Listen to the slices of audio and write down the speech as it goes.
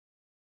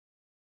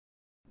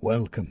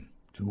Welcome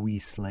to We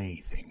Slay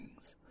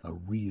Things, a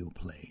real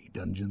play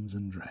Dungeons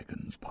 &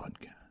 Dragons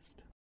podcast.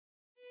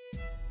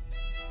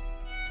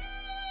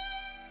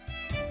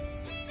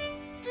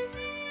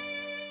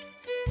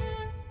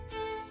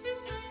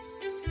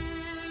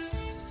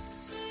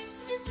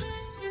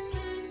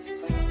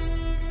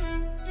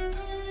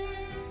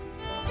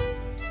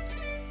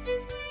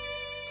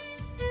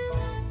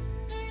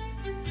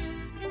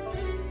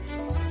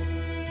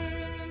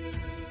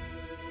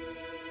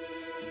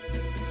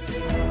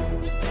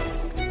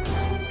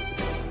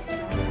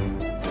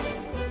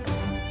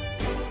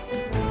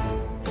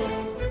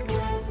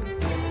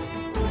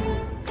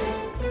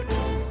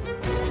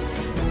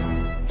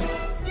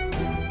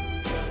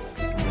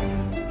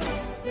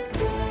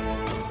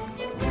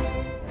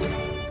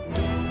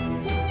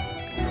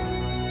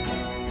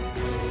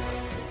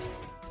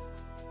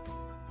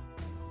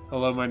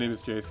 Hello, my name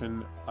is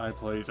Jason. I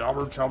play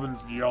Albert Chubbins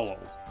Yellow,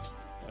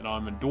 and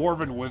I'm a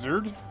dwarven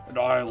wizard, and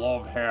I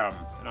love ham,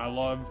 and I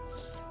love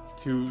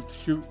to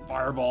shoot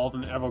fireballs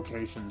and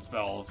evocation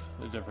spells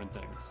and different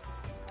things.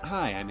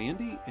 Hi, I'm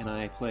Andy, and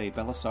I play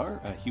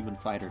Belisar, a human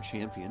fighter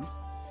champion.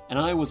 And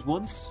I was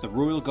once the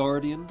royal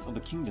guardian of the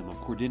kingdom of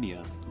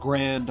Cordinia,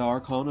 Grand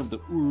Archon of the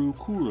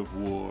Uruk-Kuruv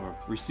War,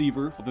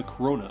 receiver of the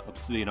Corona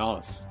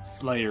Obsidianalis,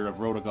 slayer of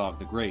Rodogog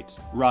the Great,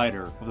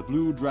 rider of the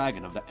Blue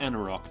Dragon of the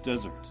Anarok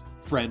Desert,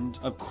 friend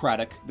of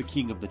Craddock, the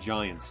king of the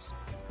giants,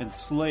 and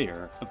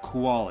slayer of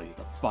Kuali,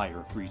 the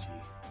Fire Freeti.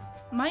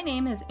 My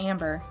name is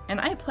Amber,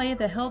 and I play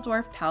the Hill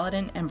Dwarf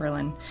Paladin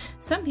Emberlin.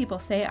 Some people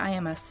say I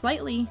am a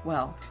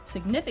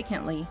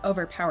significantly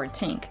overpowered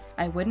tank.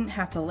 I wouldn't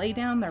have to lay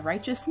down the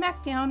righteous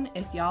smackdown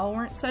if y'all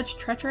weren't such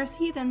treacherous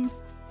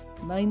heathens.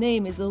 My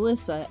name is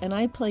Alyssa, and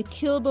I play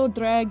Kilbo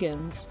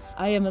Dragons.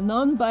 I am a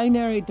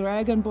non-binary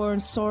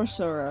dragonborn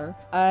sorcerer.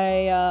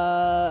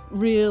 I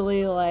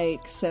really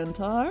like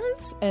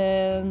centaurs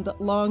and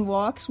long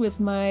walks with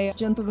my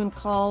gentleman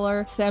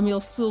caller, Samuel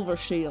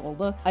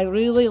Silvershield. I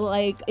really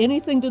like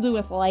anything to do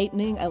with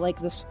lightning. I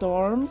like the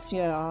storms,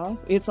 yeah.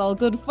 It's all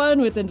good fun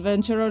with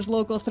Adventurers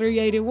Local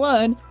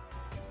 381.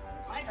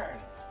 My turn.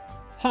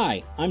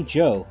 Hi, I'm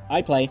Joe.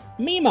 I play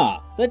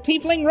Mima, the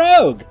Tiefling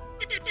Rogue.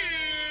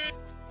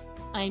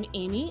 I'm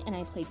Amy, and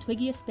I play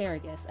Twiggy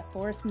Asparagus, a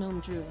forest gnome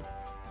druid.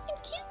 I'm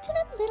cute and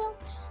I'm little,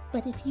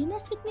 but if you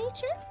mess with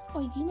nature,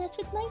 or you mess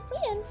with my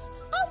friends,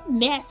 I'll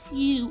mess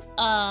you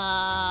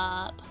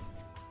up.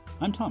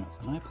 I'm Thomas,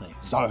 and I play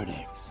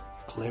Zardex,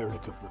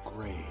 Cleric of the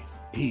Grave,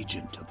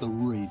 Agent of the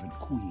Raven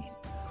Queen,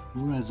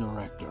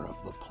 Resurrector of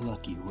the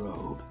Plucky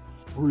Rogue,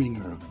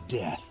 Bringer of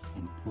Death,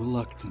 and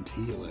Reluctant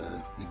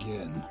Healer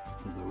again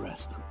for the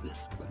rest of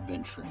this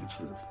adventuring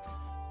troop.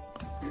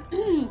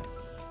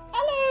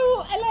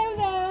 Hello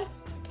there.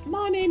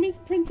 My name is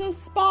Princess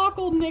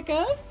Sparkle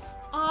Knickers.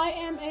 I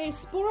am a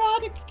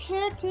sporadic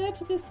character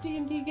to this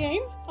D&D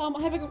game. I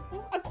have a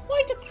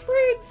quite a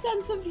crude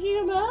sense of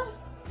humor,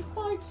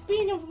 despite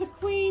being of the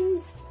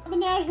Queen's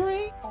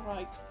menagerie. All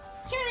right,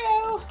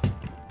 cheerio.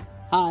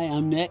 Hi,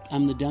 I'm Nick.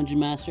 I'm the Dungeon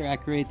Master. I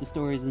create the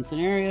stories and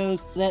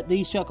scenarios that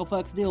these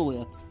shucklefucks deal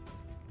with.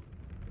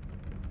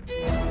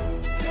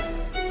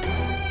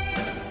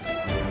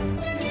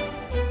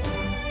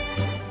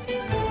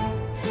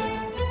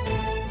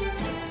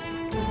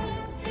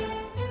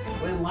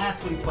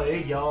 Last we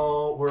played,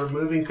 y'all were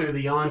moving through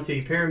the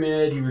Yuan-Ti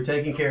Pyramid, you were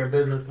taking care of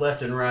business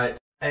left and right,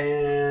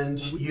 and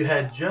you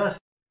had just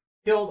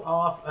killed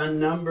off a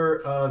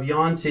number of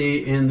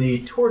Yuan-Ti in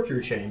the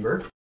torture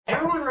chamber.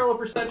 Everyone roll a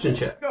perception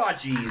check. Oh,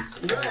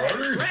 jeez.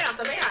 Right off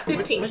the bat.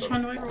 15. Which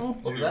one do I roll?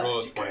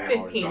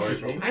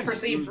 15. I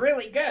perceived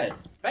really good.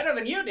 Better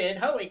than you did.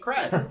 Holy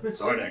crap.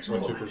 Zardex,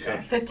 what's your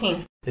perception?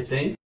 15.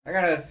 15? I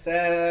got a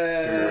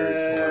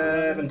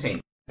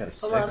 17. Got a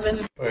 6.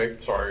 11.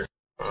 Wait, sorry.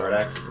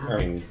 Zardex.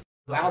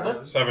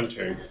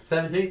 17.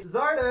 17.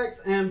 Zardex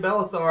and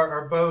Belisar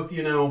are both,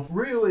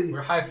 really...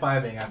 We're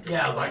high-fiving after.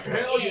 Yeah, like,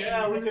 hell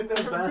yeah, we took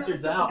those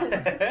bastards out.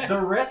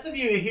 The rest of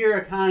you hear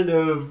a kind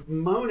of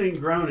moaning,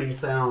 groaning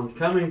sound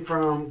coming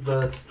from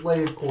the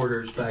slave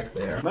quarters back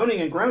there.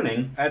 Moaning and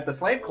groaning at the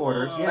slave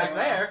quarters back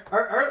there.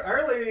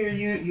 Earlier,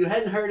 you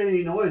hadn't heard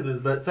any noises,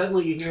 but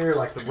suddenly you hear,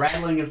 like, the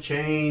rattling of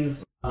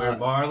chains.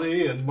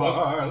 Barley and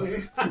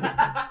barley.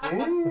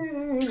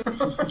 Let's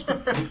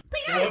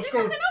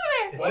go.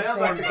 It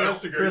sounds like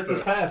the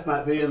Christmas past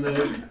might be in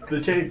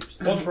the chambers.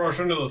 Let's rush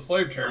into the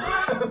slave chamber.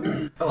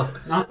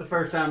 Not the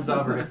first time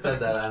Zauber has said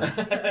that, Adam.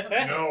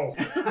 No.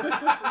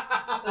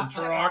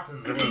 Mr.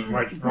 Octus, it was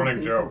my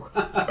running joke.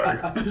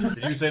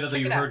 Did you say that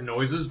you heard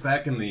noises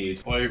back in the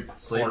Slave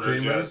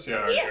quarters, chambers?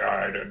 yes?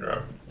 Yeah, I did.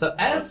 So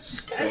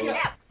as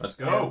Let's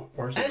go.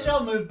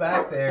 y'all move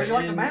back there, Would you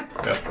like the map?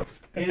 Yes.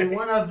 in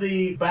one of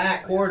the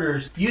back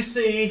quarters, you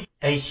see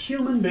a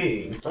human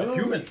being.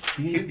 Human.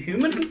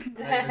 Human?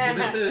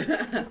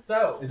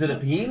 So, is it a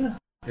bean?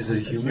 Is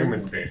it a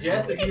human being?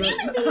 Jess, if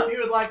you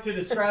would like to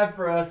describe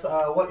for us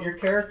what your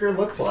character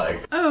looks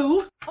like.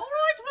 Oh.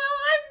 Alright, well,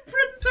 I'm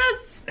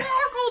Princess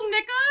Sparkle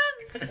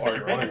Knickers. Oh,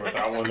 you're running with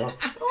that one, huh?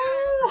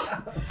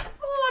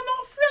 I'm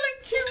not feeling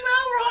too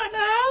well right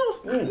now.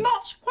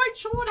 Not quite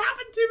sure what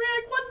happened to me.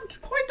 I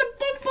got quite a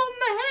bump on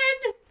the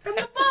head and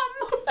the bum.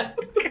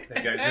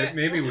 Hey, guys,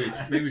 maybe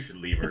we should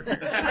leave her.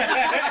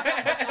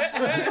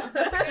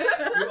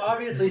 You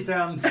obviously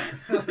sound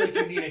like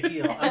you need a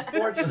heal.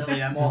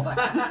 Unfortunately, I'm all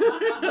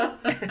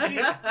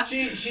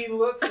She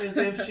looks as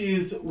if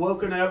she's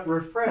woken up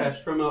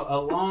refreshed from a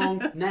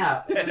long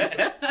nap.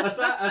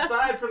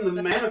 Aside from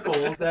the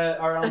manacles that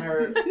are on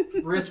her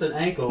wrists and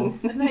ankles,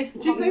 she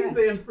seems to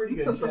be in pretty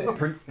good shape.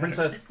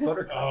 Princess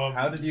Buttercup,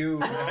 how did you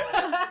get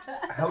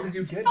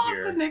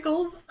here?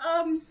 Nickels.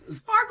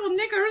 Sparkle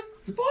Knickers.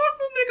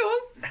 Sparkle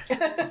Nickels.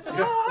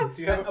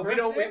 Do you have a we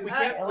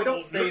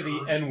don't say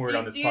the N-word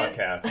on this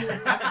podcast.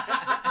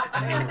 I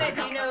was gonna say,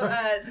 do you know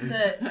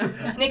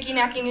the Nicky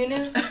Nacky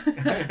Noo-Noos?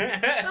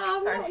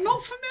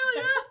 Not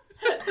familiar.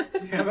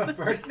 Do you have a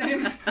first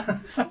name?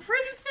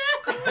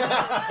 Princess.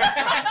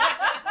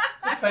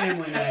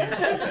 Family name.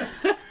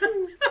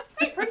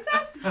 Hey,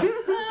 Princess.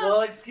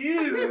 Well,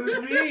 excuse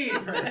me.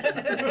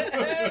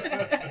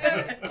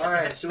 All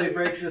right, should we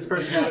break this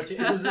person out?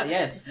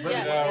 Yes.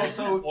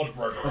 Also,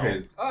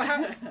 okay.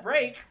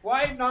 Break?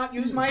 Why not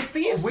use my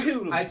thieves'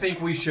 tools? I think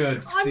we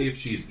should see if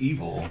she's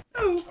evil.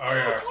 Oh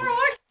yeah. All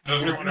right.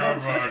 Does anyone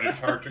have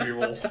detect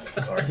evil?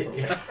 Sorry.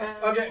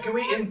 Okay, can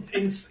we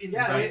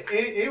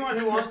Anyone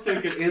who wants to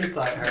can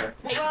insight her.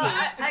 Well,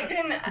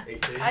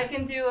 I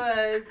can do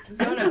a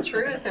zone of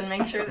truth and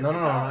make sure that No.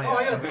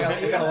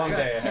 she's We got a long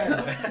day.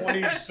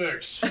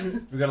 26.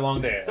 We got a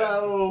long day.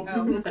 So,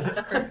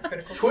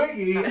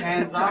 Twiggy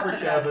and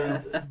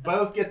Zobberchubbins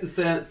both get the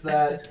sense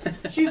that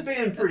she's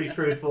being pretty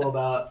truthful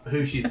about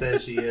who she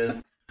says she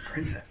is.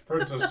 Princess.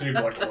 Princess seems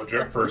like a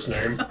legit first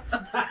name.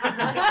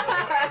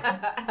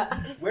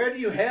 Where do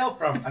you hail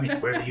from? I mean,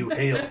 where do you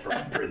hail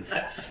from,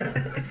 Princess?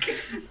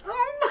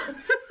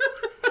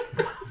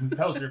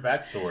 Tell us your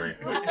backstory.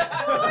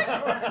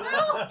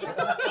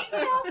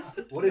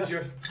 What is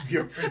your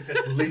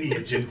princess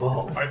lineage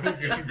involved? I think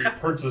you should be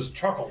Princess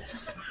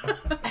Chuckles.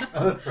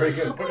 Very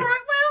good. All right.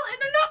 Well,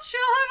 in a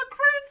nutshell, I have a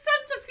crude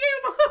sense of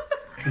humor.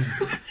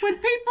 When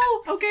people,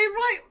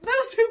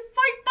 those who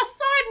fight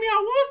beside me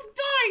are worth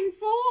dying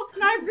for,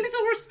 and I have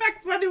little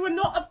respect for anyone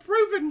not a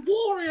proven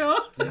warrior.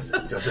 Does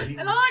he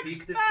And I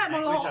speak this spam a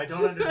language? lot. I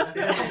don't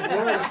understand.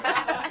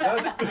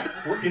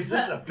 Is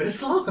this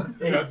abyssal?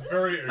 That's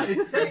very.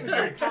 It's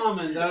technically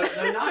common, though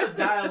not a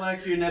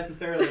dialect you're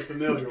necessarily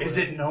familiar with. Is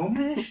it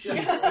gnomish?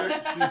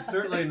 She's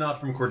certainly not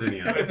from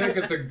Cordinia. I think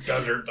it's a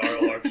desert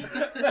dialect.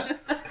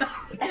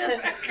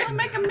 Yes, I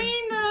make a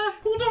mean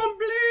cordon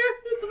bleu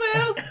as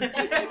well.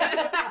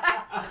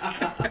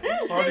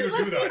 How do you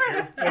do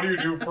that? What do you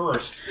do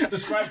first?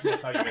 Describe to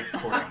us how you make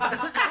corn. I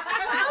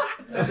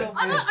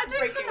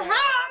take some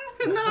ham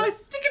and then I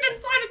stick it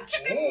inside a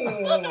chicken.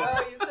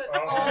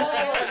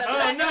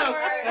 Oh no!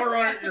 All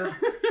right, we'll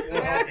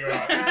help you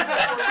out.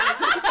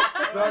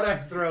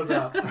 Zardex throws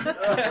up.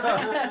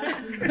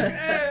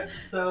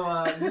 So,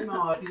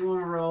 Nemo, if you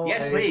want to roll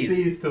Yes, a please.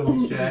 Thieves'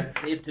 Tools check.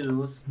 Thieves'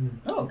 tools.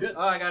 Oh, good.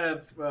 Oh, I got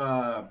a.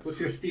 What's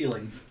your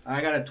stealings?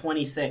 I got a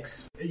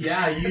 26.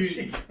 Yeah,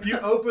 you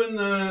open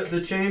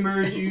the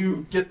chambers,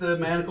 you get the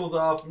manacles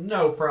off,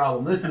 no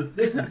problem. This is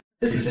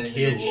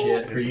kid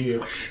shit for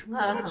you.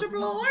 Much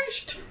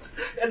obliged.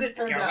 As it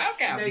turns out,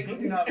 snakes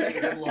do not make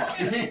good laws.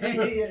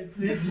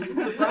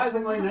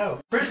 Surprisingly, no.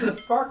 Princess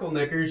Sparkle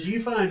Knickers, you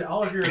find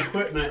all of your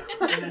equipment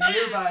in a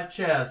nearby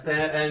chest,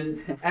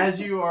 and as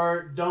you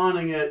are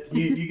donning it,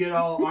 you get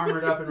all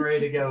armored up and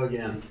ready to go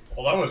again.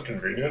 Well, that was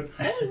convenient.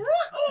 All right.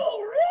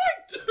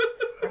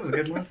 That was a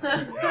good one.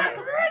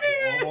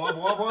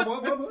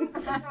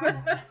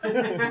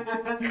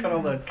 Cut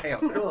all the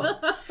chaos.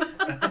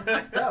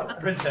 So,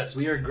 Princess,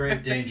 we are in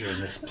grave danger in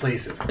this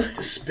place of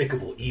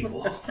despicable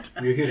evil.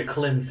 We are here to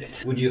cleanse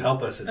it. Would you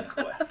help us in this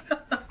quest? I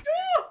got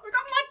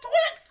my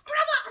toilet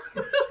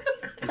scrubber.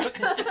 It's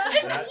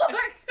gonna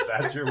work.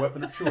 That's your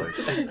weapon of choice.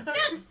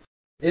 Yes.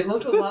 It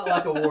looks a lot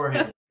like a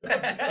warhammer. A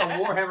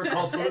warhammer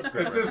called toilet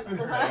scrubber. Consistent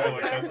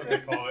dialect, that's what they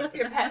call it. What's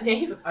your pet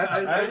name?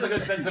 That has a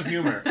good sense of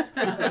humor.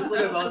 I just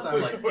look at Melissa,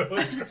 I'm like,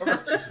 Toilet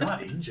scrubber. she's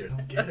not injured, I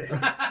don't get it.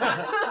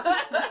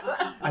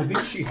 I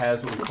think she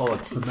has what we call a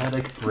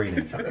traumatic brain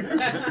injury. You're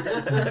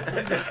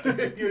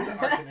the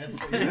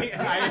Arcanist.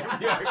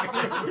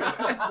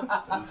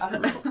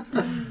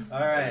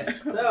 Alright.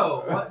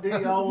 So, what do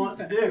y'all want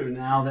to do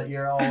now that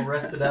you're all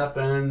rested up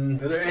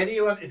and... Is there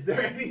anyone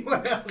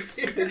else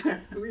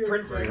here?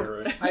 Princess.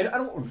 I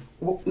don't.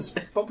 What was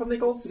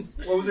Nichols?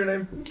 What was her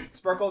name?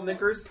 Sparkle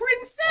Knickers?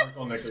 Princess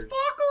Sparkle Knickers.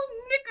 Sparkle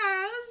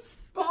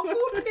Knickers. Sparkle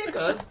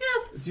Knickers?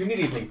 Yes. Do you need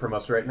anything from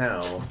us right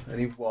now?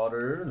 Any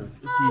water?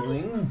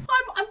 Healing?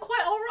 I'm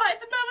quite all right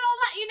at the moment. I'll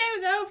let you know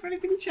though if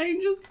anything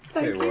changes.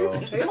 Thank Okay, you. well,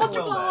 hey, Much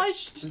well,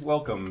 obliged.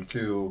 Welcome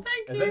to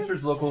Thank you.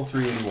 Adventures Local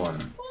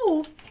 381.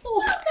 Oh,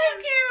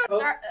 thank you.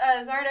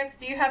 Zardex,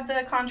 do you have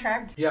the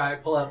contract? Yeah, I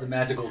pull out the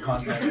magical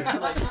contract.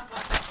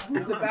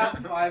 It's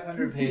about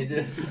 500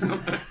 pages.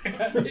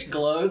 It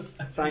glows.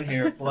 Sign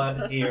here,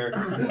 blood here.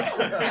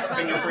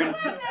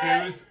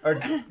 Fingerprints,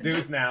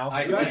 dues now.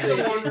 I You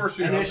actually The one where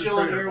she has to initial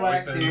trade her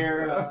earwax voice in.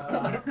 here.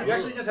 You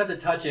actually just have to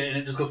touch it and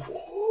it just goes.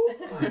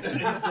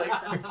 It's like,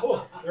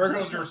 oh, there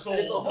goes your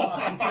soul.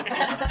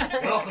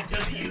 Welcome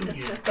to the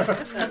Union.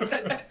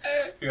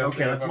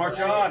 Okay, let's march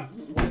on.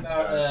 What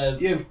about,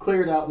 you've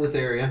cleared out this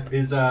area.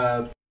 Is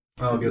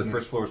Oh, the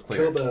first floor is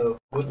clear. Kilbo,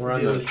 what's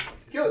the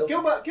deal?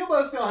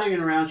 Kilbo's still hanging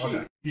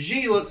around.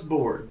 She looks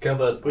bored.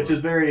 Which is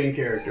very in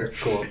character.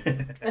 Cool.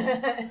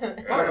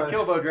 Part of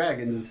Kilbo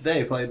Dragons is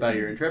today played by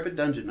your intrepid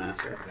dungeon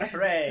master.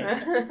 Hooray!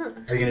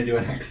 Are you gonna do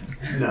an accent?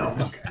 No.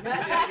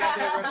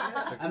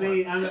 I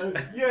mean,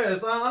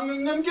 yes,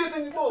 I'm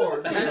getting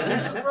bored. We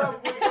should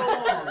probably go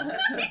on.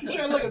 He's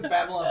gonna look at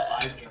Babylon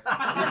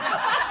 5.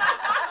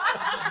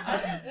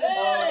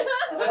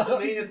 That's the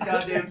meanest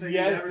goddamn thing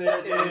Yes, you've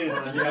ever it said. is.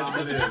 Yes,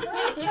 it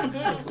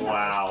is.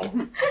 Wow.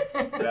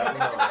 That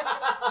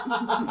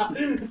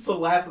It's the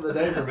laugh of the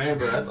day from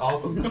Amber. That's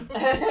awesome.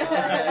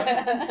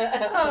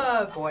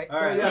 Oh boy.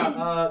 All right,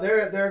 yeah.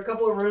 There are a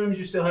couple of rooms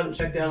you still haven't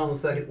checked out on the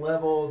second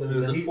level.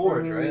 There's a heat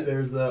forge, room, right?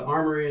 There's the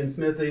armory and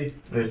smithy.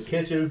 There's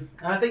kitchen.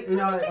 I think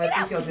I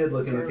think y'all did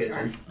look in the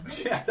kitchen.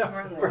 Yeah, that was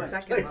We're on the the first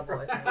second level,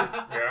 I think.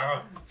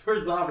 Yeah. It's where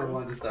Zobber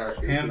wanted to start.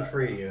 Hand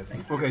free, I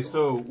think. Okay,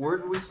 so where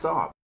do we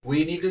stop?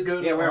 We need to go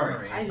to the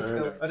armory. I just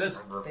go.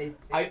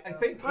 I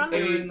think We're on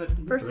the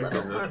first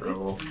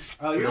level.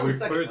 Oh, you're on the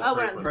second level. Oh,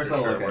 we're on the First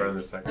second level. We're Okay. on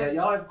the second. Yeah,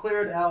 y'all have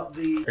cleared out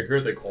the I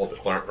heard they call it the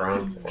Clark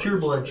Ground.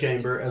 pureblood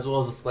chamber as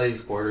well as the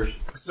slaves' quarters.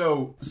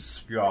 So,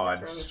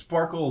 God,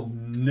 Sparkle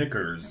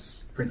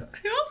Knickers.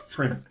 Yes?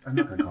 I'm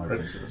not gonna call her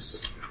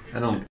princess. I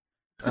don't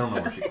know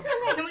what she.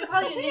 Can we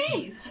call you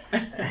Nikki's?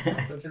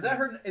 Is that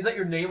her? Is that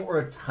your name or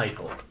a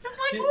title? If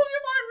I told you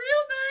my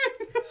real name,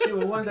 She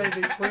will one day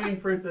be Queen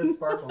Princess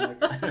Sparkle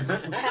Knickers. I'll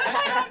put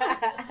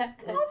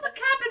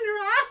cap in your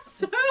ass.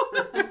 So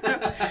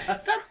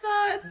that's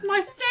it's my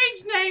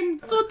stage name.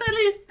 That's what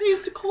they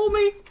used to call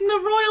me in the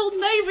Royal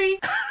Navy.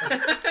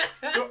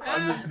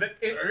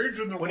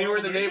 When you were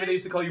in the Navy, they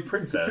used to call you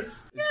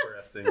princess.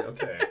 Interesting.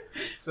 Okay.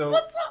 So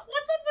What's up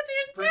with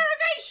the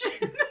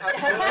interrogation?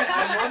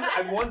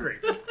 I'm wondering.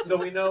 So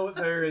we know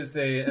there is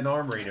an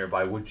armory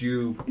nearby. Would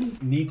you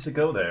need to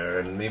go there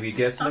and maybe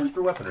get an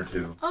extra weapon or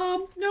two?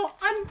 No,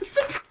 I'm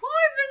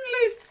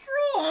surprisingly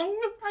strong.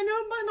 I know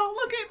it might not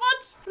look it,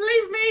 but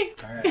believe me,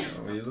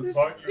 these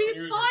thighs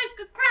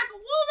could crack a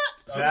walnut.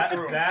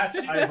 That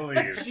I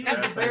believe. She is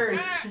a very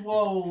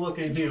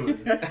swole-looking human.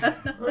 You get the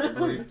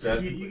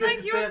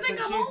sense that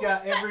she's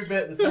got every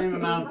bit the same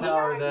amount of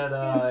power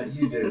that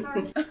you do.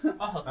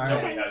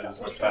 Nobody has this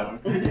much power.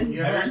 Have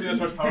you ever seen this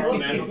much power on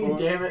man before?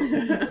 Damn it.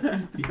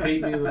 You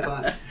beat me to the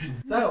punch.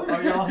 So,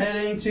 are y'all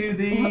heading to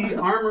the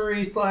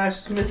armory /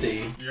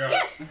 smithy?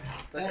 Yes.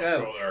 Let's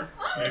go there.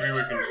 Maybe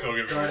we can still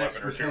give him a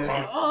weapon or two.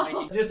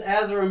 Just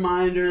as a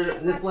reminder,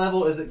 this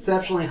level is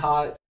exceptionally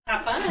hot.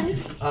 Not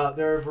fun.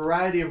 There are a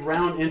variety of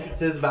round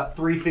entrances about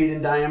 3 feet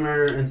in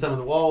diameter in some of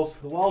the walls.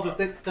 The walls are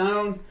thick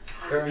stone.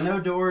 There are no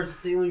doors. The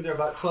ceilings are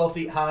about 12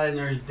 feet high, and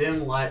there is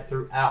dim light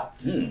throughout.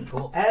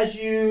 Cool. As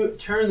you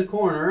turn the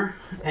corner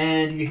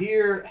and you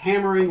hear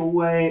hammering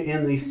away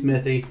in the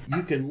smithy,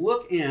 you can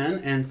look in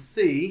and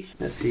see,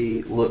 as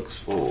he looks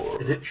for...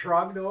 Is it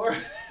Trogdor?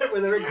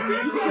 With her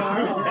creepy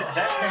arm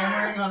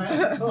hammering on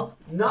it?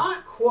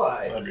 Not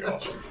quite. That'd be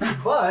awesome.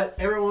 But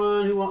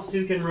everyone who wants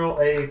to can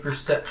roll a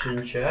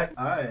perception check.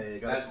 I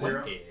got a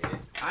 20.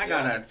 I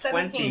got a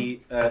 17.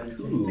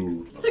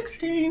 20.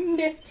 16.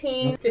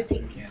 15.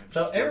 15.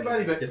 So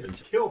everybody but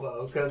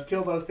Kilbo, because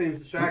Kilbo seems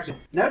distracted.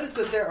 Notice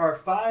that there are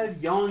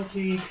 5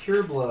 Yuan-Ti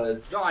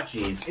purebloods Oh,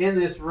 jeez. in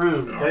this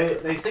room.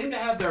 They seem to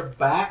have their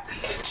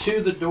backs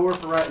to the door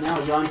for right now.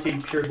 Yuan-Ti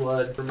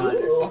pureblood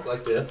reminders look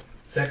like this.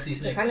 Sexy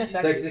snake. Kind of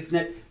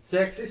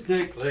Sexy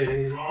snake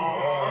lady.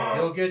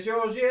 You'll get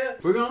yours yet.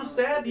 We're gonna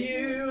stab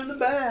you in the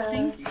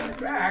back.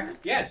 Back.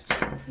 Yes.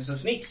 There's a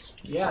sneak.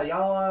 Yeah,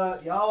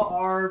 y'all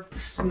are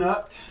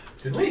snucked.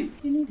 Did we?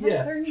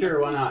 Yes,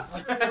 sure, why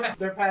not?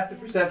 Their passive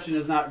perception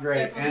is not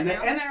great, and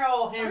they're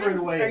all hammering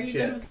away at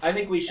shit. I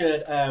think we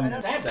should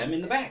stab them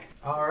in the back.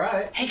 All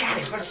right, Hey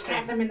guys, let's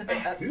stab them in the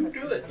back. you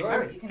do it.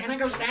 Can I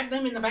go stab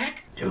them in the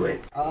back? Do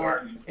it.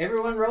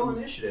 Everyone roll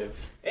initiative.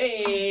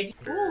 Hey.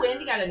 Ooh,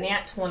 Andy got a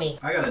nat 20.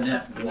 I got a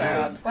net.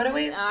 What are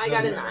we? I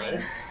got a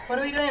 9. What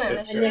are we doing?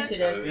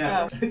 Initiative.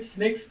 Yeah. Oh, It's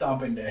snake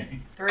stomping day.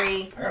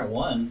 3. I got a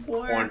 1.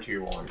 1,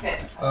 2, 1. Okay.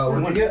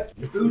 What'd you get?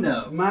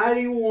 Uno.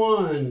 Mighty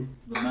 1.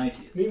 The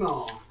mightiest.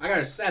 Meemaw. I got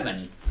a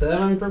 7.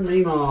 7 from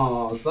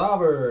Meemaw.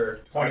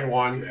 Sauber.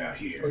 21.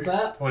 What's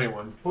that?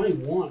 21.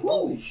 21.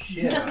 Holy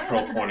shit.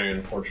 Natural 20,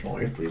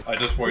 unfortunately. I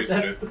just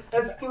wasted it.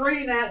 That's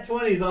 3 nat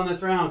 20s on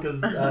this round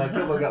because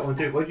Kilbo got one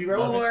too. What'd you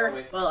roll?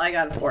 4. Well, I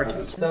got a 4.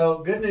 So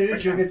good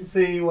news, you'll get to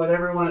see what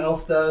everyone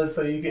else does,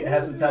 so you can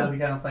have some time to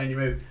kind of plan your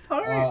move.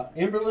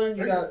 Emberlyn,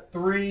 you got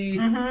 3.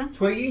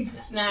 Twiggy,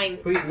 9.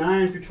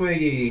 9 for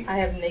Twiggy.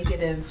 I have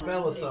negative.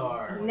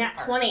 Belisar, Nat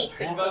 20.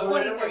 23.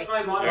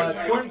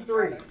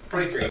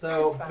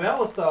 So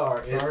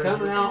Belisar is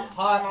coming out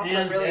hot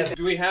and heavy.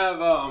 Do we have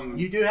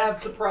You do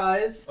have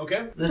surprise.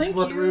 Okay. This is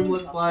what the room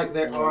looks like.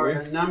 There are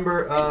a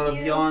number of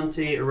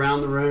Yuan-Ti around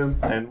the room.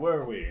 And where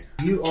are we?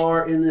 You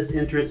are in this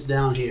entrance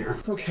down here.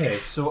 Okay,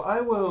 so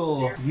I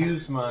will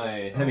use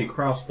my heavy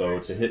crossbow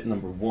to hit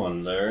number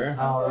 1 there.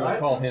 All right. I'll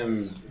call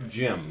him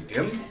Jim.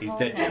 Jim? He's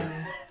dead, Jim.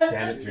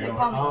 Damn it, Jim.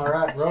 All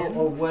right,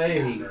 roll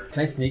away.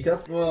 Can I sneak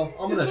up? Well,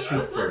 I'm gonna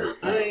shoot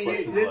first. I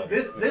mean,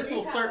 this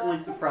will certainly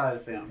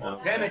surprise him.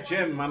 Damn it,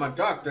 Jim. I'm a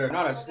doctor,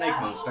 not a snake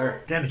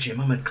monster. Damn it,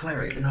 Jim. I'm a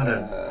cleric, not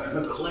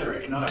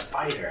a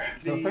fighter.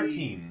 So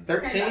 13.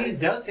 13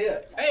 does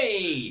hit.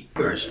 Hey!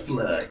 First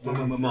blood.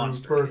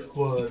 Monster. First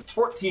blood.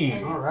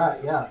 14. All right,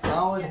 yeah,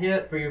 solid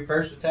hit for your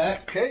first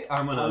attack. Okay,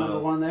 I'm gonna. Number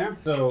 1 there.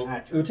 So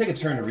it would take a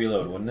turn to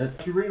reload, wouldn't it?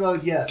 To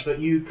reload, yes, but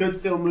you could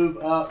still move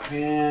up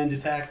and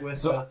attack with.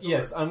 So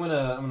yes, I'm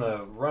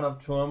gonna run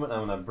up to him and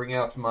I'm gonna bring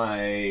out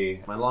my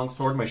long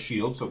sword, my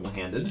shield, so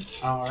one-handed.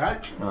 All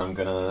right. I'm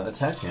gonna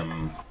attack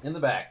him in the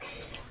back.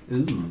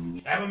 Ooh.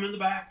 Stab him in the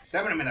back.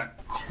 Stab him in the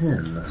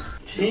 10.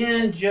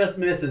 10 just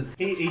misses.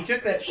 He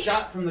took that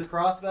shot from the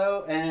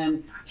crossbow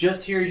and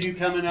just hears you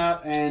coming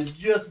up and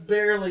just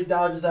barely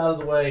dodges out of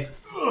the way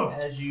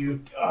as you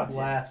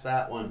blast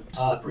that one.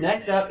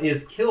 Next up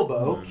is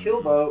Kilbo.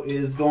 Kilbo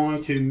is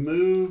going to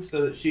move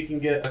so that she can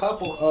get a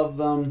couple of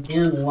them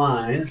in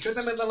line. Shoot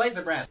them with the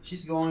laser breath.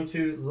 She's going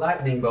to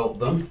lightning bolt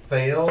them.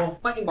 Fail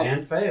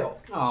and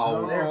fail.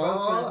 Oh, They're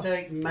both going to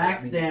take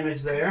max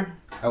damage there.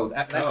 Oh,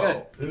 that's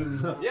good.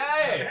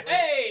 Yay!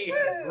 Hey!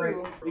 Great.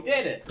 We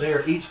did it.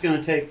 They're each going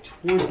to take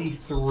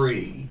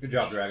 23. Good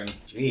job, Dragon.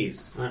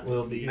 Jeez. That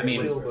will be I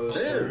mean, Kilbo's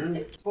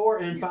turn. 4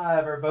 and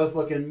 5 are both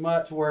looking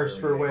much worse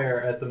for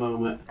wear at the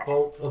moment.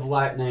 Bolts of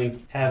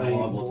lightning having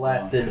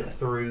blasted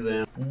through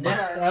them.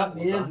 Next up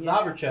is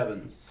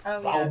Zobberchubbins.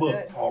 Oh, yeah,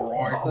 good.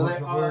 Alright. So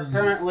there are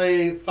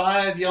currently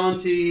 5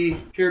 Yuan-Ti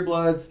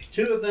purebloods.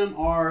 2 of them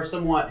are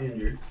somewhat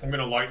injured. I'm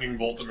gonna lightning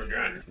bolt them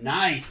again.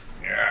 Nice.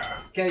 Yeah.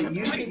 Okay,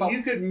 you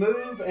could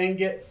move and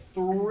get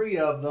 3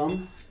 of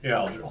them.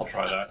 Yeah, I'll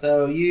try that.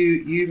 So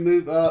you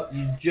move up.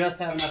 You just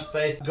have enough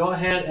space. Go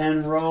ahead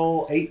and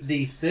roll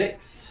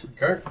 8d6.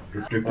 Okay.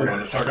 Hold on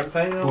a second.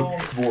 Fail.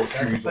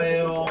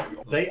 Fail.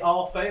 They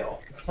all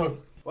fail.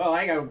 Well,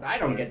 I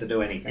don't get to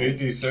do anything.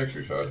 8d6,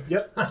 you said?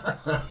 Yep.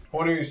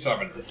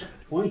 27.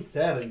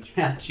 27.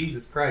 Yeah,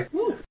 Jesus Christ.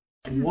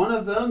 One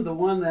of them, the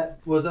one that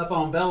was up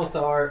on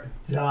Belisar,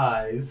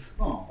 dies.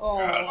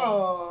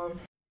 Oh.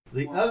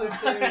 The other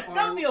 2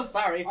 Don't feel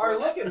sorry. are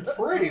looking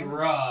pretty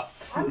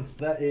rough.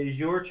 That is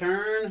your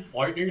turn.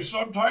 Lightning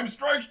sometimes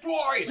strikes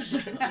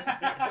twice!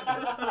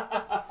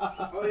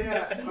 Oh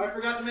yeah, I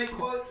forgot to make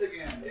quotes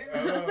again.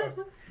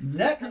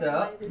 Next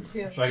up,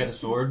 Should I get a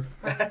sword?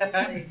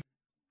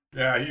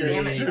 Yeah,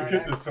 you should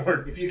get the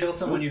sword. If you kill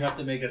someone, you have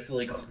to make a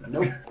silly call.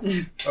 nope.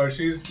 Oh,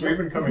 we've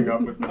been coming up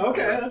with the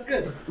Okay, that's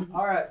good.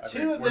 All right,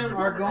 2 of them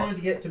are going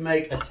to get to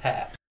make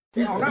attack.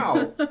 Oh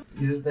no!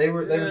 They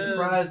were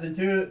surprised, and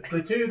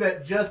the two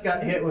that just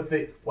got hit with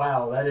the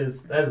that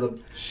is a.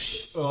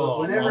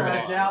 Oh, whenever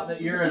wow. I doubt that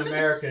you're an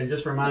American,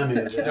 just remind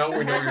me of that. Now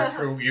we know you're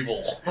true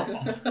evil.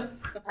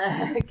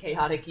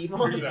 Chaotic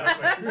evil.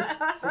 Exactly.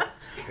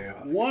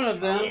 One of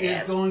them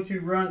is going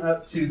to run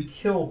up to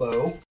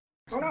Kilbo.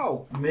 Oh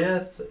no!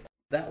 Miss.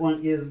 That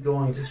one is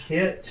going to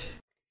hit.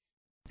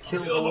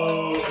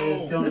 Kilbo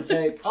is going to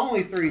take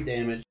only 3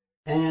 damage.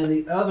 And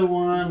the other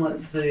one,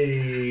 let's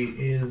see,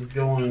 is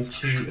going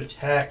to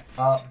attack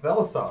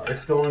Belisar.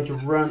 It's going to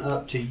run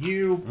up to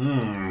you.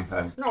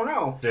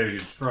 No. Dare you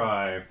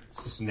try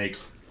snake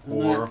And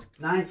 4? that's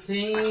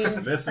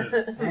 19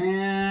 Misses.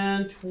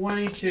 and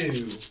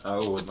 22.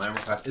 Oh, and my armor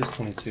class is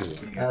 22.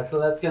 So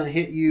that's going to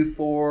hit you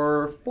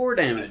for 4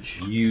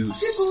 damage. You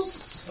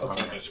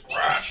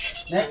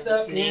Scratch. Next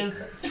up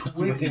is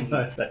Twiggy.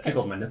 That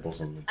tickled my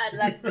nipples. I'd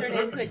like to turn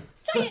into a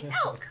giant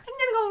elk. I'm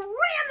gonna go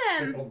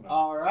ram them.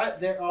 All right,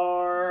 there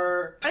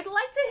are. I'd like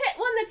to hit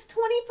one that's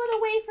 20 foot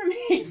away from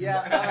me.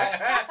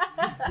 Yeah.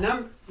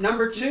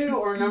 Number 2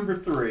 or number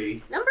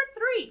 3? Number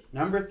 3.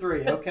 Number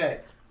 3.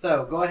 Okay.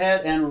 So go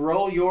ahead and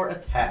roll your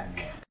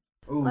attack.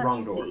 Ooh,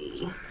 wrong door.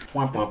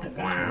 Womp womp.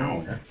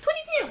 Wow.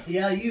 22.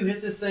 Yeah, you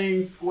hit this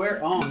thing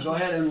square on. Go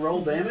ahead and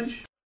roll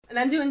damage. And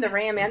I'm doing the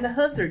ram and the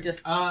hooves, or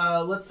just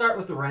Let's start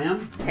with the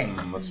ram.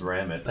 Let's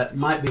ram it. That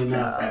might be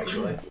enough,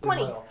 actually.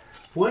 20.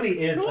 20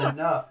 is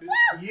enough.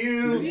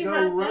 You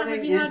go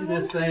running into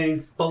this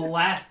thing,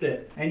 blast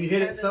it, and you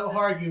hit it so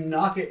hard you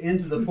knock it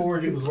into the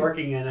forge it was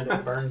working in, and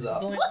it burns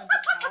up. No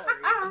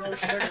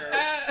sugar.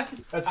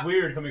 That's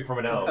weird coming from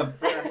an elf.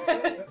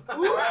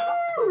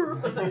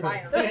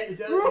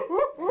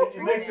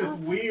 It makes this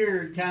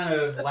weird kind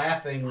of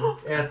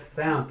laughing-esque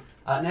sound.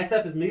 Next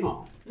up is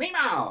Meemaw.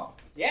 Meemaw!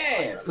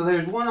 Yeah! So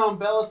there's one on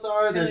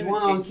Belisar, there's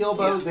one on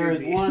Kilbo, there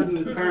is one who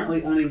is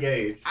currently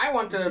unengaged. I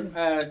want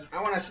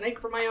a snake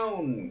for my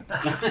own.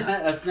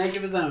 A snake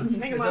of his own.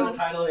 Snake of my own.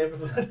 Title of the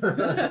episode.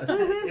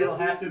 It'll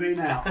have to be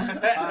now.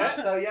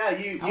 So yeah,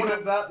 you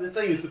move up. This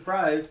thing is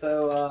surprised,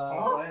 so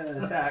go ahead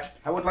and attack.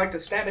 I would like to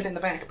stab it in the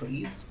back,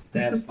 please.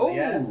 Stabs for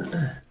the ass.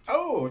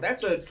 Oh,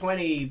 that's a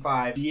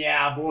 25.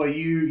 Yeah, boy,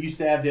 you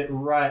stabbed it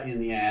right in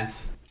the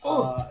ass.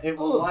 It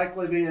will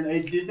likely be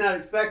it did not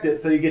expect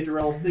it, so you get to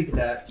roll a sneak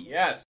attack.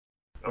 Yes.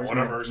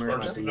 Whatever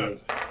starts to do.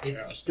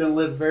 It's gonna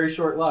live a very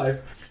short life.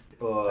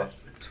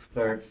 Let's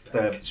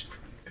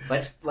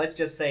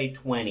just say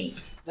 20.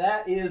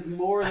 That is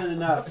more than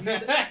enough.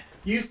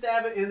 You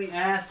stab it in the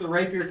ass, the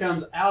rapier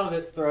comes out of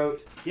its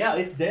throat. Yeah,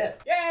 it's dead.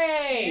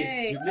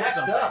 Yay! Next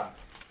up,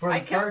 for the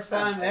first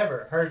time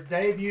ever, her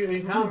debut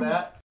in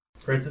combat,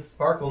 Princess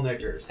Sparkle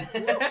Knickers.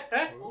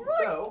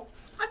 So,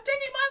 I'm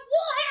taking my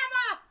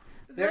warhammer!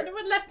 Is there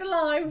anyone left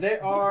alive?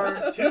 there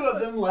are 2 of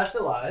them left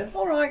alive.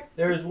 Alright.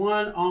 There is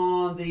one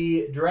on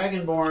the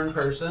Dragonborn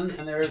person,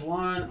 and there is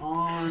one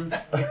on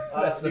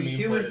the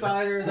human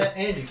fighter that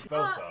Andy.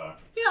 Yeah,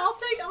 I'll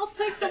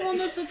take the one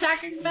that's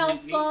attacking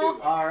Belsaw.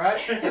 Alright,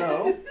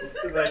 so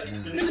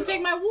I'm gonna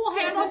take my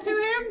warhammer to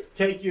him.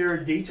 take your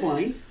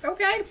D20,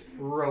 Okay.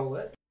 roll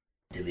it.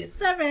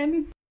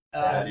 7.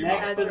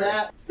 Next to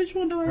that, Which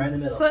one do I? Right in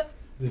the middle.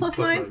 Plus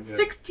 9.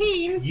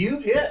 16. you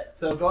hit.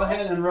 So go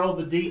ahead and roll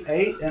the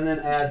D8 and then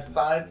add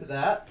 5 to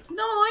that. 9.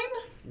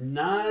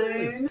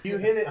 9. You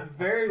hit it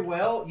very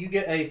well. You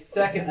get a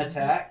second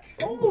attack.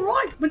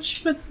 Alright.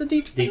 Which with the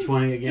D20?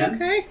 D20 again.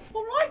 Okay.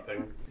 Alright.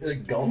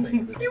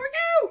 Golfing. Here we go.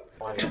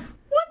 20.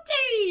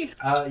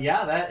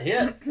 Yeah, that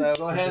hits. So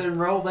go ahead and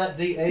roll that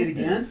D8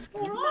 again.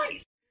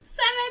 Alright.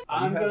 7.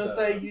 I'm going to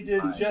say you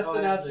did just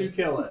enough to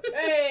kill it.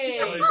 Hey!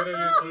 So,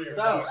 We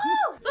got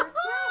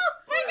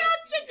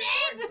you,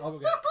 I'll go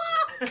get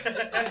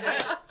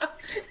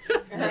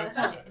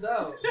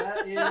so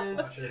that is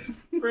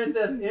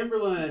Princess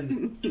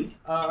Emberlyn,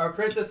 or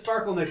Princess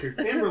Sparkle Knickers.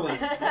 Emberlyn,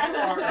 you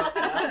are up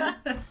now.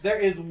 There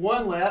is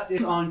one left.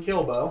 It's on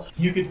Kilbo.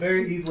 You could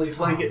very easily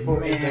flank it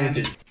for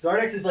advantage.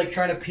 Zardex is like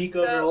trying to peek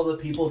over all the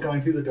people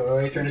going through the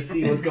doorway, trying to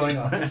see what's going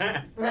on. What's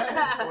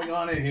going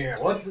on in here?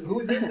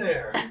 Who's in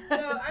there?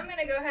 So I'm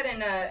gonna go ahead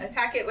and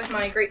attack it with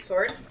my great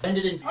sword. Bend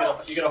it in. You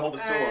gotta hold the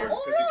sword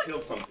because you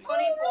killed something.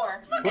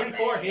 24.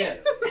 24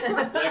 hits.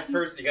 The next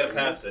person, you gotta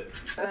pass it.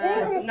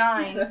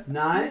 9.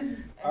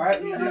 9. All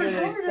right, you do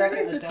a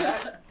second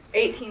attack.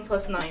 18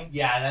 plus 9.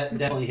 Yeah, that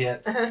definitely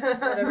hits.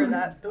 Whatever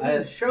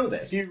that. Show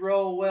this. If you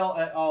roll well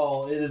at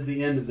all, it is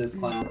the end of this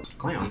clown.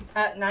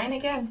 9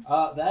 again.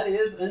 That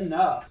is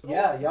enough.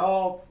 Yeah,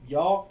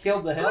 y'all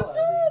killed the hell out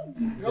of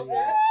these.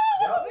 Okay.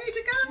 Way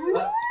to go.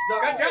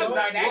 Good job,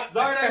 Zardex.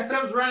 Zardex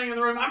comes running in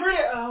the room. I'm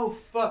ready. Oh,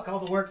 fuck. All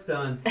the work's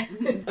done.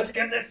 Let's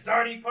get this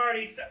Zardy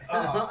party started.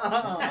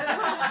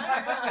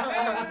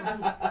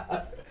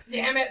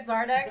 Damn it,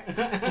 Zardex.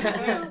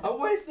 I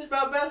wasted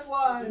my best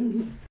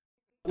line.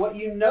 What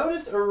you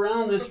notice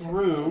around this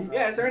room,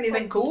 Yeah, is there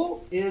anything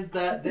cool? is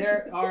that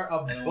there are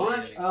a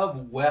bunch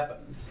of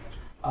weapons.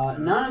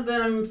 None of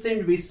them seem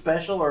to be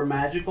special or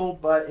magical,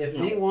 but if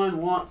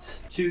anyone wants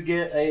to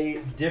get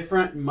a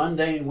different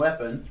mundane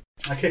weapon,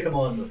 I kick them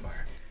all into the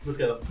fire. Let's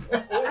go.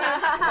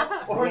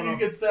 or you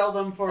could sell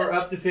them for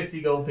up to 50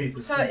 gold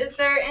pieces. So is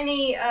there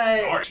any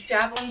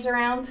javelins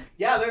around?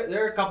 Yeah,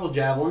 there are a couple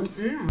javelins.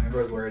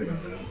 Everyone's worried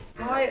about this.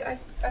 Well,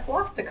 I've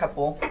lost a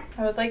couple.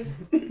 I would like...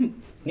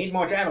 Need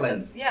more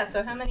javelins. Yeah,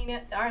 so how many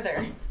are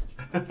there?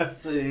 Let's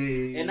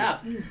see.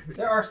 Enough.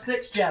 There are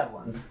 6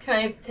 javelins. Can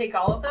I take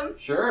all of them?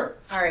 Sure.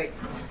 Alright.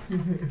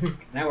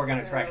 Now we're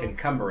gonna track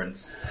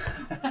encumbrance.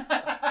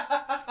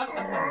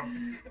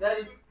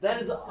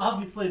 That is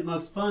obviously the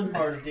most fun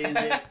part of D&D,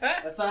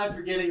 aside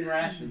from getting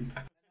rations.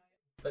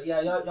 But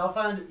yeah, y'all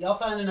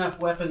find enough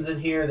weapons in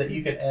here that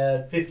you could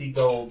add 50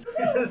 gold.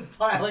 Just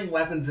piling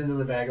weapons into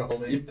the bag of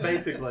holding.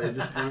 Basically,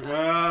 just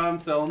I'm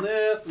selling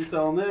this, I'm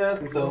selling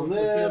this, I'm selling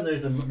Assume this.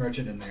 there's a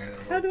merchant in there.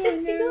 How do I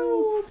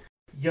know?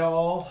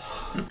 Y'all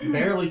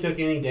barely took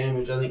any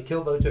damage. I think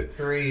Kilbo took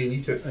 3 and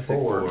you took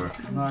 4.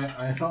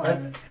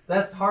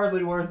 That's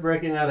hardly worth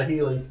breaking out a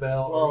healing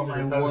spell. Well, or my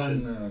even a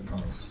potion. one.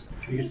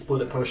 You can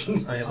split a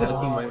potion. I have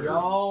looking my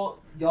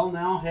Y'all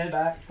now head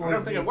back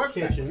towards the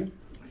kitchen.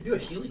 You do a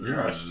healing kit.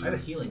 Yes. I have a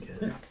healing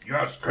kit.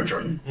 Yes,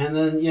 kitchen. And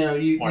then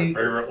My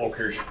favorite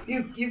location.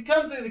 You've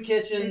come through the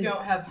kitchen. You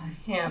don't have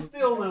ham.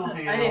 Still no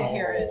ham. I didn't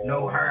hear it.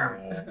 No ham.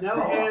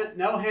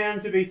 No ham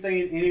to be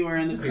seen anywhere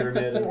in the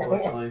pyramid,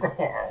 unfortunately.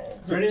 Is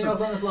there anything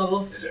else on this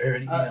level? Is there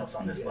anything else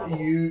on this level?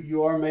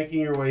 You are making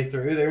your way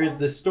through. There is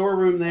the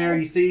storeroom there.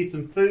 You see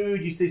some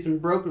food. You see some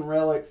broken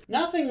relics.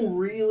 Nothing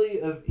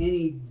really of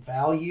any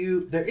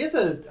value. There is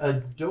a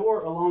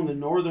door along the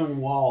northern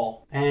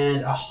wall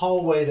and a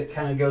hallway that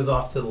kind of goes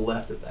off to the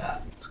left of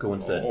that. Let's go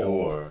into that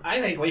door.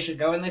 I think we should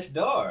go in this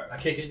door. I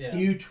kick it in.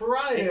 You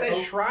try It to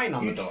says shrine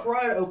on the you door.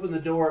 try to open the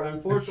door.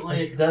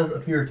 Unfortunately, it does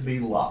appear to be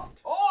locked.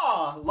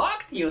 Oh,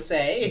 locked, you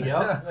say?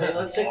 Yep. Hey,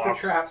 let's check for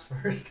traps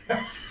first.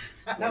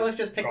 No, let's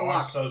just pick a God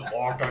lock. says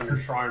locked on your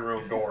shrine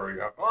room door. You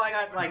have Well, I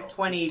got like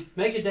 20.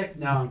 Make a deck.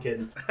 No, I'm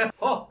kidding.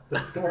 Oh, The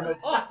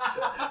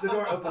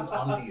door opens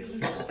onto you.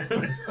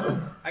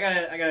 I got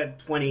a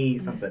 20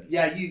 something.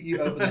 Yeah, you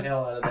open the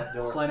hell out of that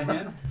door. Sleight of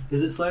hand?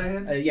 Is it sleight of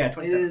hand? Yeah, It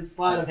 27. is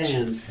sleight of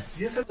hand.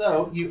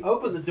 So you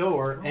open the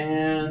door,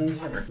 and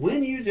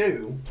when you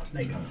do,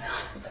 Snake comes out.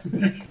 it's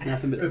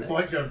nothing but It's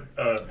snake.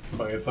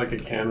 like it's like a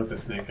can with a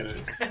snake in it.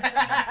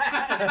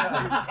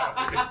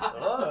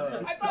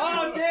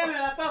 Oh damn it!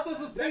 I thought this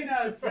was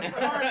peanuts.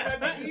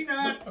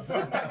 Peanuts!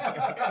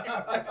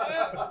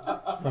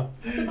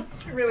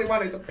 I really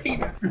wanted some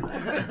peanut.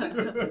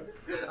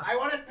 I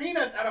wanted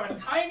peanuts out of a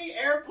tiny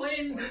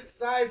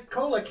airplane-sized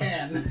cola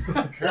can.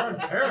 God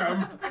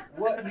damn!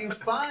 What you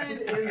find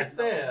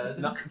instead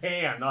Not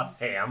ham, not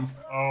ham.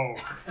 Oh.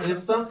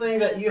 is something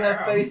that you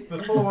have faced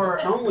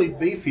before, only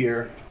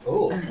beefier.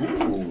 Oh.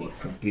 Ooh,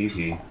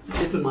 beefy.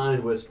 It's a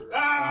mind whisperer.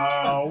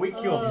 Oh, we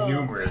killed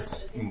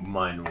numerous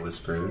mind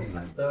whispers.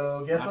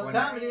 So guess what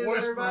time it is,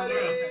 everybody?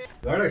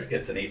 Zardex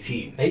gets an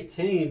 18.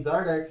 18.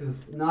 Zardex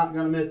is not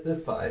going to miss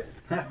this fight.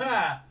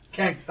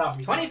 Can't stop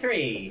me.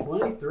 23.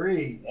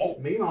 23.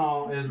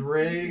 Meemaw is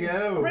ready to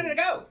go. Ready to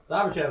go.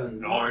 Cyberchevins.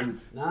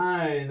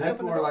 9.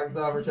 That's more like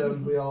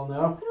Cyberchevins we all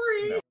know.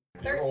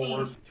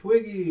 13.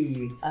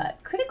 Twiggy.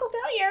 Critical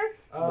failure.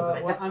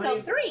 Well, I So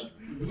mean, 3.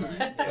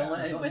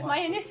 With my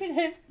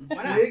initiative.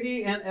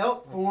 Twiggy and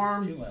elk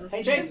form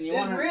Hey, Jason, you is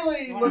want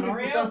really looking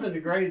for something to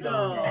graze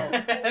on.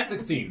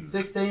 16.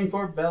 16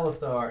 for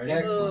Belisar.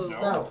 Excellent. Oh.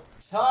 So,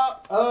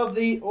 top of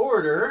the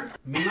order,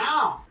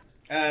 Meow.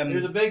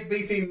 There's a big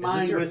beefy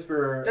mind your-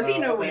 whisperer. Does he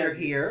know there. we're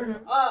here?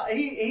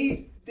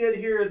 He did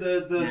hear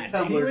the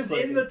tumbler. He was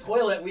clicking. in the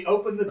toilet. We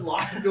opened the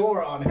locked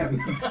door on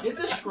him. It's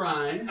a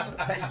shrine.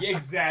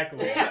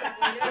 Exactly.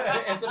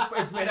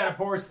 it's made out of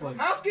porcelain.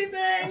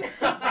 Housekeeping!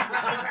 He's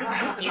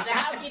a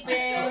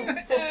housekeeping.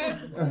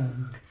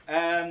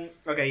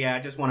 Okay, yeah, I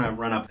just want to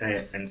run up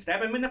and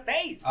stab him in the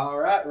face. All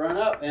right, run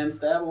up and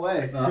stab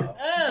away. Oh,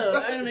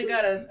 I only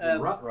got a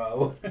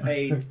Ruh-roh.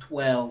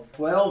 12.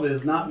 12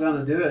 is not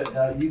going to do it.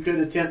 You could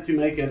attempt to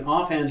make an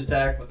offhand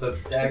attack with a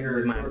dagger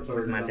With or my- short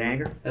sword. with my or something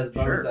dagger? as a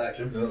bonus Sure.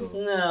 action.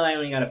 No, I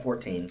only got a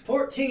 14.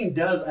 14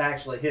 does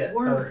actually hit.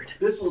 Word.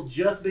 So this will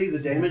just be the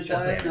damage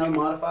dice, no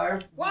modifier.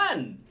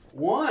 1!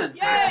 1.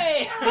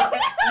 Yay!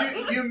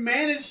 You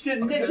managed to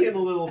nick him a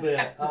little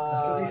bit.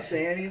 Does he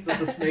say anything? Does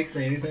the snake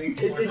say anything? It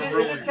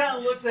just kind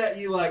of looks at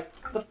you like,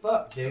 what the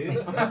fuck, dude?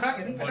 Like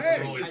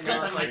really I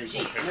jumped on my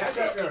cheek. Next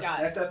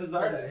up is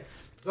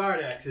Zardex.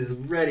 Zardex is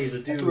ready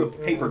to Threw a do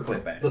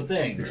paperclip at the him.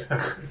 things.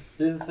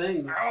 Do the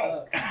thing.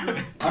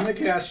 I'm going to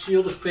cast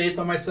Shield of Faith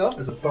on myself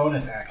as a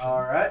bonus action.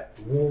 All right.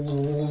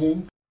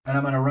 And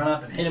I'm going to run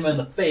up and hit him in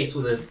the face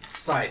with a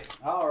scythe.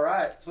 All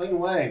right. Swing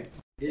away.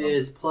 It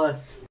is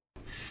plus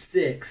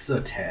 6, so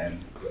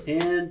 10.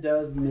 10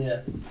 does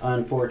miss,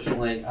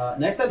 unfortunately.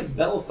 Next up is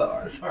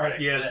Belisar.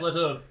 Yes, let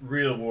a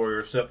real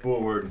warrior step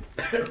forward.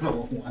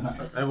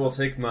 I will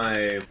take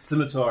my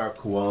scimitar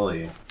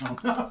Koali.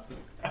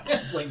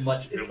 It's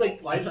like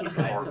twice the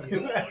size of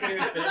you.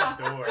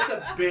 It's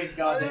a big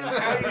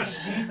goddamn.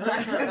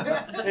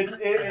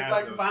 It's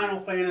like Final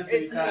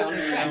Fantasy style.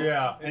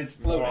 Yeah. It's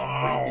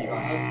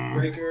floating.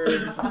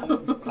 Breaker,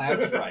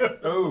 Cloud Strike.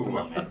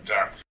 Oh.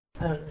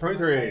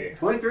 23.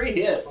 23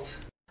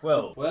 hits.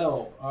 12.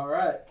 Well, all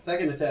right.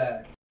 Second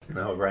attack.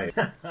 All right.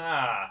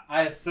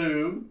 I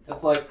assume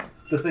that's like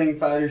the thing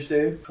fighters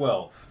do.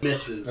 12.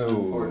 Misses, Oh.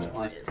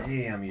 unfortunately.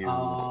 Damn you.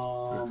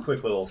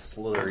 Quick little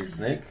slithery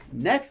snake.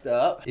 Next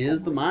up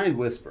is the Mind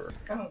Whisperer.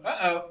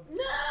 Uh-oh.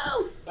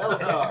 No!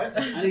 Belisar,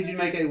 I need you to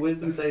make a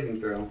Wisdom saving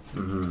throw.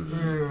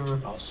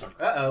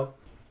 Uh-oh.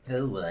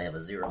 Oh, will I have a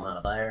 0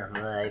 modifier?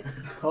 Like,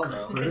 Oh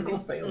no. critical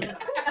failure.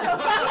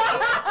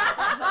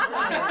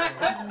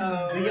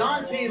 The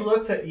Yanti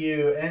looks at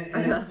you and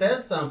it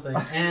says something,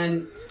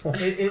 and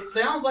it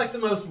sounds like the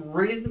most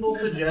reasonable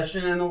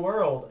suggestion in the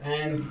world.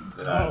 And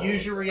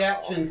use your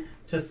reaction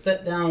to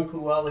set down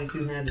Kuwali's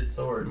two-handed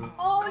sword.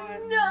 Oh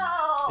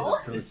no!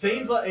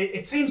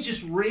 It seems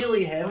just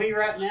really heavy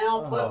right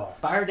now. Plus,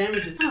 fire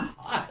damage is kind of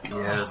hot.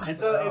 Yes. And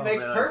so it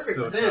makes man, I'm perfect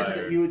so sense tired.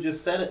 that you would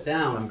just set it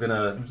down. I'm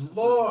gonna.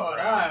 Lord,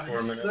 I'm For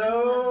a minute.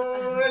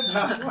 so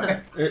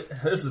tired.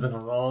 This has been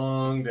a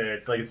long day.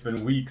 It's like it's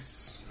been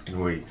weeks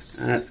and weeks.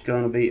 That's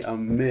going to be a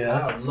miss.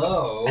 How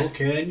low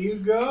can you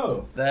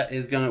go? That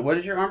is going to. What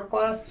is your armor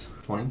class?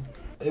 20.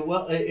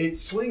 It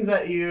swings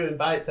at you and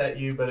bites at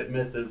you, but it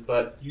misses.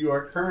 But you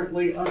are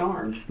currently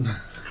unarmed.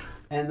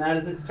 And that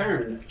is its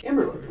turn.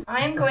 Kimberly.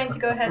 I am going to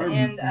go ahead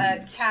and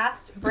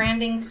cast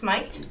Branding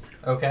Smite.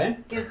 Okay.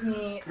 Gives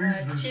me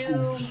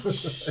 2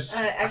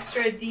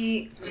 extra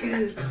two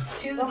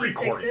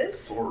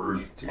D6s.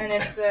 And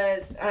it's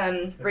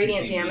the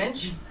radiant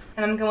damage.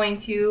 And I'm going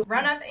to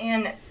run up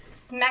and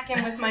smack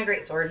him with my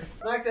greatsword.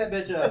 Smack that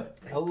bitch up.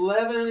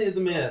 11 is a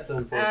miss,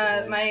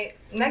 unfortunately. My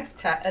next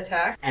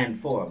attack. And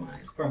 4 of mine.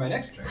 For my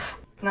next turn.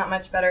 Not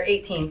much better.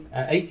 18.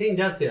 18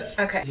 does hit.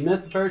 Okay. You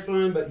missed the first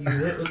one, but you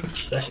hit with the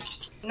second.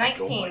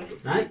 19.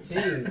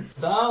 19.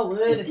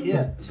 Solid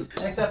hit.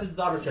 Next up is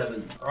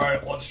Zoberchevin.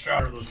 Alright, let's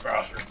shatter this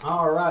bastard.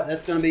 Alright,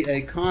 that's going to be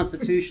a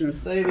Constitution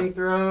saving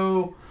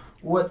throw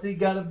What's he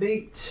got to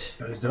beat?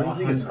 Guys, don't you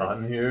think it's hot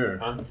in here?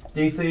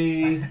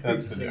 DC.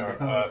 That's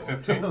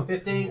 15.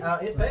 15.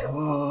 It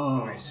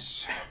fails.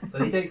 Nice.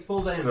 So he takes full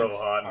damage. So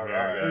hot in here,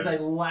 There's guys.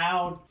 a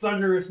loud,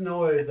 thurderous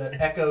noise that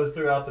echoes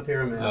throughout the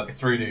pyramid. That's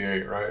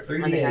 3d8, right?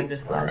 3d8. I think I'm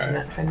just glad I'm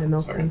not trying to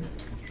milk him.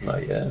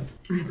 Not yet.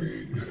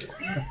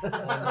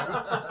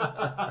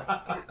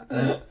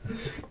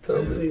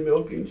 So many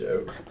milking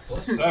jokes.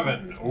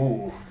 7.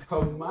 Ooh.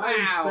 Oh, mine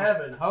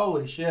 7.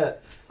 Holy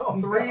shit.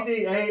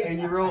 3d8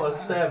 and you roll a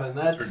 7.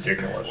 That's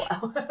ridiculous.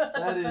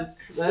 That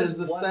is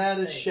the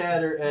saddest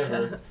shatter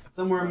ever.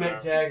 Somewhere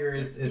Mick Jagger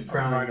is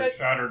crying. Kind of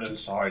shattered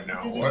inside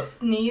now. Did you What?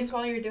 sneeze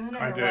while you were doing it?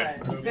 I or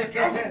did. What?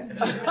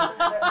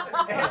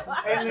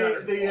 And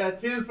the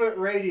 10-foot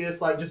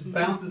radius like just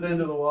bounces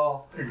into the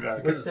wall.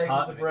 Exactly. Which takes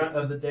the brunt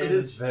of the damage. It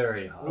is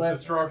very hot. The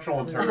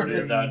structural integrity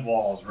of that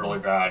wall is really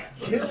bad.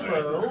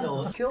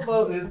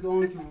 Kilbo is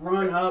going to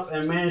run up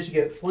and manage to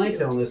get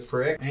flanked on this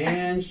prick,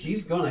 and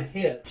she's going to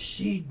hit.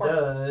 She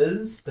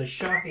does the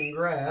shocking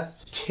grasp,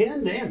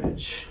 10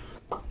 damage.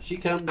 She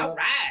comes up.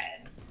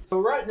 So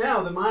right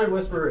now, the Mind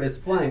Whisperer is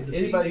flanked.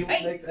 Anybody who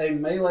makes a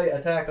melee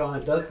attack on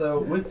it does so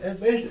with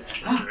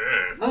advantage.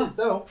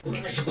 So,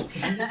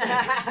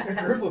 A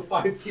group of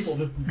 5 people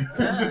just.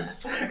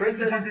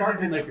 Princess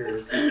Sparkle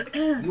Knickers,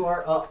 you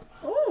are up.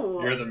 Oh.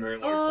 You're the Melee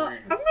Queen.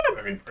 I'm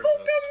gonna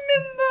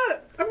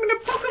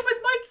poke him with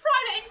my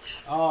trident.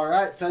 All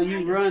right, so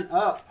you run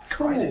up.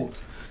 Cool.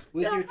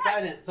 With your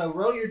trident. So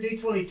roll your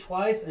d20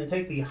 twice and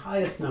take the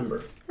highest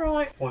number.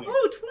 Right. 20.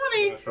 Oh,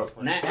 20. That's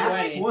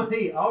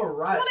 20. All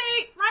right.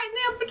 28, right in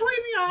there between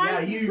the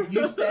eyes. Yeah,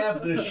 you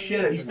stab the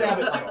shit. You stab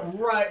it like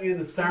right in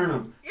the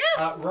sternum.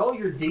 Yes. Roll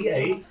your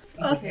d8.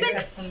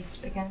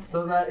 6.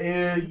 So that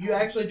is, you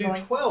actually do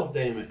 12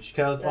 damage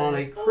because on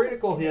a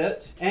critical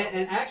hit,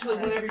 and actually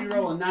whenever you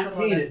roll a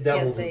 19, it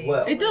doubles as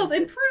well. It does.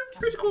 Improved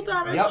critical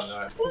damage.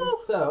 Yep.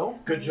 So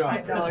good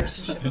job.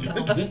 That's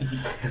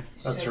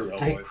your real a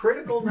voice.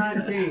 critical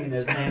 19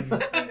 is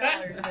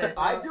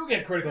I do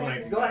get critical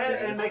 19. Go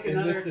ahead and make In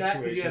another this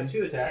attack because you have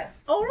situation. 2 attacks.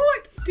 All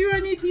right. Do I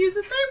need to use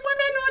the same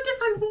weapon or a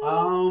different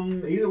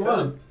one? Either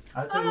one.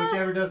 I'd say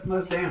whichever does the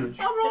most damage.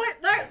 All right.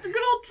 That good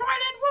old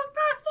trident worked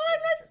last time.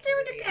 Let's do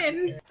it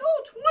again.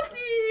 Oh,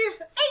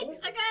 28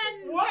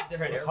 again. What?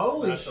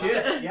 Holy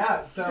shit!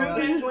 Yeah. So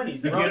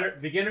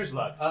 2d20s. Beginner's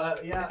luck.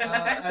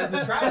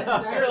 The trident is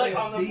actually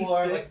on the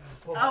floor.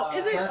 Oh,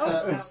 is it?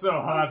 Oh, It's so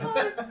hot.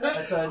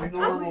 That's a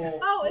normal.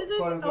 oh, is it?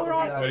 quote-unquote, All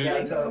right.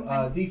 okay, so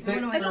D6 I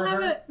don't for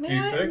have her. it. May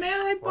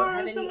I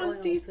borrow someone's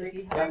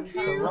D6? Thank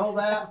So you. roll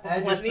that,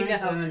 add your strength,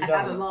 and then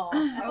double.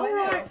 All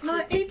right.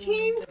 My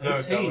 18. No,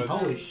 18. that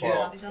was Holy shit.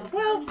 12.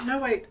 Well, no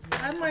wait.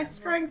 Add my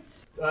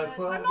strength. 12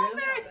 I'm not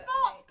very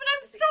smart, but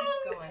I'm strong.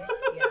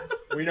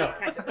 We know.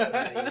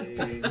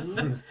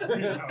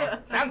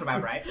 Sounds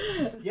about right.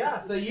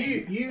 Yeah, so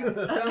you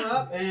come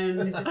up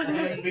and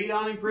beat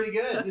on him pretty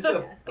good. Just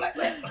go black,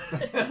 black.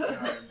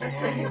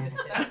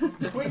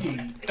 Twiggy,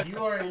 you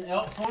are in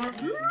elk form.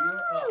 You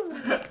are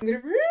up. I'm gonna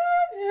run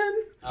him.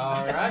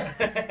 All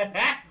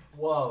right.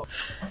 Whoa.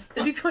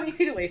 Is he 20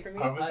 feet away from me?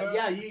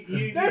 Yeah,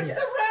 you. They're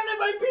surrounded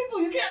by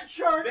people. You can't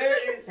charge.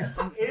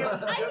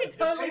 I can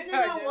totally Depending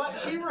charge on it. what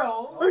she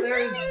rolls, there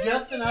is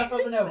just enough of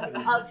an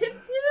opening. I'll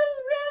tiptoe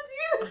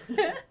around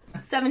you.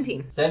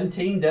 17.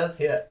 17 does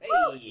hit.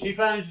 She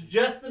finds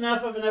just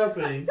enough of an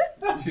opening.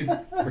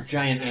 For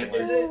giant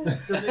antlers.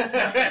 Does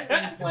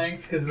it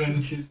flanked? Because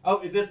then she. Oh,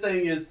 this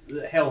thing is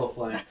hella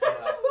flanked.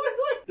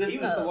 This He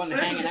was the one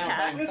hanging out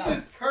by This himself.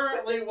 is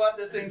currently what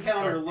this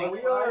encounter looks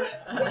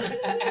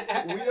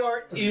like. We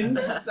are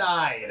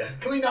inside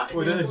Can we not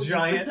with a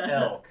giant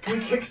elk. Can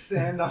we kick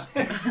sand on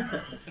it?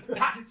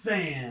 Pocket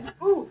sand.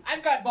 Ooh,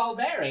 I've got ball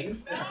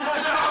bearings.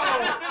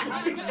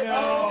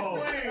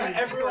 No.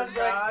 Everyone's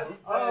like,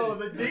 Oh,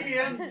 the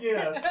DM's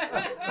gift.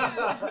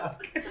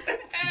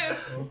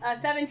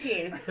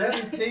 17.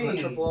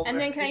 17. And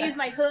then can I use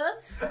my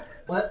hooves?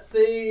 Let's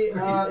see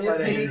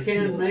if he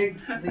can make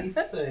the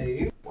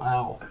save.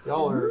 Wow,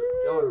 y'all are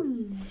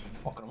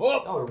Fucking up.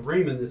 y'all are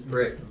reaming this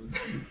brick.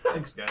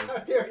 Thanks, guys.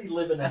 I already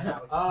live in a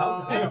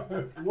house.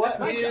 What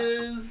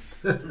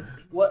is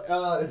what?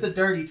 It's a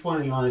dirty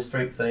 20 on his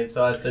strength save,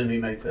 so I assume he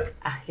makes it.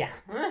 Yeah.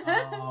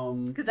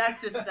 Um, Because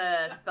that's just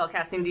the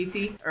spellcasting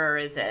DC? Or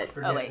is it?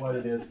 forget Oh, wait. what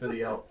it is for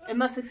the elk. It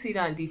must succeed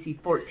on DC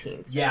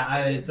 14.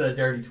 Yeah, it's a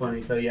dirty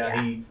 20. So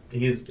yeah, he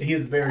is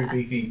very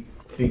beefy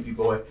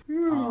boy.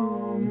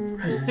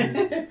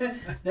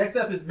 Next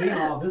up is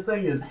Meemaw. This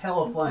thing is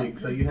hella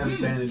flanked, so you have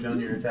advantage on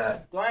your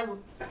attack. Do I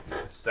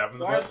 7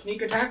 do I have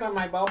sneak attack on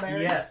my ball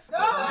bearings? Yes.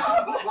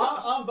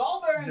 on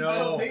ball bearings, No. you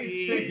don't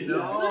need sneak He's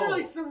attack.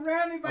 literally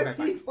surrounded by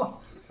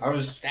people. I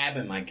was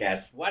stabbing my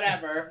cats.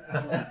 Whatever.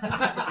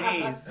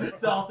 Jeez.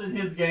 Salting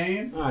his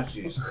game. Oh,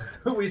 jeez.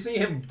 We see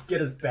him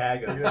get his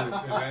bag up. You have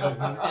advantage.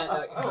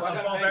 Oh, I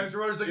got all bags.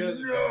 We're like,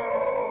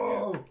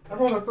 no! I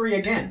rolled a 3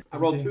 again. I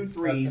rolled 2 That's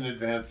 3s. an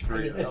advanced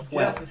 3. It's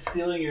just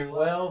stealing your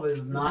 12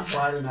 is not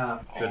quite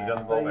enough. Should have done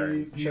the ball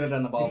bearings. Should have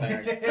done the ball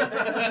bearings.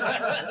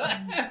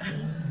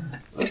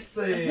 Let's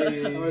see.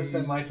 I'm gonna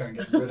spend my turn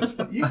getting rid of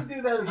it. You can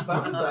do that as a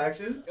bonus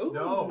action.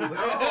 No.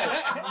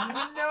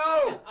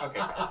 No!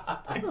 Okay.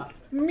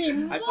 It's me.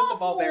 I put the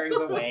ball bearings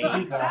away.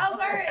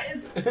 Balzar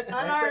is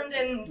unarmed,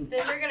 and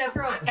then you're gonna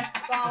throw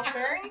ball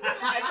bearings.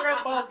 I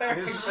throw ball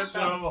bearings. It's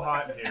so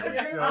hot here. We're We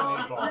gonna don't roll,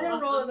 need we're gonna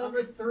balls. roll a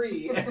number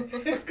 3.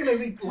 It's gonna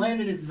be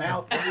land in his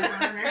mouth.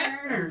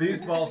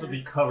 These balls will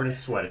be covered in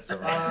sweat. It's so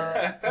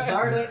hot.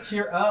 Zardex,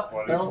 you're up.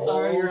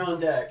 Belsar, you're on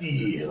deck.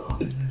 Steel.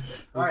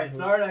 Alright,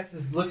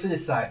 Zardex looks at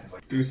his side and is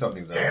like, Do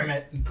something, though. damn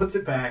it, and puts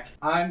it back.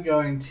 I'm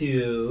going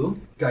to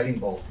Guiding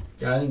Bolt.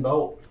 Guiding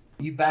bolt.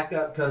 You back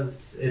up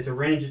because it's a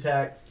range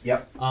attack.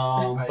 Yep.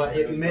 But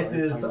it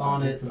misses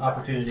on its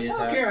opportunity I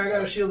don't attack. care, I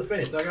got a shield of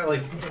faith.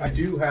 I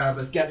do have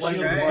a Got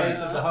shield of faith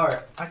of the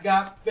heart. I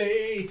got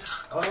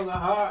faith of the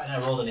heart. And I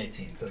rolled an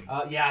 18, so.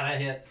 Yeah,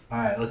 that hits.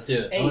 Alright, let's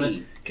do it.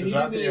 Hey. Can you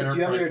do me, do you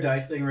have your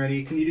dice thing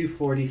ready? Can you do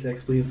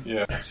 4d6, please?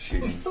 Yeah.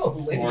 It's so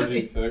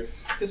lazy. 46.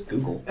 Just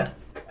Google.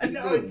 I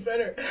know it's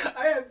better.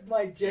 I have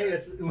my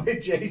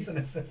Jason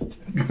assistant.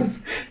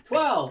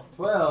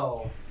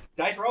 12.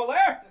 Dice roll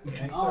there.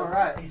 All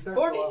right.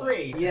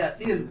 43. Yes,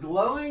 he is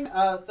glowing.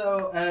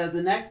 So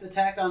the next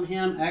attack on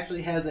him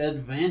actually has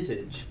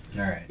advantage.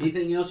 Alright.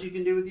 Anything else you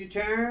can do with your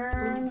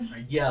turn?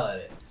 I yell at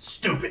it.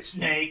 Stupid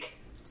snake.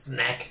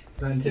 Snack.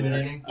 Is that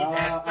intimidating? You can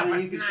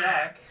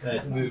try.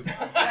 That's moot.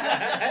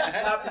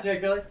 Not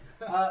particularly.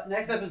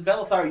 Next up is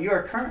Belisar. You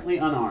are currently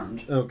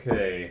unarmed.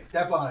 Okay.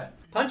 Step on it.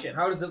 Punch it.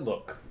 How does it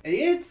look?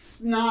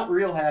 It's not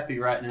real happy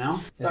right now.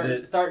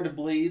 Starting to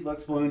bleed,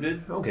 looks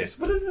wounded. Okay,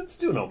 but it's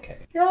doing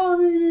okay. Yeah, I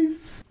mean,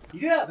 he's...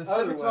 Yeah, The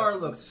scimitar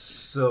looks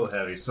so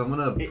heavy, so I'm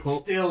gonna It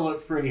pull. still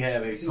looks pretty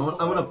heavy. I'm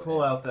gonna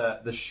pull out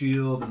the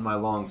shield and my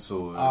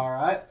longsword.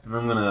 Alright. And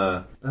I'm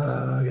gonna.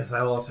 I guess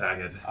I will attack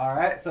it.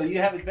 Alright, so you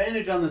have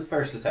advantage on this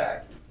first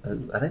attack.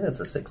 I think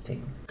that's a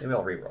 16. Maybe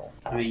I'll reroll.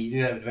 I mean, you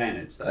do have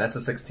advantage. So. That's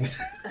a 16.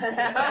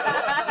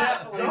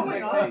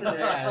 Definitely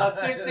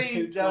 16.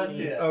 16 does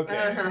hit.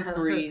 Okay.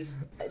 Threes.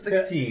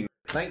 16.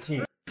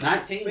 19.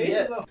 19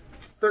 hits.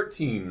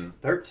 13.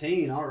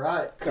 13,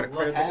 alright. critical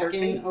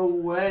Hacking 13.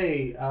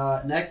 away.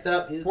 Next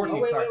up is...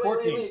 14, sorry,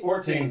 14.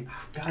 14.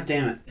 God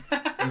damn it.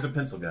 Use a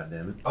pencil,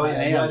 goddammit. Oh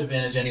yeah, you had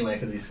advantage anyway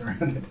because he's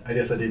surrounded. I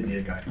guess I didn't need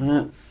a guy.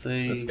 Let's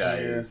see. This guy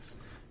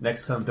is.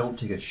 Next time, don't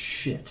take a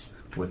shit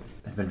with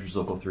Adventures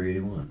Local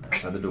 381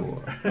 outside the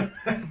door.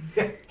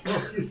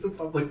 Don't use the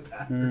public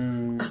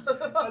bathroom.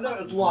 I know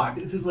it's locked.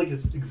 This is like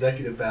his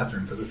executive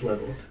bathroom for this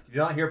level. Did you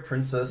not hear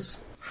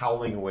Princess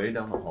howling away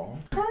down the hall?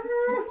 Lord,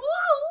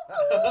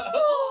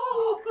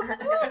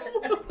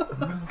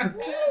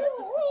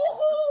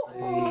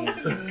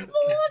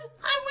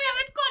 we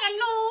haven't got a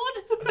lord.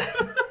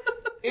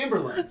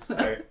 Amberlin.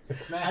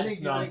 I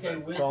think you make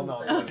a It's all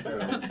nonsense.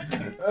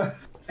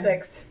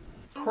 6.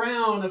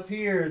 Crown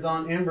appears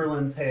on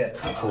Amberlin's head.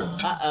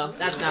 Uh-oh,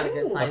 that's not a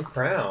good A sign.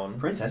 crown?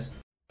 Princess.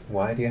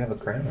 Why do you have a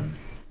crown?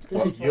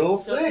 You'll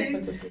see.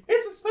 It's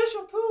a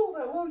special tool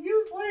that we'll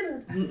use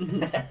later.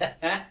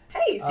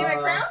 Hey, see my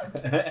crown?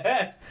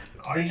 The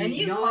And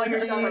you call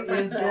yourself a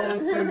Yanni is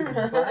going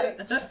to bite.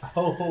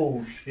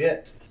 Oh,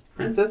 shit.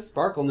 Princess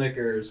Sparkle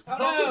Knickers.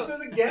 Welcome to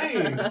the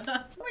game.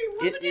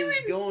 It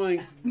is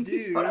going to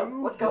do...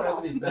 What's going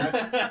on to be bad?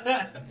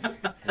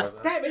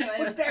 Damage.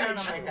 What's Crown damage?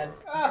 on my head.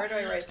 Where do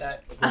I write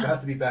that? We're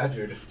about to be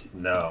badgered.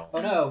 No.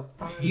 Oh no.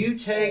 You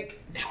take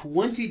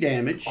 20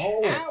 damage.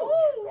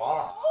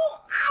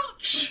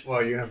 Ouch!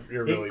 Well, you're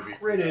really It beat.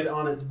 critted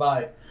on its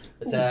bite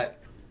attack.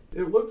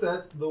 It looks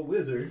at the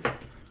wizard.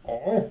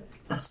 Oh.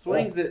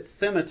 Swings its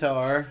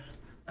scimitar.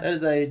 That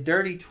is a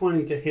dirty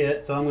 20 to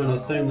hit, so I'm going to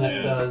assume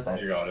that does.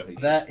 You got it.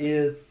 That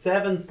is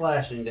 7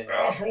 slashing damage.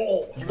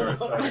 Asshole!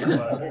 Yes.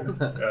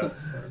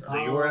 Is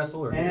it your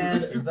asshole or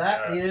And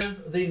that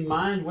is the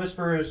Mind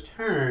Whisperer's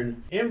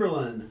turn.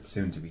 Emberlin,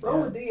 soon to be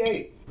roll a dead?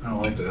 d8. I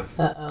don't like this.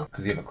 Uh-oh.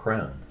 Because you have a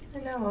crown. I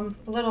know, I'm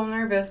a little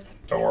nervous.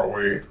 So are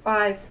we.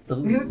 5.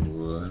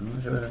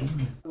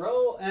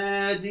 Roll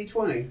a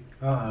d20.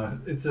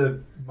 It's a.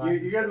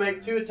 You're going to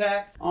make 2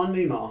 attacks on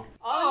Meemaw.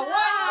 Oh,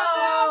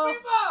 wow! No,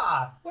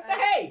 Viva! What the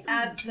hey?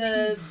 Add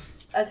the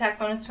attack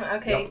bonus to...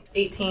 Okay,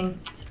 18.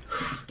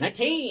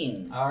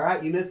 19.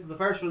 Alright, you missed the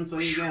first one,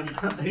 swing again.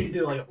 You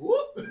do like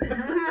whoop.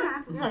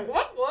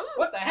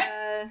 What the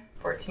heck?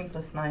 14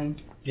 plus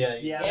 9.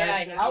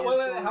 Yeah.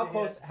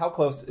 How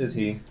close is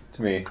he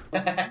to me?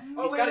 He's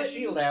got his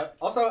shield out.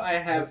 Also, I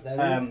have.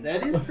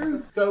 That is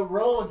true. So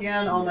roll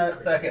again on that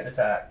second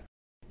attack.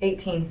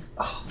 18.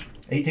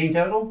 18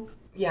 total?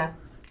 Yeah.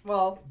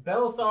 Well...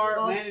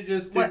 Belisar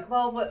manages to...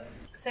 What?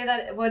 Say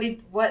that... What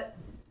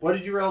What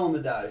did you roll on the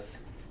dice?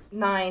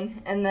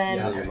 9, and then...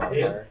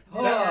 I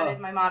added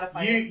my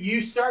modifier.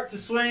 You start to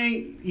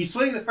swing. You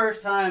swing the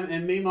first time,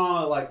 and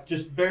Meemaw like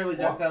just barely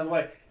ducks out of the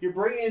way. You're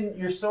bringing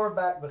your sword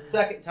back the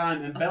second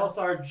time, and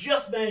Belisar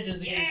just manages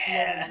to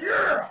get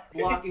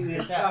blocking the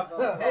attack.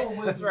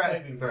 That's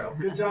right. Saving throw.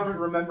 Good job at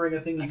remembering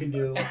a thing you can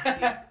do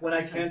when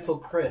I cancel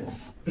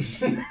crits.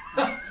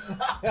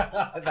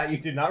 That you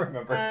did not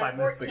remember 5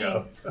 minutes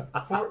ago.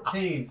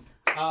 14.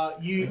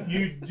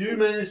 You do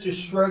manage to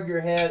shrug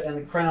your head, and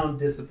the crown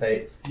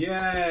dissipates.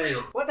 Yay!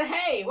 What the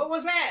hey? What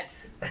was that?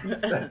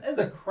 There's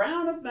a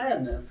crown of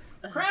madness.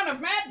 Crown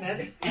of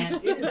madness? And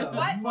it is a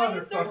Why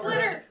is there motherfucker.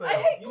 glitter? I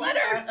hate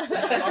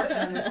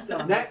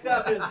glitter! Next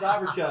up is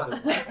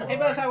Zyberchubbin. Hey,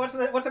 Belisar,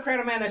 what's the crown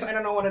of madness? I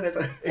don't know what it is.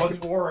 What's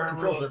war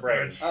controls the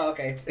brain? Oh,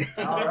 okay.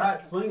 All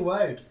right, swing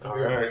away. All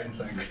right.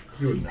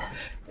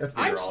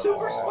 I'm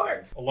super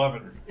smart.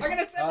 11. I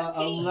got a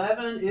 17.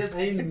 11 is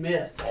a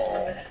miss.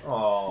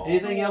 Oh.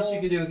 Anything else you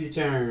can do with your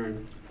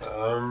turn?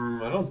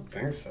 I don't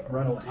think so.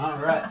 Run away. All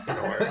right.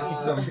 Eat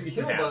some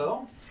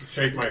Kilbo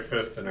Shake my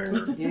fist in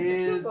anger.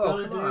 is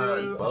going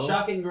to do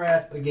Shocking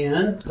Grasp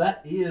again.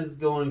 That is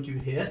going to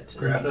hit.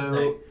 Grab the So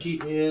snake. she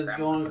is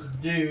going to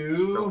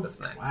do... Stroke the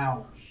snake.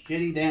 Wow,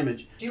 shitty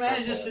damage. She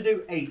manages to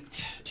do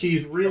 8.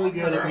 She's really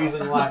good at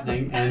using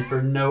lightning, and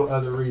for no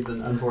other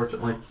reason,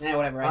 unfortunately. Yeah,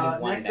 whatever. I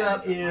did one Next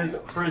up damage. is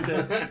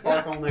Princess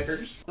Sparkle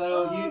Knickers.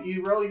 So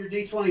you roll your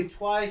d20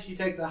 twice, you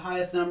take the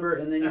highest number,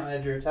 and then you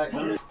add your attack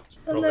bonus.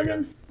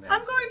 11. I'm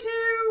going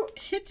to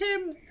hit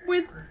him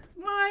with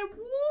my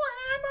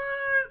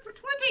warhammer for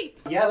 20.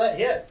 Yeah, that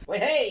hits.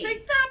 Wait, hey!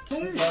 Take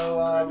that.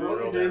 So roll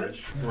your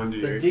damage.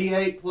 1d8. So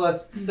d8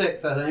 plus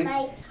 6, I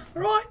think.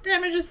 Right,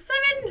 damage is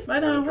 7.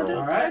 But I All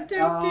don't right. do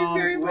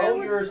very well.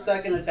 Roll your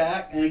second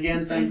attack, and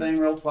again, same thing.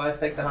 Roll twice,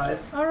 take the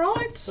highest.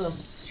 Alright.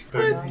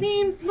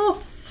 13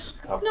 plus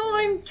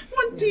 9,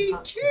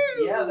 22.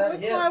 Yeah, that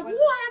with hits. my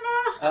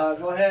warhammer.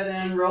 Go ahead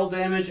and roll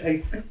damage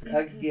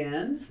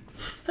again.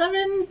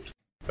 7.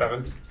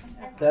 7.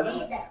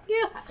 7.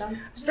 Yes.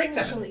 Straight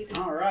 7.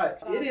 All right.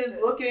 It is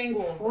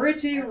looking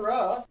pretty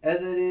rough,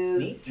 as it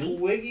is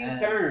Twiggy's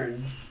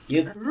turn.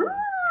 Yep.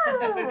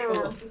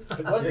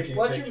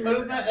 What's your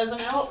movement as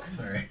an elk?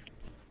 Sorry.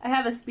 I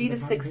have a speed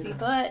of 60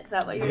 foot. Is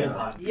that what you're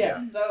saying?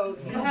 Yes, so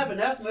you have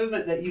enough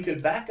movement that you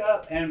could back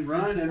up and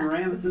run and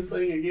ram at this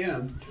thing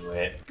again. Do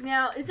it.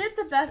 Now, is it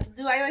the best?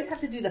 Do I always have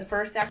to do the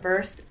first act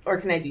first, or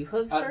can I do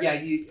hooves first? Yeah,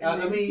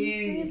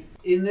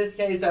 in this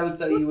case, I would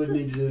say you would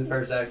need to do the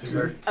first action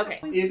first. Okay.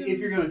 If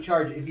you're going to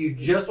charge, if you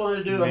just want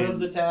to do a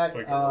hooves attack,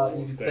 you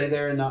can stay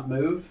there and not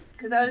move.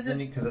 Because I was just.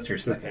 Because that's your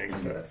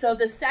second. So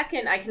the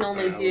second I can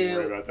only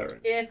do about that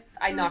right. if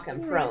I knock him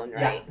prone,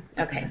 right?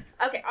 Yeah. Okay.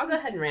 Okay, I'll go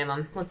ahead and ram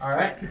him. Let's All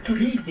try right.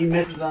 it. He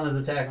misses on his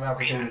attack of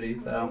opportunity,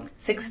 so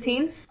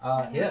 16.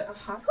 hit.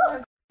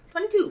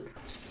 22.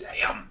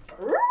 Damn.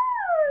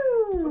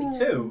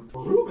 22.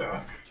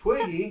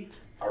 Twiggy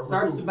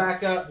starts to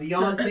back up. The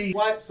Yonti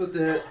swipes with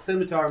the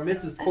scimitar,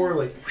 misses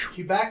poorly.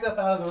 She backs up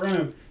out of the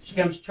room. She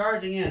comes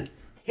charging in,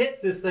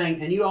 hits this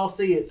thing, and you all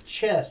see its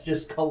chest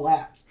just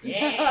collapse.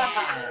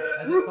 Yeah!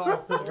 As it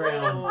falls to the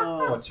ground.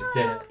 Once you're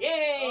dead.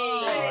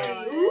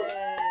 Yay!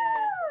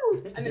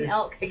 I'm an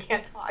elk. I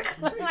can't talk.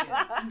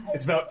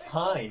 It's about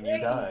time you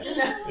died.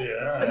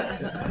 Yeah.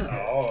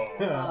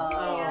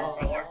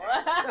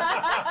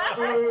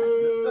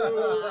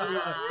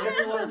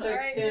 Everyone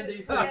takes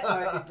 10d6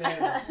 psychic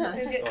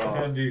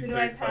damage.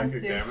 10d6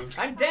 psychic damage.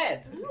 I'm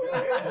dead!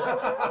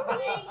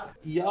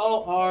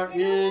 Y'all are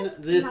in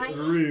this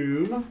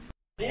room.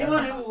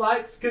 Anyone who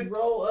likes could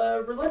roll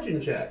a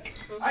religion check.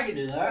 I can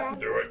do that.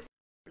 Do it.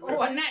 Oh,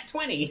 a nat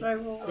 20.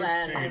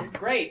 16.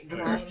 Great.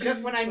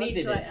 Just when I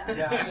needed it.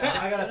 Yeah,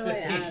 I got a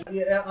 15.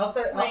 Yeah, I'll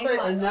say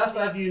enough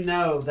of you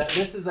know that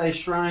this is a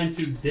shrine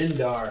to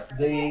Dindar,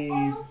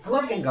 I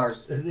love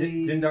Gengars. the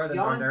Dindar the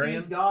Yonti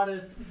Barbarian?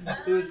 goddess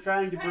who is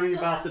trying to bring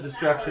about the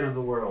destruction of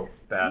the world.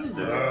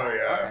 Bastard. Oh,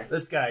 yeah.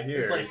 This guy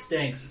here. This place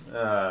stinks.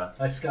 Uh,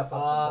 I scuff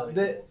up.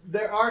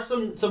 There are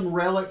some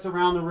relics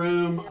around the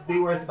room. Be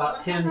worth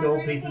about 10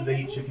 gold pieces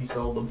each if you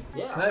sold them.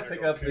 Can I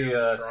pick up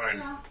the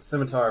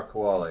scimitar of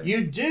Koali?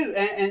 You do,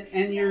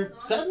 and you're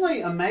suddenly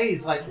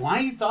amazed, like, why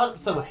you thought it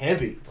was so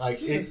heavy. Like,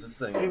 Jesus, this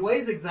thing it is-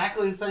 weighs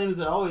exactly the same as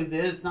it always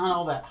did. It's not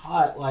all that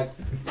hot. Like,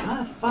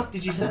 how the fuck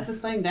did you set this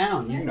thing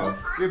down?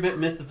 You're a bit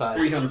mystified.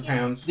 300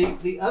 pounds.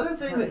 The other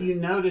thing that you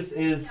notice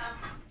is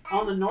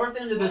on the north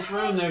end of this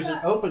room, there's an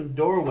open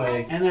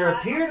doorway, and there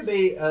appear to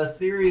be a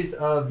series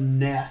of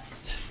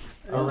nests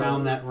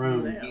around that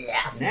room.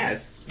 Yes.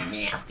 Nests.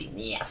 Nasty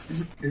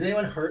nests. Is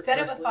anyone hurt? Set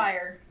it with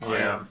fire.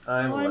 Yeah,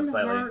 I'm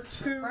slightly. Burn it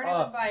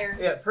with fire.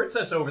 Yeah,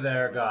 Princess over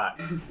there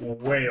got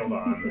wailed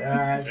on.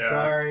 Alright,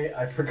 sorry.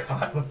 I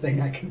forgot the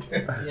thing I can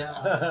do.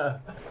 Yeah.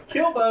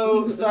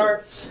 Kilbo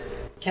starts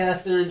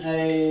casting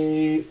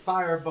a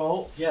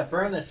firebolt. Yeah,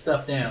 burn this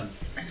stuff down.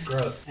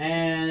 Gross.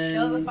 And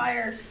Kills the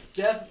fire.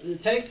 Jeff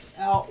takes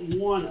out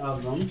one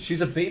of them.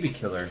 She's a baby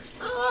killer.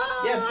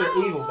 Yeah, but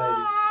they're evil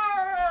babies.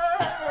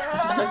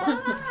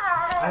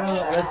 I don't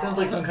know. That sounds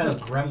like some kind of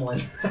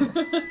gremlin.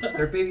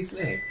 They're baby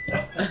snakes.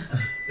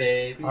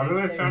 Baby How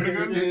do they sound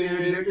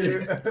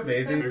again?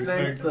 Baby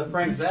snakes. It's the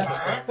Frank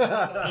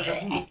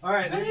Zappa.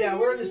 Alright, yeah,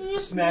 we're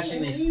just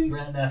smashing these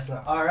nests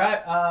up.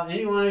 Alright,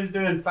 anyone who's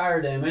doing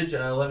fire damage,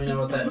 let me know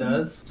what that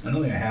does. I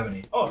don't think I have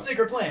any. Oh,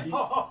 Sacred Flame!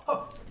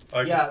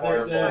 Yeah,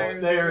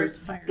 they're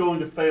going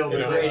to fail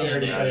this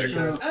radiant damage.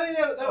 I mean,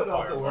 that would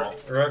also work.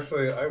 Or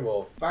actually, I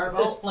will. It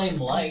says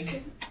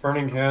flame-like.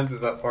 Burning hands,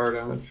 is that fire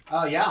damage?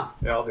 Oh, yeah.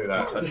 Yeah, I'll do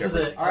that. This is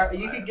a- All right,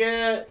 you could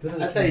get, This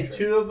is a I'd say cantrip.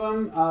 2 of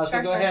them. So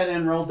Sure, go sure. ahead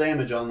and roll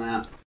damage on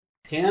that.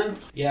 10?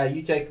 Yeah,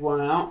 you take one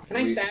out. Can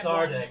I stab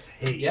one? Sardex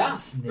hates Yeah,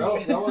 snakes.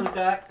 roll an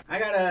attack. I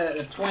got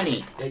a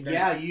 20.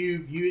 Yeah,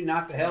 you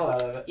knock the hell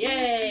out of it.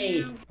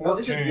 Yay! Well,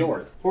 this is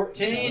yours.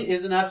 14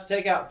 is enough to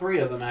take out 3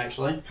 of them,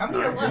 actually. How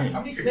many are left? How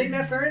many snake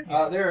nests are in?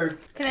 There are,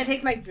 Can I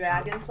take my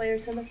Dragon Slayer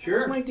symbol?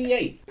 sure. Where's my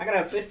D8? I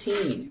got a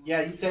 15.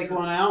 Yeah, you take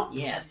one out.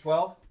 Yes.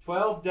 12.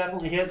 12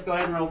 definitely hits. Go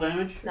ahead and roll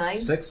damage. 9.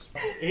 6.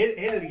 Hit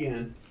it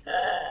again.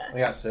 I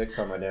got 6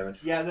 on my damage.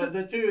 Yeah,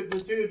 the two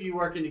of you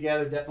working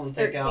together definitely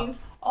take 13. out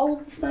all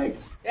of the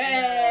snakes.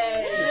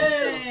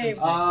 Yay!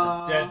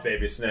 Dead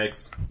baby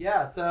snakes.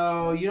 Yeah,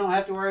 so you don't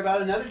have to worry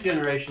about another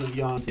generation of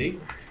Yuan-Ti.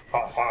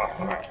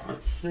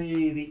 Let's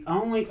see, the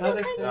only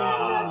other thing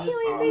on this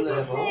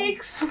level.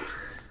 Snakes.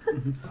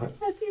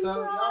 That seems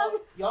So wrong.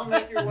 y'all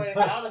make your way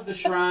out of the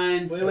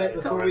shrine. Wait,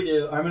 before we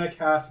do, I'm gonna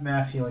cast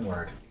Mass Healing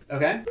Word.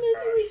 Okay.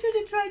 Maybe we should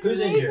have tried Who's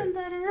to raise injured? them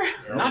better.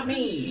 Not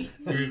me.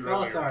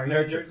 Oh, sorry.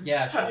 Nurtured.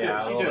 Yeah, she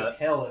Yeah, a took little bit.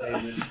 hell of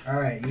damage.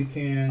 Alright, you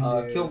can.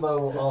 Kilbo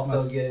will that's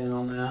also my- get in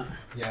on that.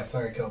 Yeah,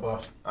 sorry,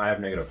 Kilbo. I have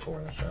 -4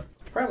 in that shot.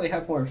 Probably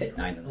have more hit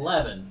 9 than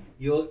 11.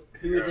 Who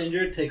is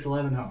injured takes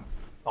 11 home.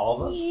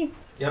 All of us?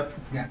 Yep.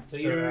 Yeah. So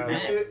you're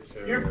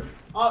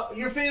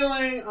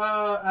feeling,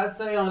 I'd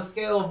say on a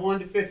scale of 1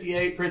 to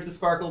 58, Princess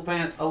Sparkle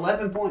Pants,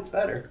 11 points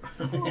better.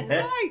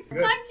 Right.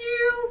 Thank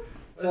you.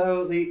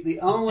 So the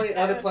only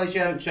other place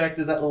you haven't checked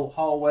is that little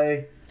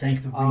hallway.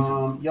 Thank the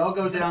Reaver. Y'all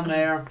go down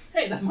there.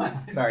 Hey, that's my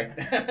line. Sorry.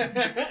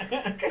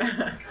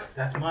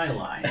 That's my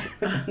line.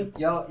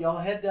 Y'all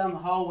head down the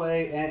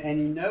hallway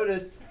and you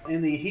notice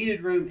in the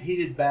heated room,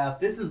 heated bath,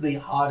 this is the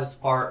hottest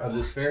part of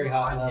this very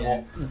hot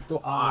level.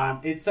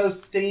 It's so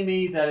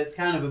steamy that it's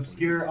kind of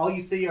obscure. All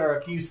you see are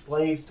a few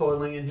slaves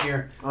toiling in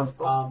here,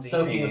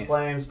 stoking the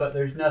flames, but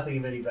there's nothing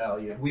of any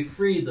value. We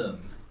free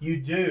them. You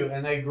do,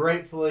 and they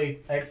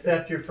gratefully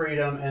accept your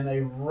freedom, and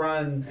they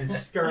run and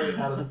scurry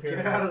out of the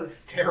pyramid. Get out of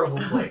this terrible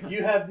place.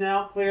 You have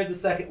now cleared the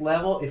 2nd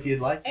level. If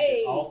you'd like,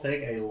 Hey. I'll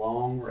take a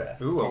long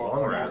rest. Ooh, a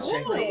long rest.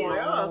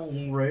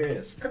 Long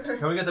rest.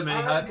 Can we get the mini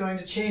I'm hut? going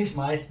to change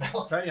my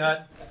spell. Tiny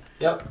hut.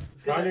 Yep.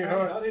 Tiny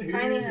hut.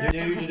 Tiny hut.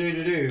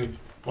 Do.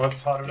 Let's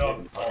hot it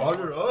up. Hot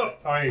it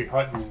up. Tiny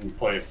hut in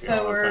place.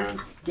 So we're-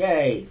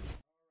 Yay.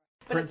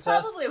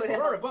 Princess. Probably would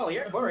have. Well,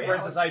 here,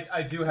 Princess,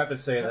 I do have to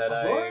say that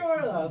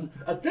I.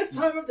 At this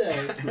time of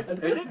day,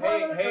 at this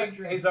part of the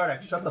country, Hey, Zardak,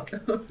 shut the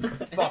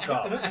fuck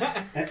up.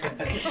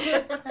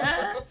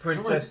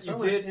 Princess, you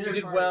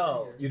did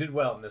well. You did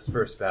well in this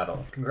first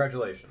battle.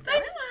 Congratulations.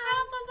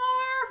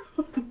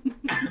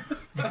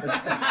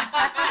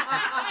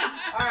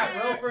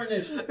 Alright, roll for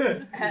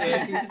initiative.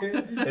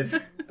 It's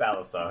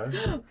Balasar.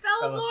 Bellator,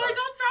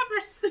 don't drop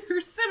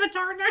your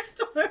scimitar next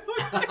to him.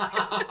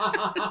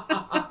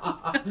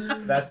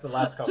 That's the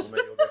last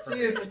compliment you'll get from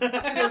me.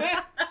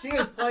 She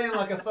is playing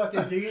like a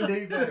fucking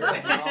D&D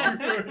veteran. y'all.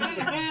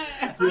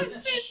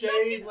 Just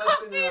shade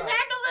left and These right.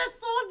 handle this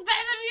swords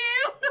better than you.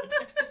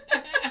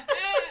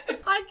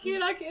 I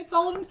can't. It's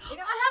all. I have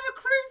a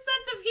crude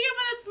sense of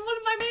humor. It's one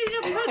of my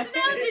major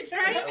personality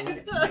traits.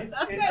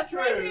 It's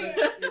true.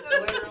 It's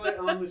literally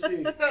on the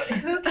sheet. So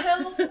who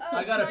killed?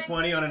 I got a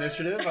 20 on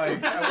initiative. I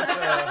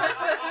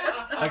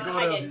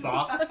go to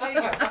box.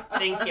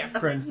 Thank you.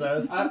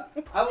 Princess. I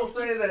will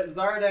say that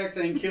Zardax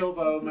and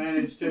Kilbo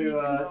managed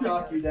to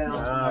talk you down.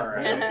 All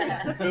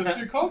right.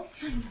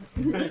 Fisticuffs?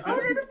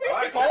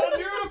 I called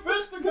you to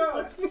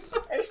fisticuffs.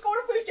 Let's go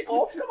to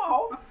fisticuffs. Come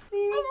on.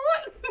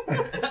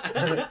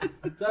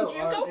 So,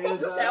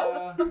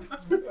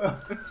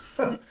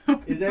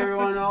 is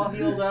everyone all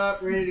healed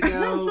up, ready to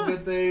go?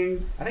 Good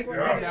things. I think we're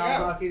Y'all ready. Yeah.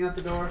 knocking at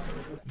the door.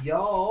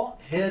 Y'all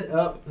head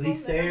up the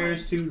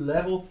stairs to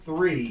level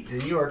 3,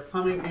 and you are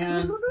coming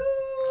in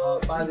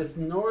by this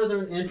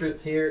northern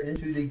entrance here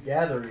into the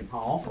gathering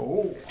hall.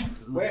 Oh,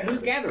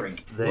 Who's gathering?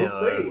 we'll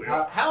see.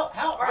 How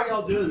are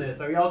y'all doing this?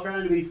 Are y'all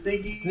trying to be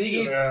sneaky?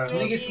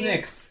 Sneaky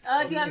snicks.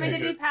 Oh, do you want me to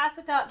do pass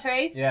without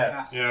trace?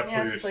 Yes. Yeah,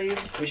 Yes, please.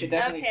 please. We should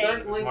definitely Okay.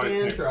 Certainly My can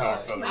snake try.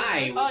 sucks on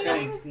I Oh, was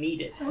going to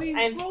need it.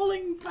 I'm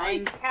rolling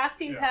I'm dice.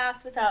 casting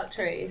pass without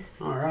trace.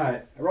 All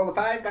right. I rolled a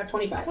 5, got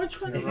 25.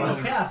 Which one?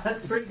 Yeah,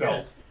 that's pretty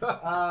good.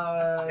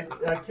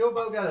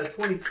 Kilbo got a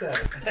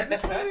 27.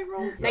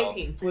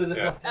 19. what is it?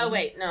 Yeah. Oh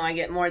wait, no, I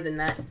get more than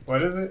that.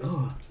 What is it?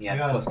 Yeah, I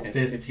got it's plus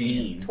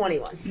 15.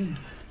 21.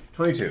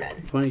 22.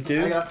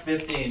 22? I got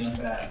 15. Not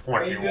bad.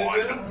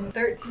 21.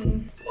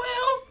 13.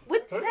 Well,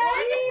 with 10.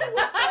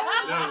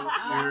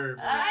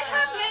 I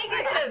have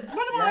negatives.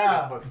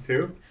 Yeah. Plus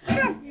 2.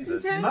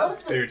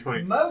 So you're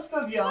 20. Most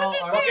of y'all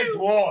are Fucking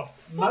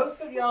dwarfs.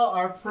 most of y'all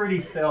are pretty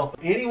stealthy.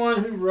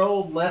 Anyone who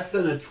rolled less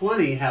than a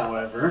 20,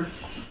 however,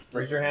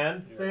 Raise your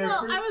hand. their,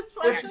 Well, per- I was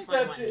their actually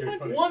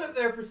perception, one of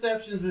their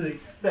perceptions is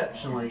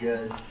exceptionally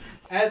good.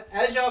 As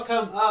y'all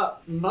come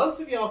up,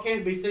 most of y'all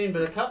can't be seen,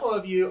 but a couple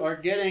of you are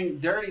getting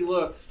dirty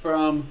looks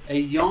from a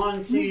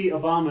Yuan-Ti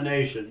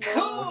abomination.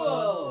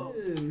 Cool.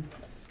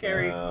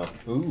 Scary. Ooh.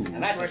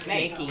 And that's a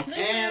snake.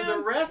 And the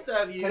rest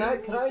of you... Can I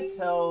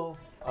tell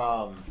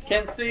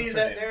Can see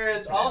that there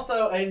is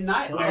also a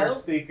nightmare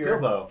speaker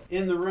Kilbo.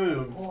 in the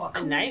room.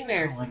 A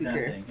nightmare speaker.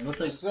 It looks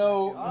like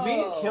So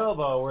me and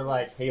Kilbo were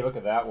like, "Hey, look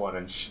at that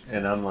one,"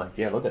 and I'm like,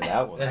 "Yeah, look at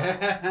that one."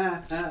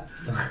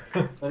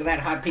 Look at that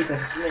hot piece of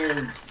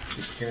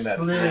sliz. Give me that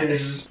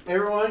Sliz.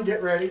 Everyone,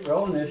 get ready.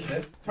 Roll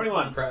initiative.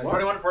 21.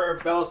 21 for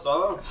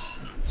Belisar.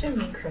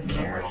 Jimmy Chris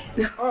Harris.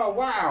 Oh,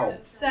 wow.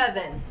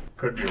 7.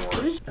 Could be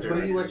worse.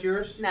 Twiggy, what's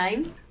yours?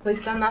 9. At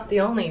least I'm not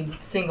the only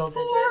single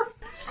digit.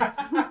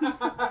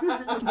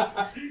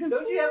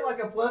 Don't you have like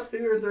a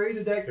 +2 or 3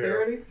 to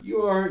dexterity?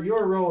 You're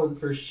rolling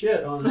for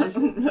shit on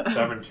initiative.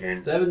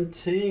 17.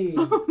 17.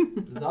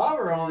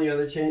 Zauber, on the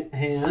other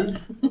hand.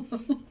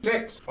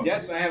 6.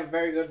 Yes, I have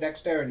very good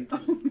dexterity.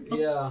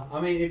 Yeah,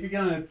 I mean, if you're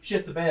gonna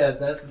shit the bed,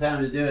 that's the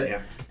time to do it.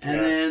 Yeah. And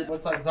then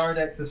looks like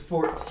Zardex is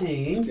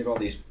 14. Get all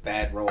these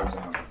bad rolls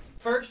out.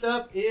 First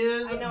up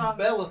is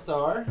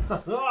Belisar.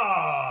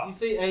 You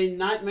see a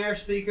nightmare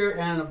speaker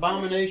and an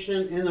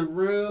abomination in the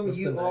room. What's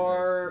the You nightmare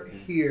are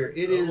here.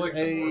 It is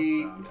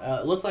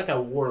looks like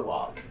a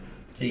warlock.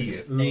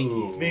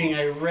 Ooh. Being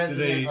a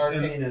resident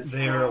arcanist.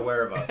 They are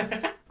aware of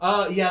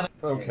us. Yeah.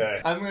 Okay.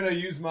 I'm gonna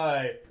use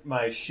my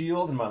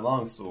shield and my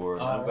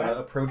longsword. I'm gonna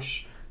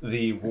approach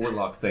the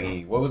warlock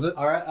thingy. What was it?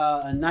 All right,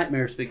 a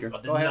nightmare speaker. The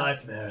Go ahead.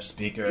 nightmare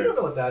speaker. You don't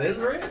know what that is,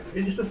 right?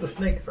 It's just a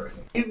snake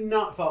person. You've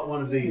not fought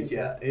one of these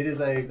yet. It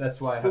is a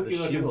That's why I have the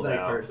spooky-looking shield snake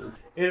out. person.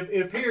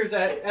 It appears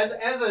that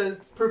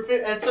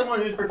as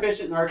someone who's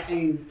proficient in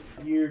arcane,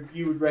 you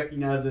would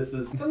recognize this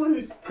as someone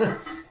who's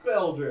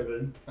spell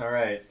driven. All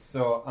right,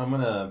 so I'm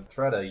gonna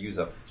try to use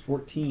a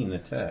 14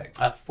 attack.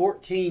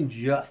 14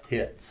 just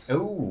hits.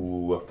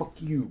 Oh,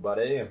 fuck you,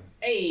 buddy.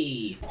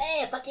 Hey!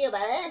 Hey, fuck you,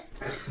 buddy.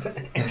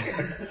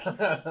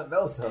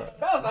 Belisar.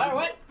 Belisar,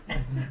 what?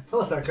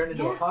 Belisar turned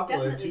into a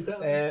popular definitely.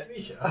 2000s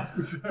TV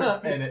show.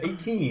 And an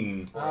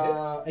 18.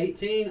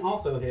 18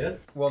 also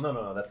hits. Well,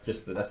 no, that's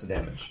just that's the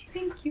damage.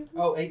 Thank you.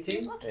 Oh,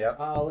 18? Yeah.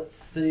 Let's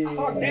see.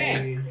 Oh,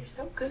 damn. They're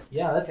so good.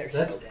 Yeah, that's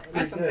That's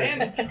pretty some good.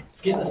 damage.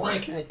 Skin the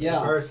snake. Yeah.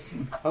 Purse.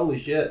 Holy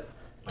shit.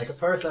 Like a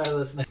purse out of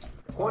the snake.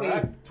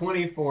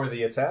 20 for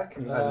the attack.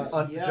 Yeah,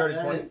 Dirty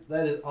 20.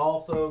 that is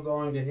also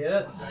going to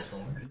hit.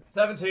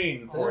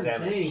 17 for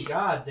 17. damage.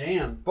 God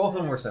damn. Both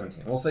of them were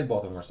 17. We'll say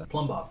both of them were 17.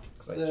 Plumb bob.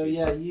 So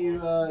yeah,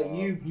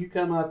 you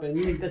come up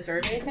and you The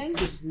survey thing?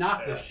 just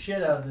knock the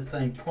shit out of this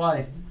thing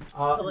twice. Next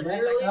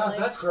up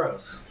That's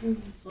gross.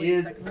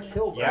 is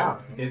Kilbo. Yeah,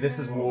 this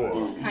is war.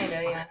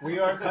 Kinda, yeah. We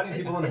are cutting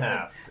people in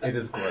half. It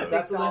is gross.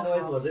 That's what that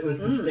noise was. It was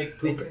the snake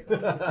pooping.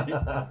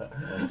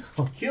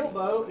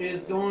 Kilbo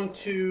is going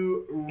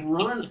to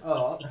run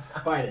up.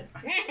 Fight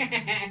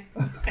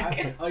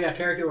it. Oh yeah,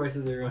 character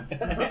voices everyone.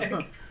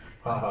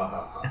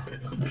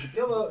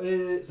 Kilbo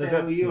is So so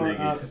that's you are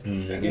up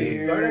sneaky.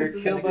 here.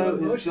 Kilbo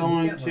is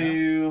going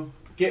to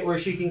get where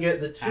she can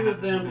get the two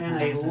of them in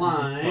a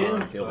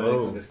line.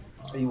 Kilbo.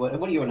 What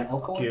are you, an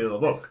elk?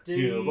 Kilbo.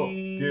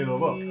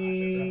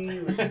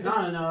 Which is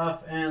not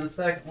enough, and the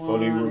second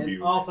Funny one review.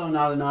 is also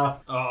not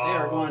enough. Oh. They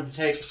are going to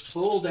take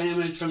full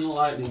damage from the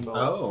lightning bolt,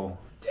 Oh.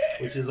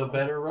 which is a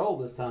better roll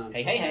this time.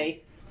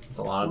 Hey. It's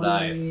a lot of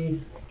dice.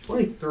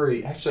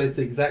 23. Actually, it's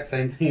the exact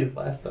same thing as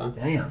last time.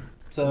 Damn.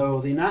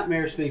 So the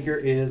nightmare speaker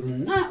is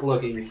not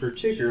looking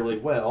particularly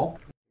well,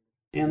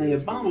 and the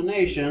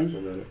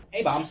abomination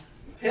Hey, bombs.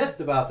 pissed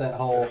about that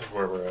whole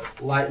Where we're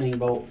at. lightning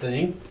bolt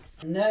thing.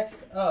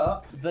 Next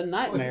up, the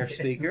nightmare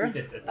speaker.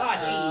 Oh,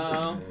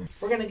 jeez.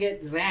 We're gonna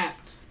get that.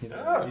 He's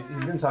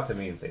gonna talk to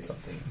me and say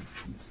something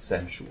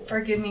sensual. Or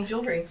give me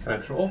jewelry.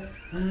 Central?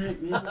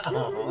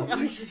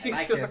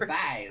 Like your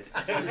thighs.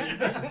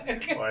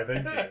 Why,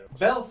 thank you.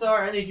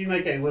 Belisar, I need you to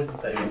make a wisdom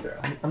saving throw.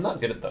 I'm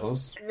not good at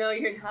those. No,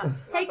 you're not.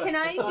 Hey, can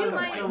I do So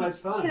my? much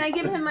fun. Can I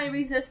give him my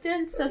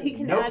resistance so he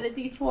can Nope. add a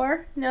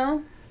D4?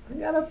 No. I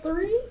got a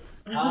 3.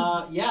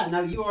 Yeah,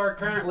 no, you are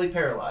currently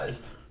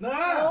paralyzed.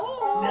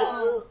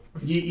 No.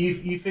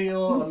 You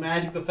feel a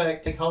magic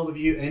effect take hold of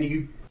you, and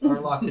you are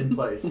locked in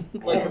place.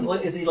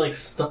 Like, is he like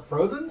stuck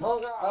frozen?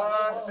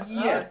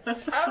 Yes.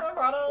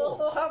 Everybody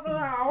also help me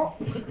out.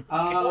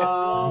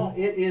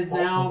 It is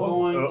now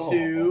going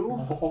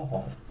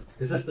to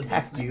Is this the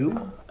attack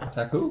you.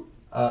 Attack who?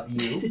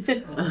 You.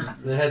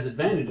 That has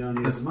advantage on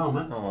you at the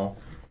moment. Oh.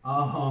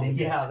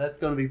 Yeah, that's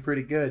going to be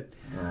pretty good.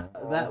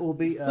 That will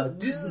be a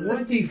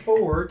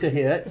 24 to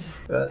hit,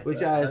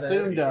 which I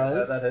assume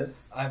does. That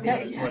hits. I've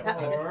got a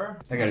 24.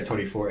 I got a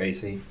 24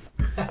 AC.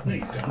 No, you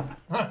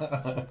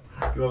don't.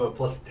 You have a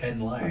plus 10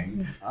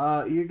 lying.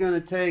 You're going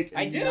to take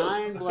I do.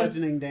 9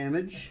 bludgeoning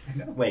damage,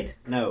 Wait,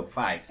 no,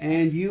 5.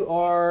 and you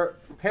are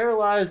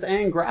paralyzed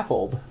and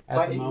grappled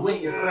at the moment.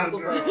 Wait, you're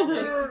grappled by a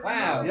snake?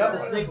 Wow. You have the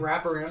snake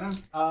wrap around him?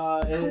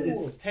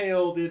 Its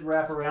tail did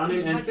wrap around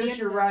him, and since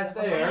you're right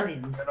there,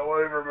 Get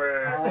away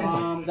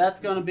from me. that's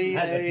going to be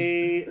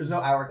a There's no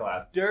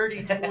hourglass.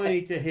 dirty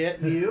 20 to hit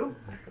you.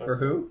 For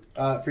who?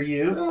 For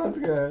you. Oh, that's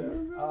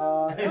good.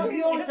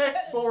 You'll take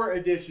 4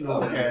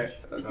 additional damage.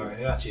 Alright,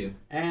 got you.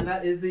 And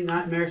that is the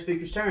Nightmare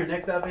Speaker's turn.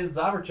 Next up is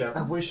Zobberchuck.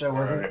 I wish I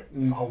wasn't.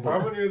 How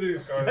many of these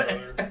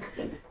guys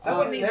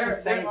are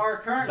there? There are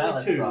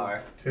currently 2.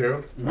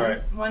 Two?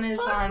 Alright. One is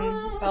on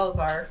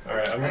Belzar.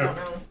 Alright, I'm gonna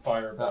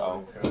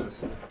fireball these guys.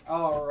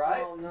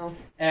 Alright. Oh no.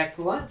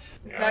 Excellent.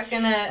 Is that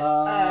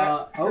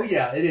gonna? Oh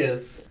yeah, it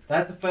is.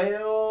 That's a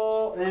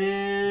fail,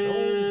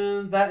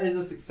 and that is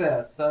a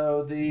success.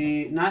 So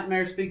the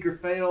Nightmare Speaker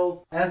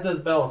fails, as does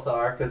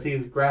Belisar, because he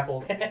is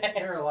grappled,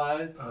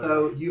 paralyzed.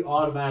 So you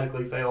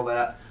automatically fail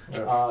that.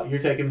 You're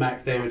taking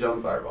max damage on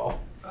the fireball.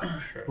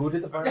 Sure. Who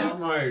did the fireball?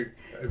 My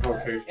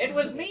evocation. It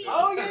was me.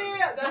 Oh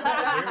yeah,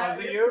 that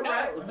is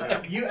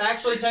correct. You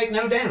actually take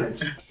no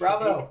damage.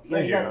 Bravo.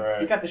 Thank you.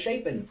 Alright. You got the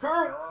shaping.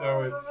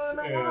 So it's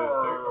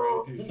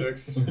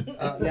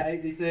 8d6. Yeah,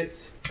 8d6.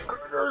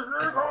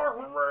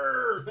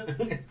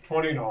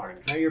 29.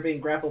 Now you're being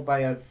grappled by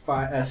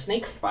a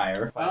snake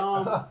fire.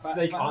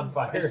 Snake on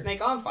fire. A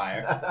snake on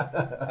fire.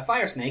 A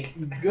fire snake.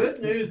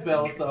 Good news,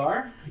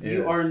 Belisar. You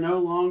Yes. are no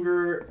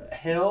longer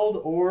held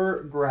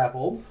or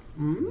grappled.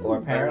 Or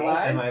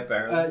paralyzed. Am I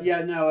paralyzed?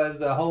 Yeah, no, it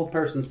was a whole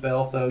person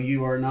spell, so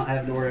you are not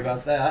having to worry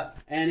about that.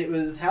 And it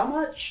was how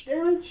much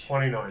damage?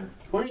 29.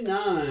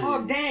 29.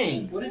 Oh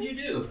dang! What did you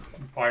do?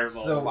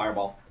 Fireball. So-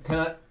 Fireball. Can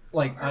I,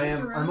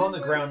 I'm on the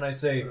ground and I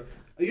say,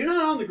 You're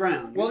not on the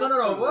ground. well,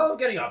 no. Well,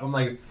 getting up. I'm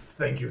like,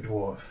 thank you,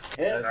 dwarf.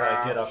 As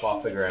I get up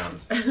off the ground.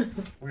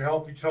 We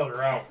help each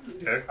other out.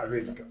 I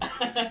mean,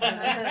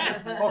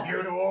 fuck you,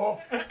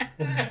 dwarf.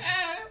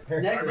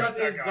 Next up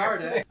is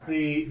Zardek.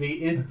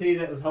 The entity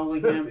that was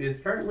holding him is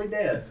currently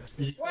dead.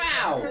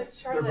 Wow!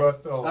 They're both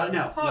still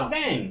No. Oh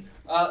dang!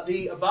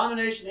 The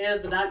abomination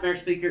is the Nightmare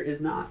Speaker is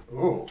not.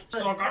 Ooh.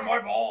 Suck on my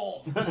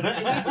ball.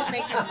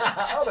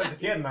 Oh, there's a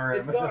kid in the room.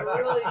 It's got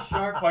really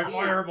sharp My teeth.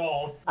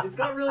 fireballs. It's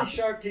got really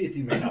sharp teeth.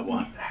 You may not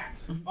want that.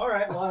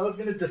 Alright, well, I was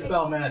going to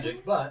dispel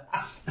magic, but.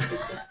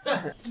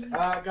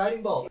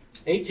 Guiding Bolt.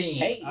 18.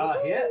 Hey.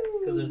 Hits.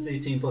 Because it's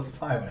 18 plus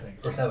 5, I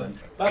think. Or 7.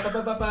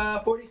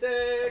 46.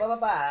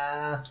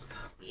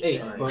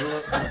 8.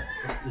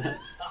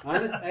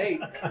 Minus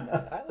 8.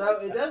 So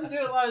it doesn't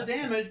do a lot of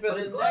damage, but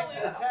the next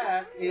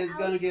attack is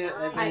going to get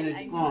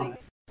advantage on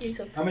it.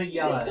 I'm going to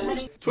yell at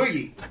it.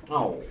 Twiggy,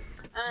 Oh.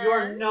 you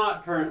are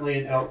not currently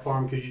in elk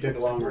form because you took a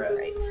long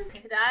rest.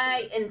 Could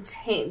I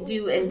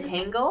do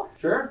entangle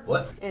Sure.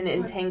 What? and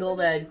entangle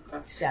the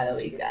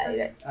shadowy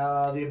guy?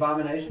 The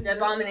abomination. The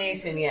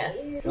abomination,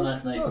 yes. Kill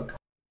that snake.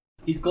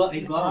 He's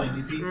glowing.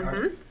 Is he?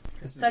 Mhm.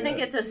 So I think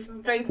it's a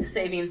strength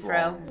saving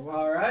throw.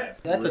 All right.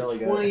 That's Really a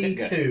good.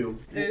 22.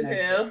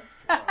 Woohoo.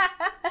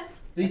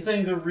 These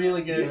things are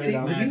really good. See,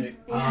 with did you-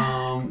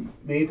 magic.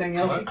 Anything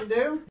else you can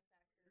do?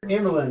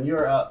 Emberlyn,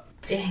 you're up.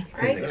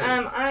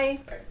 Right.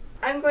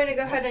 I'm going to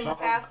go ahead and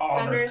cast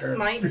Thunder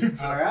Smite.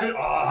 All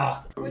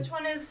right. Which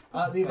one is?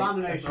 The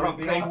abomination, the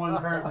only one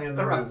currently in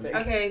the room.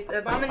 Okay, the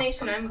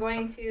abomination. I'm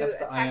going to That's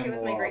the attack it with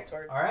iron my wall.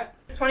 greatsword. All right.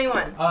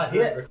 21.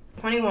 Hit.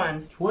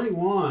 21.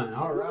 21.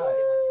 All right.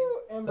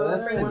 So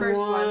that's For the first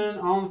 21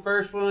 on the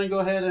first one. Go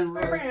ahead and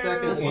roll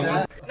the second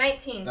attack.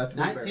 19.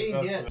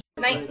 19 hit.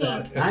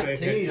 19.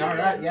 19. All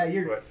right. Yeah,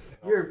 you're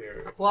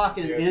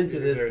clocking into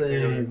this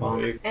thing.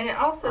 And it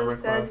also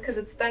says, because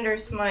it's Thunder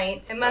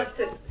Smite, it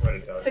must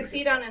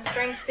succeed on a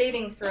strength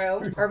saving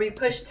throw or be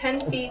pushed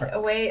 10 feet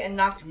away and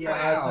knocked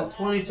Yeah, prone. that's a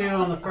 22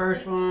 on the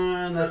first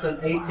one. That's an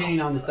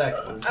 18 on the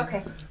second one.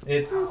 Okay.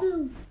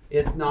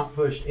 It's not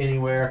pushed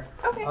anywhere.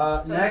 Okay.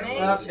 Next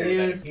up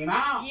is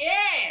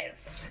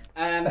Yes!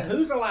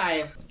 Who's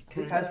alive?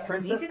 Has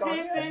Princess gone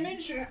Sneak attack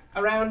damage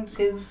around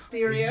his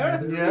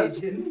derriere?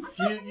 Yes. You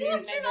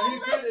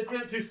could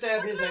attempt to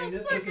stab his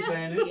anus. Take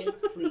advantage.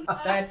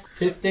 That's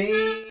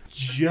 15.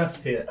 Just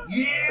hit.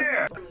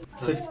 Yeah!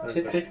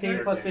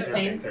 15 plus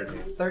 15?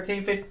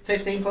 13,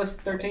 15 plus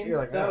 13?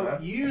 So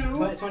you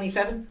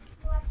 27?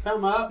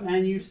 come up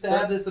and you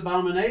stab this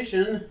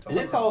abomination, and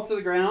it falls to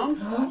the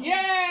ground.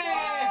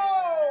 Yeah!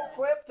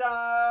 Quip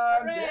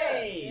time!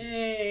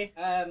 Hooray!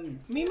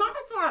 Me mama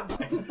son.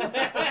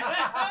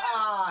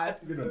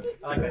 That's a good one.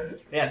 I like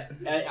that. Yes,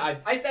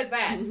 I said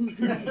that.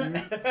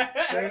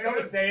 So you're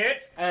going to say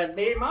it?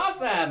 Me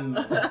awesome.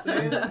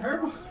 Say it in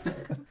her.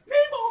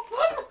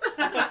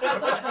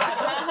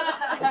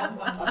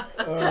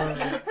 All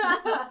right.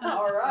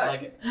 I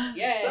like it.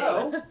 Yeah.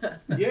 So,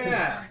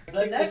 yeah.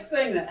 The next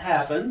thing that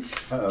happens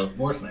Uh-oh,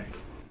 more snakes.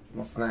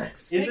 More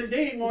snacks. is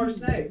indeed more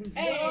snakes.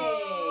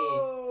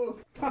 Hey!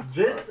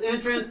 This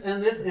entrance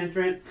and this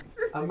entrance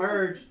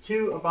emerge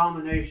two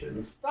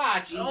abominations.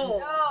 Ah, Jesus.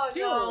 Oh,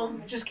 no.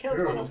 I just killed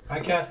one of them. I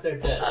cast their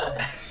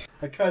dead.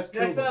 Next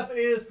up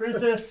is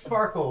Princess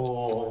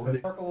Sparkle.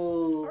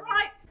 Sparkle.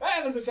 Alright.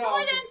 Trident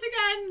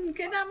again.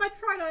 Get out my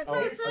trident.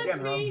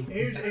 again, Ron.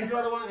 Here's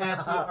what I want to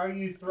ask you. Are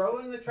you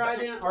throwing the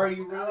trident or are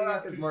you running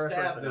up to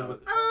stab them with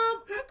it? I'm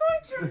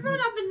going to run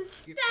up and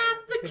stab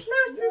the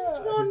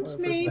closest one to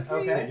me, please.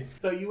 Okay,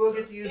 so you will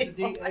get to use the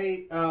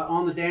D8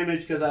 on the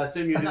damage because I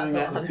assume you're doing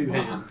that with two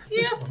hands.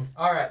 Yes.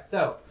 All right,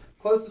 so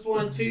Closest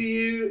one to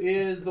you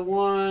is the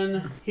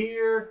one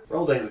here.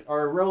 Roll damage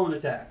or roll an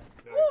attack.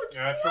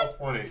 Yeah, I rolled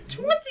 20.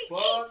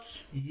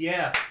 28!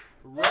 Yes.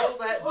 Roll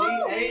that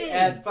D8,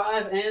 add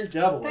 5 and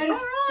double. That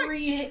is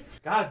 3.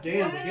 God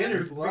damn,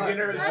 beginner's luck.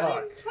 Beginner's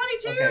luck.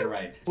 22! Okay,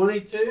 right.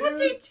 22.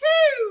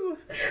 22!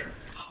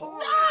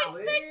 Die,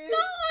 Snake,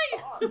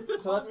 die!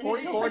 So that's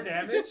 44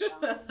 damage?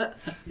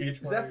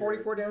 Is that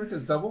 44 damage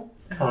as double?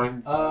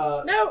 Time.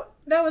 No,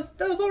 that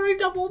was already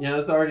doubled. Yeah,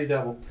 it's already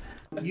double.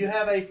 You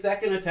have a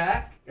second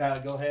attack.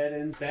 Go ahead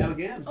and stab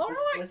again. All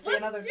right, let's do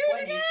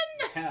it again.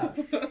 Yeah.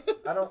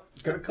 I don't.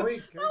 Can we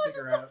take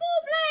her out?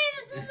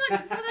 This is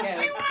like for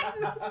the new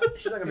one.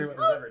 She's not gonna be with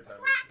us every time.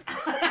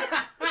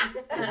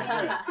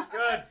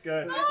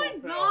 Good.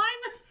 9.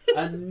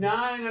 A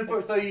 9 and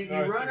 4. So you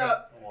run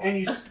up and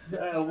you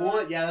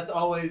 1. Yeah, that's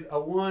always a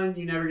 1.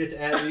 You never get to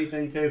add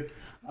anything to.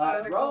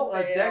 Roll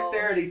a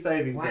dexterity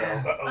saving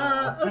throw.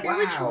 Okay,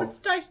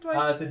 which dice do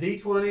I? It's a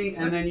D20,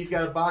 and then you've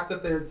got a box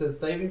up there that says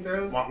saving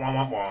throws.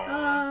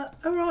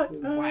 Alright.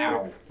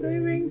 Wow.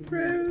 Saving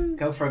throws.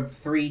 Go from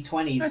 3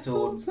 20s I to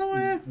thought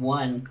somewhere.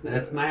 1.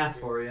 That's math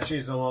for you.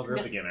 She's no longer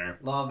a beginner.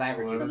 Law of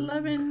averages.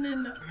 11,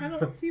 and I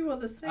don't see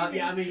what the saving.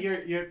 Yeah, I mean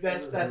you're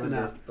that's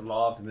enough. The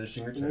law of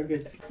diminishing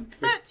returns.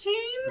 13.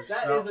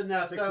 That is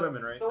enough. 6 so,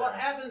 women, right? So what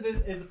happens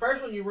is the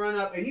first one you run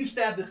up and you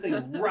stab this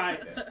thing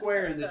right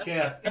square in the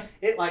chest.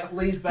 It like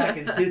leans back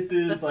and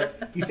hisses, like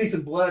you see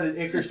some blood and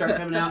ichor start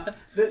coming out.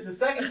 The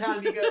second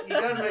time you go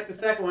to make the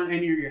second one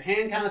and your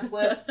hand kind of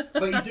slips,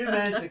 but you do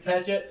manage to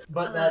catch it.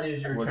 But that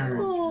is your turn.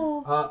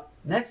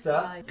 Next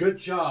up, Good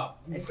job,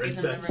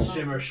 Princess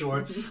Shimmer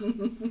Shorts.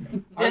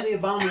 are the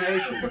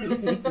abominations.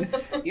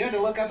 You had to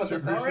look up a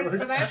thesaurus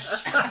for that?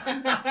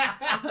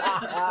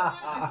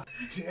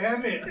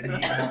 Damn it!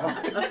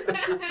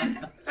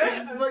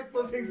 I'm like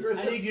flipping through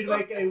I need you to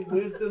make a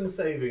wisdom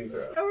saving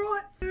throw.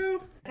 Alright,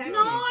 so 9.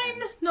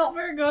 Not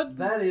very good.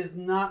 That is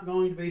not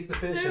going to be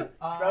sufficient.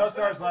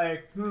 Belisar's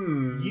like,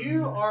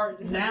 You are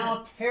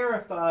now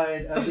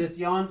terrified of this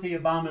Yuan-Ti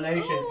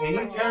abomination, and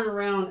you turn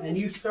around and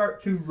you start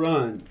to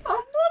run. I'm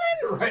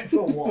running. right to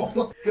the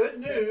wall. Good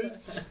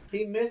news,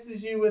 he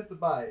misses you with the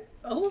bite.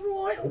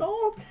 Alright,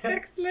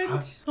 excellent.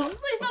 At least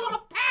I'm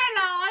not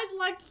paralyzed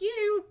like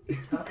you.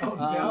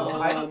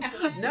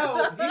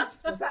 No,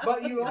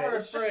 but you are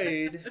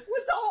afraid. It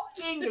was all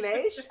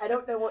English. I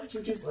don't know what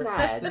you just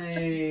said. Let's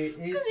see.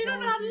 Because you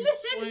don't know how to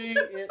listen.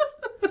 It's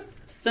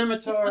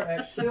scimitar at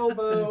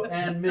Kilbo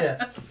and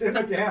miss.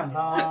 Simmer down.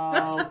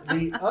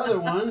 The other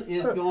one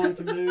is going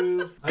to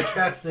move. I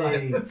cast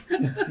silence.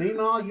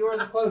 Meemaw, you are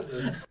the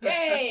closest.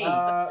 Yay!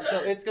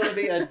 So it's going to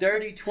be a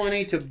dirty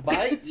 20 to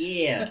bite.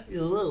 Yeah.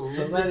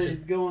 So that is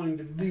going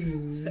to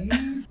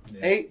be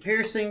 8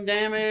 piercing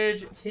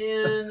damage,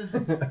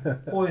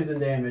 10 poison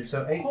damage.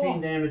 So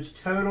 18 damage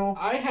total.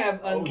 I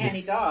have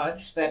uncanny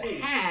dodge that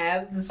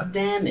halves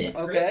damage.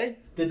 Okay.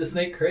 Did the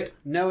snake crit?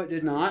 No, it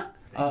did not.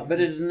 But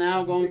it is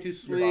now going to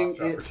swing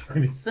its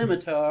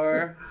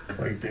scimitar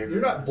You're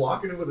not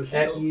blocking it with a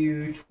shield. at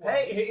you.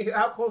 hey,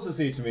 how close is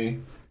he to me?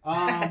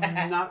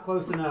 Not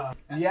close enough.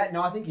 Yeah,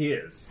 no, I think he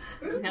is.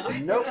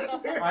 Nope.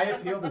 I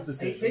appealed this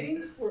decision.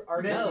 18?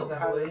 Misses,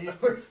 I believe.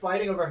 We're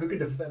fighting over who can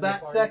defend That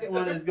the party. second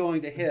one is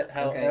going to hit,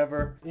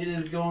 however. It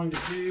is going to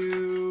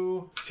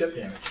do Chip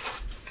damage.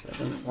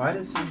 Why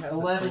does he have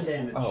 11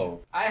 damage.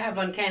 Oh. I have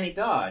uncanny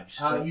dodge.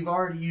 So You've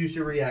already used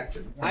your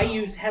reaction. I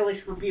use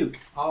hellish rebuke.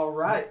 All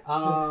right.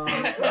 Go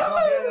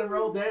ahead and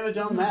roll damage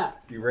on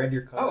that. You read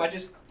your card. Oh, I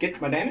just get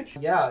my damage?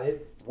 Yeah,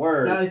 it.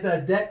 Word. No, it's a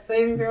dex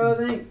saving throw, I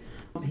think.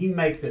 He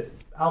makes it.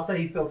 I'll say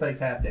he still takes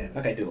half damage.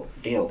 Okay,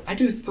 deal. I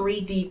do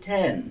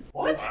 3d10.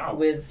 What? Wow.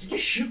 With Did you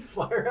shoot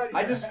fire out of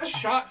I your just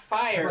shot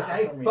fire. Like,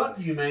 hey, fuck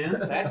you, man.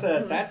 That's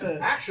a.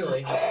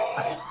 Actually.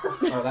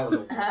 Oh, that was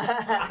a.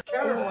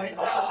 Counterpoint.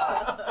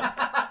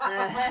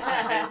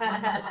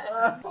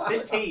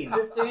 15.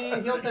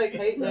 15, he'll take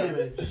 8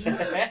 damage.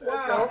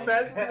 Wow,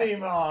 best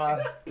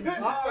Meemaw.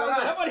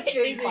 Someone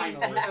hit me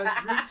finally.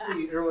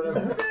 Retweet or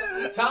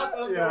whatever. Top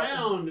of the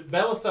round,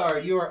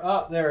 Belisar, you are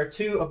up. There are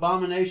 2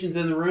 abominations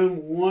in the room.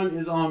 One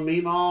is on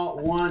Meemaw,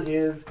 one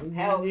is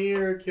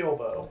near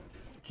Kilbo.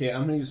 Okay,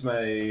 I'm gonna use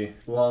my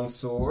long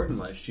sword and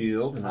my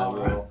shield, and I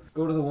will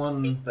go to the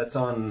one that's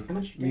on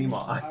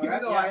Meemaw.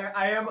 Even though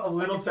I am a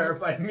little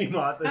terrified of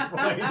Meemaw at this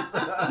point.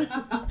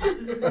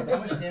 How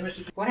much damage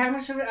did you... What? How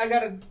much of it? I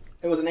got a.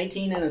 It was an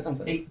 18 and a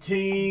something.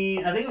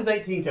 18, I think it was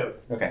 18 total.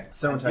 Okay.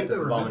 Someone type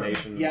this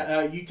abomination.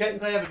 Yeah, you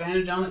technically have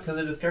advantage on it because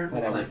it is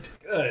currently flanked.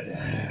 Good.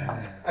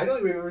 I don't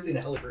think we've ever seen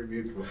a hellish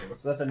rebuke before.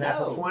 So that's a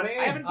natural 20? I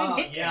haven't been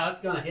hit. Yeah, it's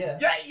gonna hit.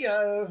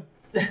 Yeah!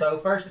 So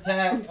first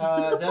attack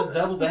does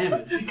double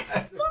damage.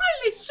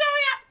 Finally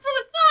showing up for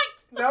the fight!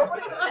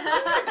 Nobody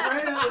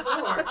Right out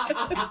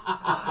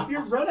the door. You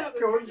run out the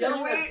door.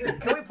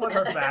 Can we put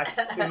her back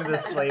into the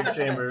slave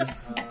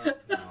chambers?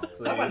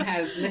 Someone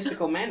has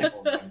mystical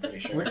manacles, I'm pretty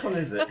sure. Which one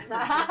is it?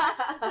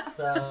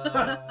 So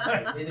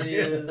it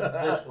is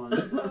this one.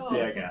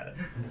 Yeah, I got it.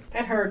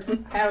 That hurt.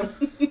 How?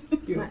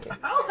 you.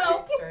 I'll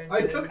help.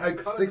 I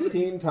caught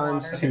 16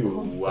 times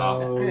 2.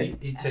 So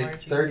he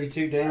takes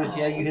 32 damage.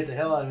 Yeah, you hit the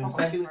hell out of him.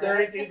 Second is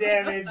 32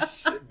 damage.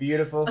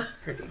 Beautiful. This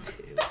is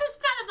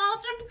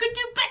Featherbolt. Could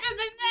do better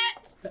than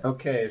that.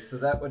 Okay, so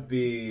that would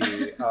be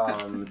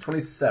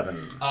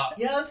 27.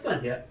 Yeah, that's gonna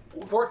hit.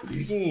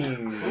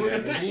 14.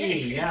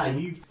 14. Yeah,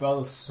 you.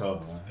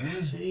 Belisar.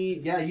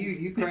 Yeah,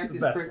 you cracked the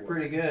this best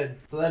pretty good.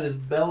 So that is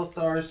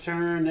Belisar's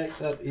turn.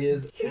 Next up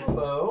is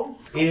Kilbo.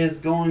 Is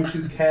going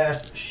to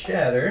cast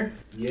Shatter.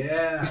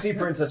 Yeah. You see,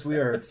 Princess, we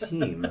are a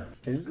team.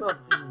 It's not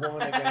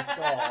one against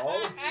all.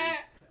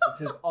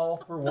 It is all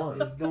for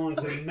one. It's going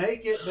to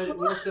make it, but it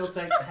will still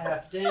take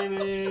half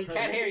damage.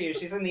 Can't hear you.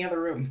 She's in the other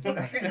room.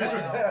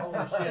 Wow,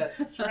 holy shit.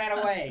 She ran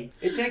away.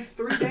 It takes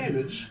 3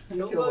 damage.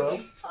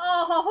 Kilbo.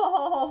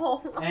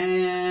 Oh.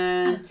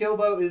 And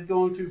Kilbo is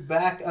going to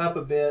back up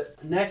a bit.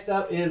 Next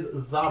up is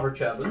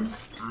Zobberchubbins.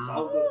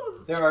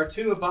 There are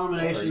 2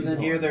 abominations in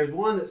here. There's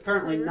one that's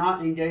currently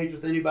not engaged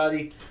with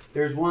anybody.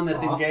 There's one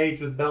that's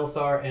engaged with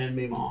Belisar and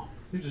Mima.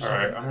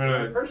 Alright, I'm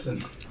gonna...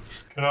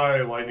 Can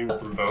I lightning bolt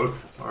them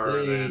both? Or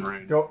are they in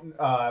range? Don't.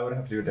 I would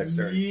have to do a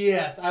dexterity.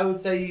 Yes, I would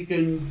say you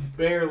can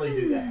barely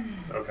do that.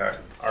 Okay.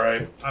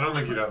 Alright. I don't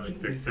think you'd have a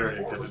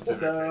dexterity.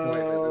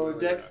 So,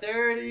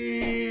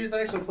 dexterity is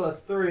actually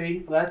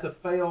 +3. That's a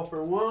fail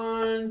for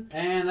one,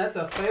 and that's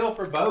a fail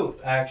for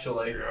both,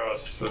 actually.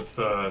 Yes, that's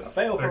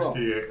fail for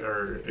 68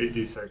 or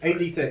 8d6.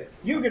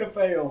 8d6. You get a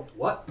fail.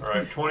 What?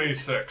 Alright,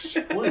 26.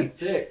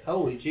 26.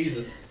 Holy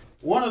Jesus.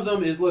 One of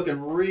them is looking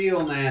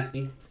real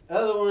nasty.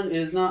 Other one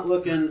is not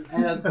looking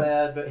as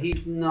bad, but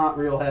he's not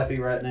real happy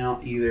right now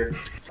either.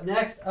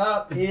 Next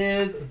up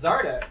is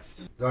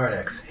Zardex.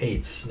 Zardex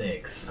hates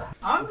snakes.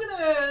 I'm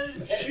gonna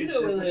shoot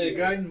it with a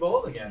guiding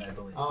bolt again, I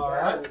believe.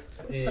 Alright.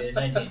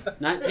 19.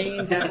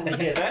 19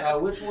 definitely hits.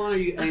 Which one are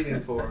you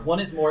aiming for?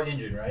 One is more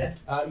injured,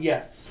 right?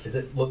 Yes. Does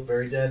it look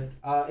very dead?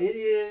 It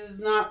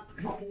is not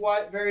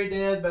quite very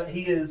dead, but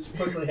he is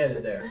quickly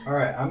headed there.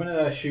 Alright, I'm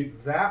gonna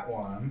shoot that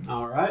one.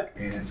 Alright.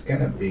 And it's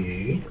gonna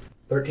be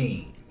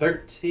 13.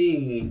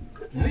 13.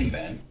 Not even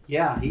bad.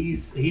 Yeah,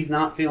 he's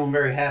not feeling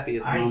very happy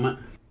at the moment.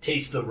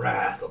 Taste the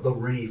wrath of the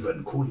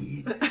Raven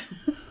Queen.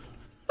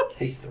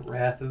 Taste the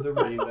wrath of the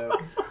rainbow.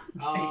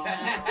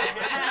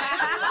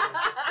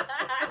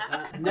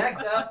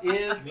 Next up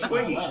is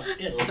Twiggy.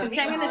 Okay,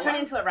 I'm going to turn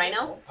into a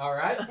rhino.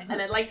 Alright. And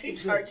I'd like to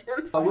charge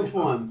him. Which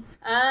one?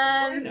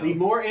 The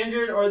more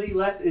injured or the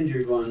less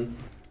injured one?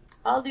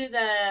 I'll do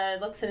the...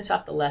 Let's finish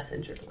off the less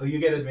injured one. Oh, you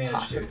get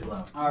advantage too.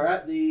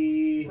 Alright,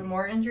 the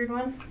more injured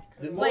one?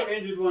 The more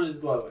injured one is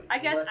glowing. I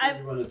guess the less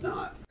injured one is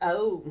not.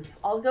 Oh,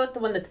 I'll go with the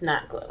one that's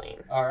not glowing.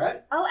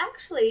 Alright. Oh,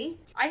 actually,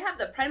 I have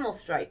the Primal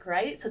Strike,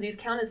 right? So these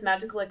count as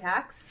magical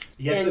attacks?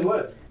 Yes, it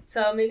would.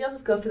 So maybe I'll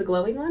just go for the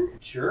glowing one?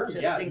 Sure,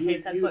 Just yeah. in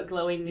case that's what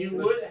glowing means. You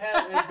would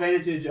have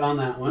advantage on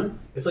that one.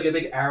 It's like a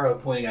big arrow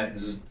pointing at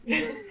it.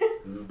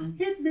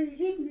 Hit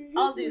me.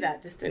 I'll do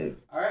that just in...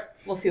 Alright.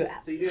 We'll see what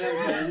happens. So you do have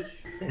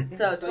advantage.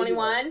 So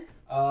 21. Do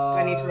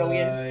I need to roll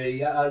again?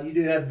 Yeah, you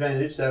do have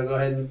advantage, so go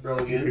ahead and roll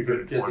again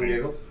for just and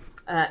giggles.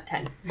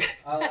 10.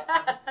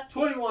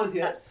 21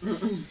 hits.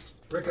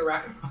 Ricka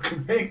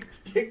Racka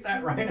stick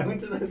that rhino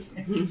into the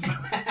snake.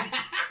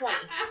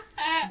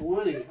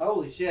 20.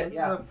 Holy shit,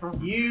 yeah.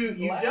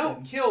 You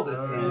don't kill this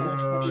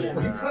thing.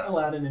 We put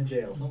Aladdin in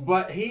jail.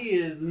 But he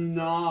is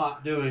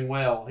not doing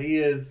well. He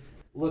is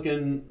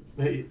looking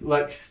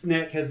like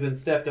Snick has been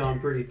stepped on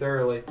pretty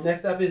thoroughly.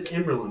 Next up is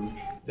Emberlin.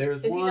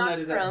 There's Is one he not that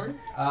is prone?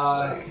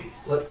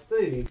 Let's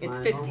see. It's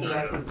My 15.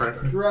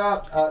 normal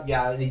dropped.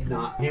 Yeah, he's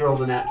not. He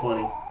rolled a nat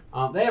 20.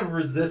 They have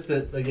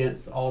resistance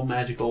against all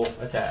magical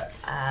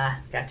attacks.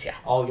 Gotcha.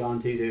 All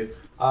Yuan-Ti do.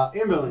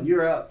 Emberlin,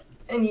 you're up.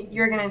 And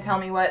you're going to tell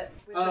me what...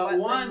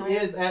 One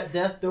is at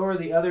death's door,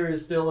 the other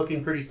is still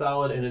looking pretty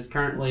solid and is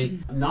currently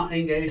not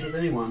engaged with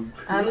anyone.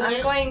 I'm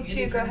going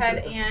to go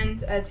ahead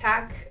and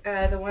attack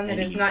the one that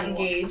is not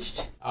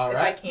engaged, All if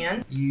right. I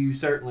can, You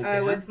certainly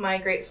can. with my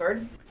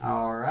greatsword.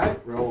 All right,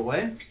 roll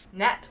away.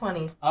 Nat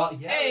 20. Oh,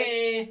 yeah.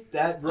 Hey!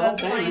 That So roll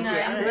that's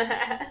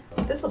 29.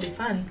 This will be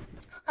fun.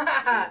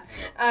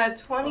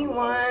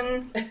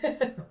 21,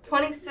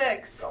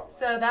 26.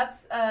 So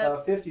that's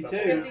 52.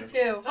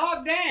 52.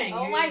 Oh dang!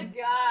 Oh my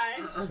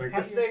god.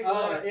 It's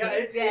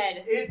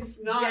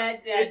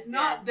not. It's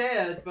not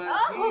dead, but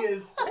he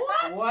is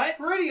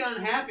pretty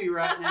unhappy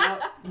right now.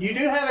 You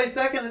do have a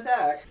second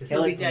attack.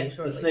 He'll be dead The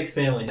shortly. snake's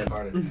family has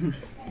heart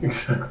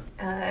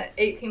attack.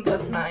 18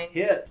 plus 9.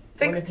 Hit.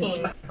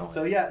 16.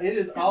 So yeah, it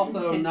is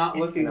also not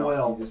looking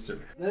well.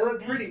 They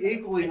look pretty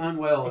equally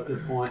unwell at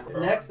this point.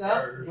 Next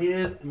up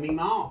is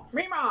Mima.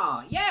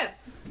 Mima,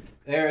 yes!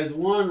 There is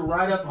one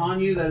right up on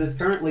you that is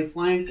currently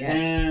flanked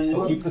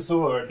and Keep the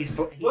sword.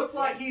 looks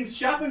like he's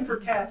shopping for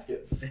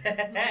caskets.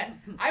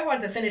 I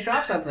want to finish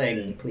off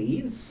something,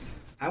 please.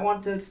 I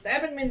want to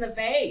stab him in the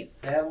face.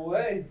 Stab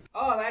away.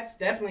 Oh, that's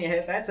definitely a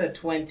hit. That's a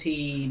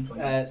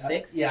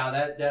 26. Yeah,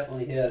 that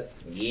definitely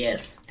hits.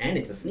 Yes, and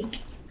it's a sneak.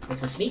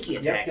 It's a sneaky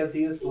Yep, attack. because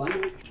he is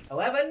flanked.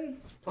 11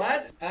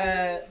 plus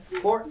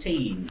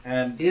 14.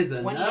 Is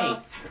 28.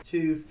 enough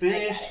to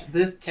finish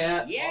this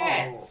cat.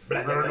 Yes!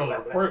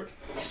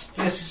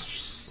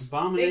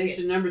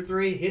 Abomination number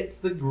 3 hits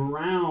the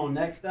ground.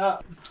 Next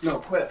up. No,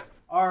 quit.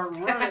 All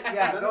right.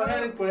 Yeah, go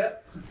ahead and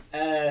quit.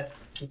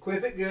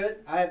 Quip it good.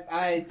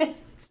 I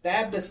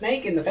stabbed the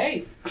snake in the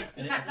face.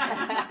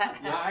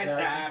 I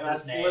stabbed a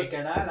snake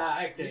and I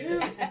liked it. You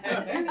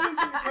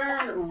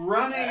turn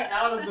running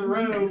out of the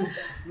room.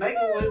 Make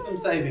a wisdom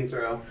saving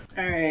throw.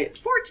 Alright,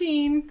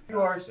 14.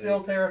 You are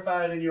still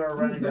terrified and you are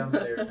running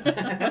downstairs.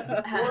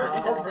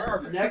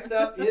 Next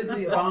up is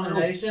the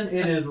abomination.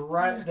 It is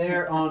right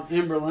there on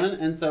Emberlyn,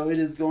 and so it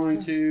is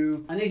going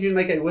to. I need you to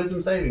make a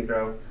wisdom saving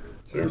throw.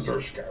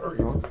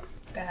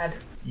 Bad.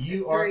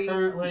 You are 3.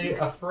 currently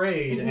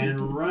afraid and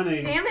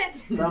running Damn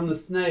it! from the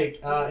snake.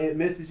 It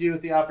misses you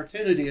with the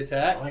opportunity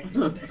attack.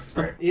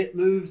 It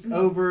moves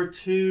over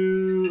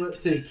to,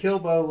 let's see,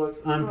 Kilbo looks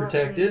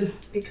unprotected.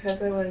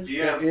 Because I was.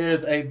 There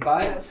is a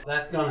bite.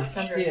 That's going to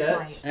Thunder hit.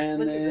 smite. And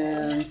What's it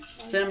then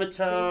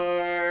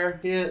Scimitar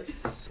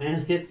hits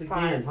and hits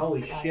again.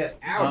 Holy shit.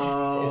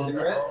 Ouch. Is it a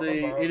crit? Let's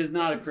see. It is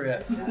not a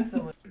crit.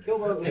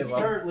 Kilbo is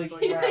currently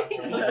trapped.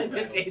 Come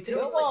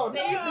on,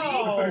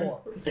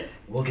 no!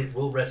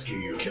 We'll rescue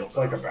you, Kilbo.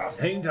 Like a bat.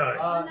 Hang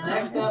time.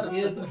 Next up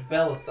is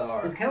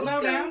Belisar. Is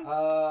Kilbo down?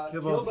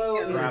 Kilbo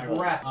is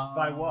wrapped.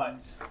 By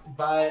what?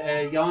 By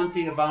a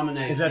Yuan-Ti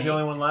abomination. Is that the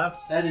only one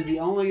left? That is the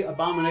only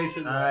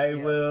abomination left. I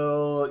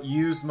will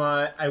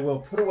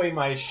put away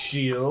my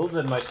shield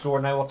and my sword,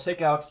 and I will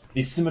take out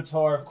the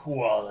scimitar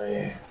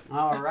Kuali.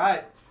 All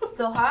right.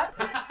 Still hot?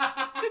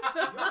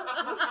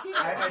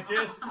 I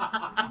just still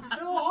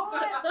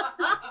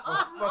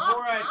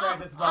before I attack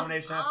this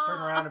abomination, I have to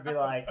turn around and be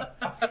like,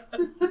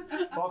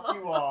 "Fuck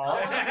you all."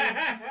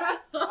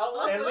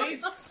 At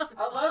least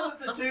I love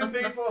that the two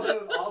people who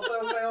have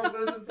also failed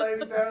wisdom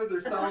saving throws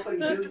are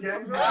salting his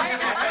game.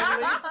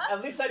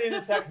 at least I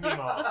didn't attack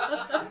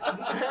Mima.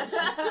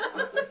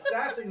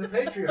 Sassing the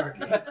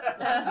patriarchy.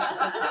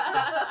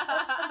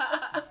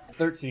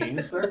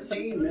 13.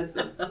 13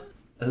 misses.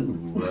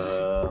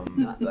 Ooh,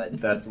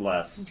 that's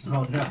less.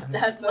 Oh no.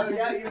 So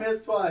yeah, you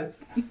missed twice.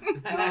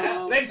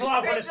 Thanks a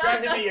lot for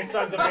distracting me, you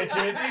sons of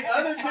bitches. The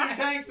other two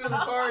tanks in the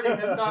party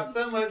have talked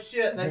so much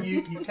shit that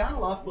you kind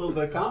of lost a little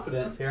bit of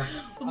confidence here.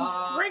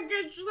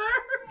 Shrinkage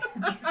there.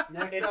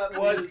 Next It up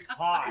was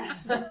hot.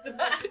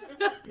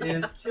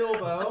 is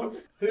Kilbo,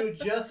 who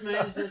just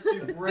manages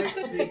to break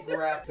the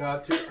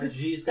grapple.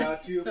 She's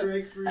got to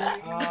break free.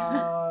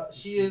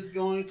 She is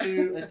going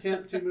to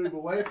attempt to move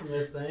away from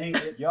this thing.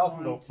 It's Y'all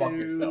can go going fuck to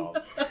yourselves.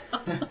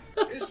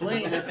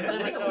 Swing a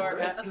scimitar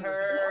at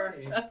her.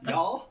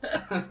 Y'all?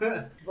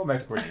 Go back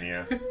to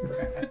Cordelia.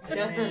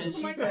 And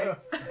she takes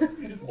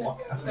Just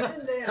walk out.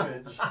 10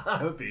 damage.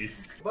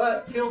 Peace.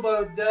 But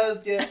Kilbo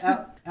does get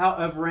out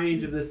of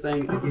range of this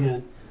thing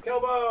again.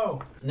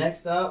 Kilbo!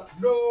 Next up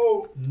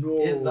No!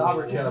 is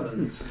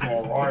Zobberchubbins.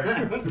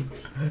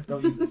 Alright.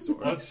 Don't use this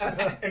sword. Let's go,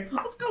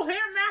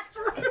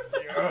 Handmaster. Who's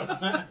saying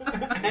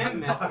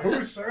The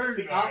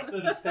that?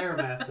 opposite of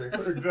Stairmaster.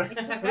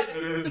 Exactly.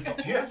 It is. Do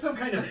you have some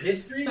kind of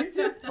history?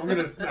 I'm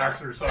gonna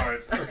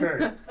exercise.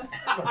 Okay.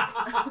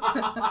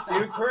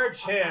 You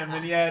encourage him,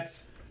 and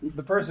yet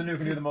the person who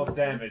can do the most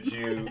damage,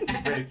 you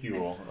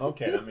ridicule.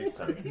 Okay, that makes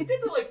sense. He did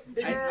the like.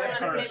 He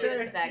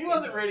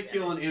wasn't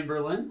ridiculing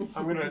Emberlyn.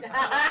 I'm gonna.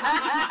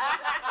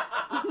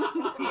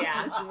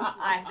 Yeah,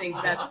 I think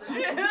that's the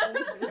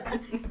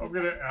I'm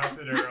gonna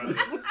acid air on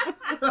this.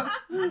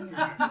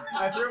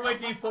 I threw my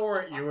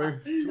D4 at you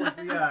towards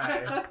the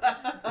eye.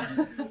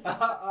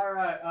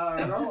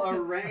 Alright, roll a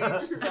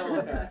ranged spell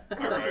attack.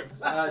 Alright.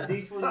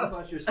 D20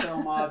 plus your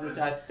spell mod, which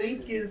I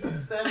think is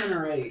 7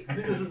 or 8. I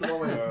think this is the one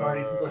where the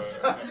party splits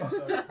up.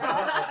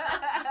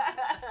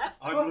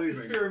 I'm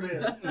leaving.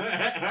 Pyramid.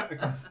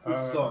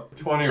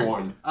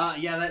 21.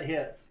 Yeah, that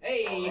hits.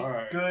 Hey!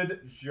 Alright.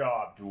 Good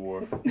job,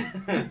 dwarf.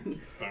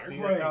 See,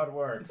 that's how it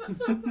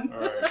works.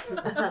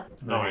 Alright.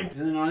 9. And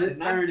then on its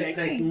turn, it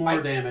takes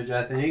more damage,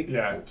 I think.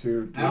 Yeah,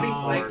 2.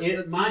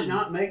 It might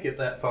not make it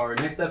that far.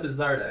 Next up is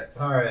Zardex.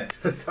 Alright.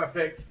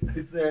 Zardex,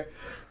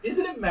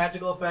 isn't it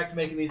magical effect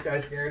making these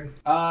guys scared?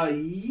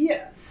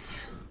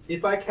 Yes.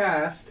 If I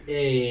cast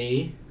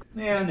a...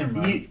 Yeah, never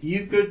mind.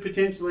 You could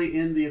potentially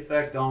end the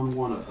effect on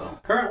one of them.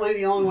 Currently,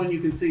 the only one you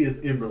can see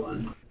is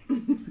Emberlyn.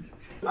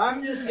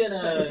 I'm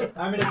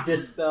gonna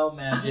dispel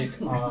magic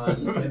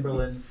on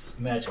Timberland's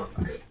magical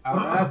effect.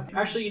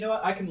 Actually, you know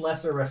what? I can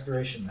lesser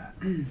restoration that.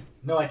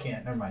 No, I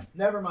can't.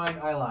 Never mind.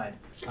 I lied.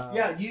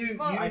 Yeah,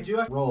 I do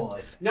have to roll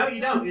it. No, you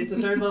don't. It's a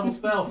 3rd level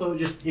spell, so it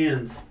just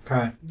ends.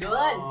 Okay. Good.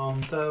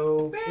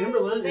 So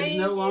Emberlyn is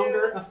no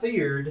longer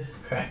afeared.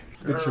 Okay.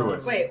 It's a good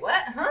choice. Wait,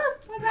 what? Huh?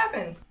 What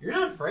happened? You're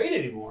not afraid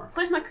anymore.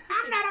 Where's my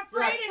I'm not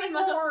afraid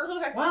anymore.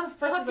 Why the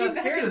fuck was I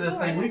scared of this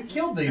thing? We've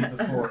killed these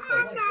before.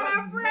 I'm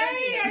not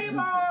afraid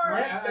anymore.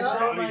 I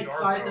draw my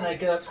scythe and I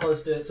get up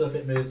close to it, so if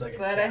it moves, I can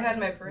But I stab. had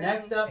my brain.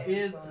 Next up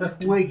is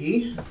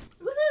Twiggy.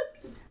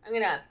 Woohoo! I'm I'm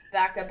gonna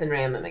back up and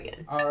ram him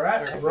again.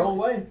 Alright, roll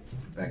away.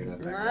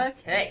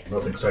 Okay.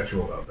 Nothing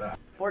sexual about that.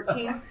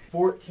 14.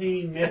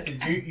 14 misses.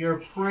 You're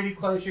pretty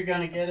close. You're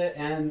going to get it,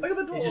 and Look at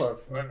the it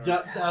just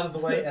ducks out of the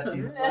way at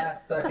the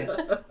last second.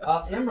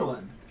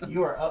 Emberlyn,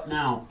 you are up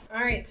now.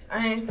 Alright,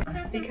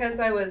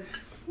 because I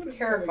was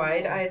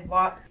terrified, I had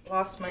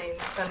lost my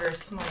Thunder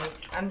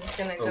Smite. I'm just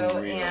gonna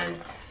go and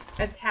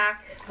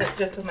attack, but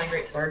just with my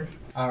greatsword.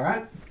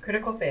 Alright.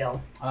 Critical fail.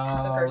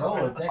 The first roll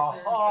a one.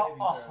 dexterity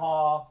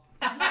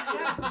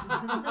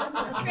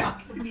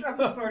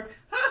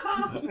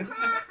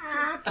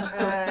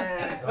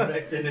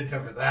Zardex didn't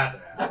interpret that.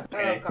 Oh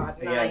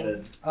god,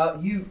 9.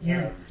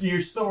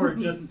 Your sword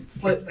just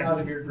slips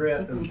out of your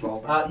grip.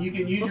 You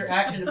can use your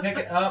action to pick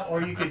it up,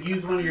 or you could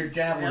use one of your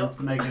javelins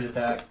to make an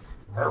attack.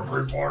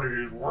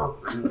 Everybody is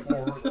working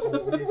for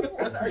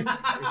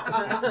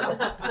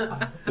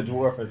The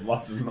dwarf has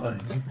lost his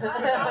mind. I'll go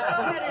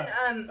ahead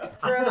and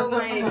throw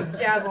my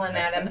javelin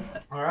at him.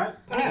 Alright.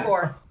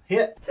 24.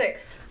 Hit.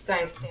 6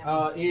 times.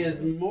 It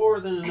is more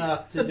than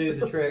enough to do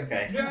the trick.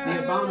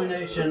 The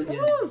abomination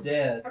is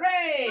dead.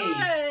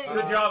 Hooray!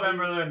 Good job,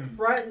 Emberlyn.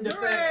 Frightened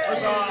effect.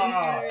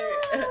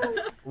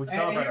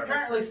 And you're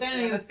currently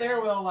standing in the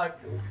stairwell like,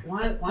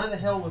 why the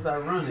hell was I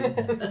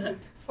running?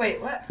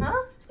 Wait, what? Huh?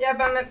 Yeah,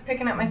 but I'm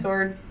picking up my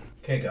sword.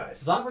 Okay,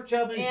 guys.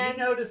 Zobberchubbins, And-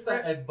 you notice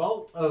that a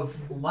bolt of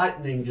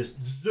lightning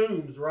just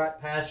zooms right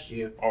past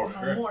you. Oh,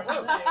 shit.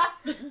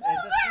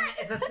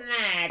 It's a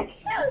snack.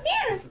 Oh,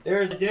 yes!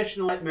 There's an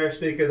additional nightmare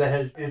speaker that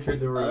has entered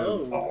the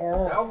room.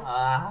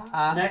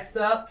 Next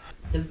up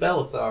is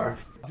Belisar.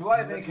 Do I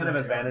have any kind of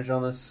advantage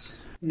on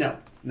this? No.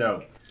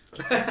 No.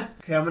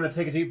 Okay, I'm gonna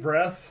take a deep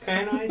breath.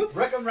 Can I?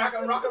 Wreck 'em, right.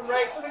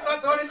 Something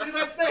that's on into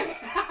that snake.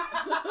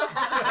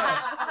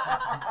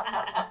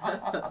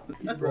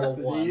 Roll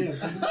 1.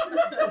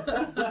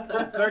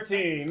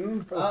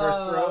 13 for the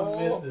first roll.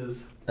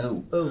 Misses.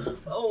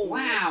 Oh.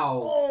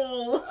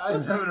 Wow.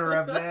 I'm having a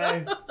rough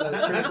day. Is that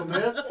a critical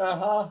miss?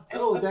 Uh-huh.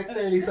 Oh,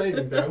 dexterity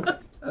saving throw.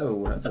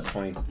 Oh, that's a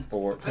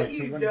 24. 22,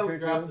 You 22, don't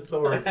drop the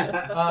sword.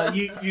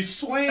 You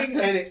swing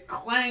and it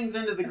clangs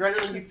into the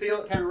ground. You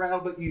feel it kind of rattle,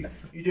 but you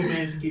do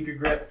manage to keep your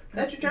grip.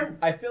 That's your turn.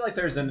 I feel like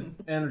there's an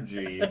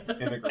energy in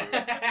the group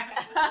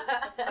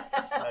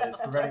that is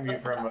preventing me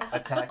from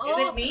attacking. Is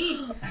it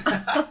me?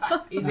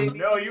 Is it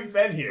No, you've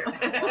been here.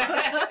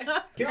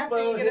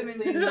 Kilbo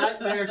hits the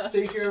Nightmare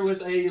Seeker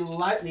with a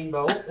lightning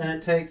bolt, and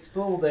it takes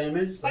full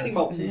damage. So Lightning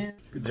bolt. 10.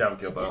 Good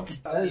job, Kilbo.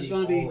 That is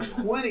going to be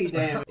 20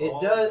 damage.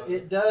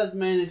 It does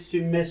manage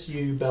to miss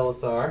you,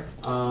 Belisar,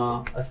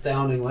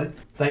 astoundingly,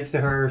 thanks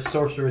to her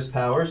sorceress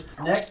powers.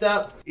 Next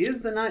up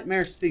is the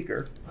Nightmare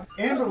Speaker.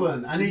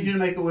 Amberlyn, I need you to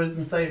make a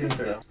wisdom saving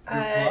throw.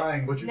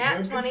 Nat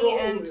 20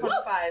 and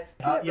 25.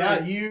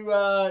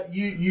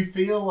 You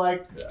feel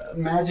like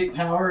magic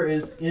power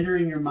is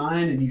entering your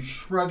mind, and you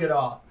shrug it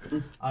off.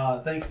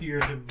 Thanks to your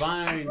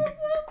divine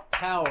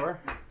power.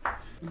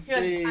 I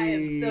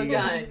am so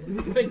done.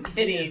 Good It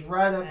kitty. is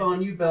right up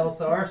on you,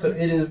 Belisar, so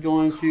it is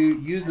going to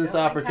use this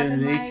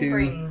opportunity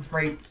to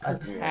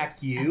attack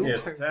you.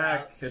 Yes,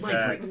 attack.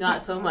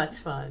 Not so much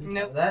fun.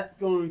 Nope. That's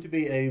going to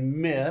be a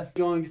miss.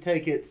 Going to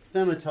take its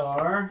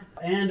scimitar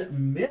and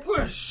miss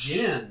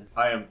again.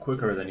 I am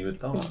quicker than you had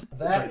thought.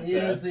 That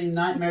is the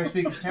Nightmare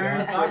Speaker's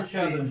turn.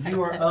 Zobberchubbins, you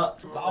are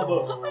up. I'm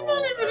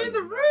not even in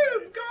the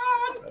room,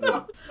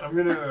 God! I'm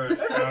gonna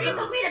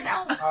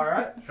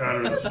Alright.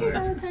 shatter the snake.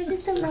 I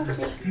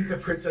think the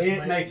princess It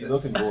might makes be it.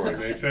 Looking bored.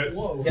 Makes it.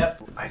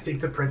 Yep. I think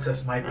the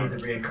princess might be the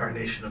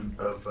reincarnation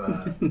of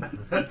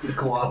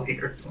Koali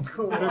or something.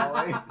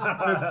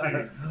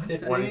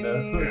 15.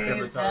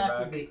 It'd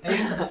have to be 8.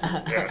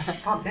 Yes.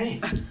 Oh,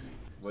 dang.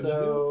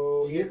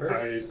 So, I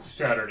it's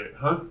shattered it,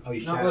 huh? Oh,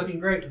 you not shot looking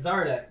great.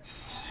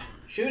 Zardex.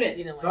 Shoot it.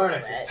 You know what?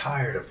 Zardex is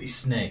tired of these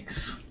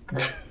snakes.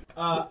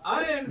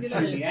 I am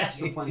Should be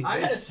astral plane.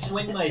 I'm gonna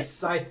swing my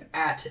scythe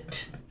at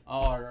it.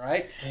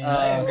 Alright. And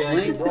I'm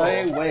going to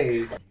Swing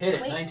away. Hit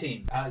it.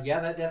 19. Yeah,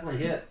 that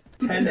definitely hits.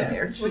 10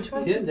 damage. Which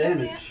one? 10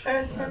 damage.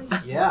 10.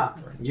 Yeah,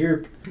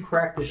 you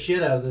cracked the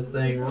shit out of this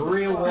thing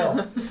real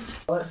well.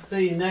 Let's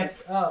see,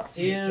 next up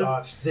is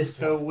dodged this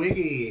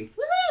Twiggy.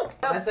 Woohoo!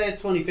 I'd say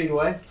it's 20 feet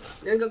away.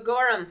 I'm gonna go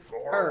gore him.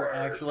 Her,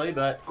 actually,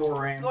 but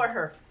Goran. Gore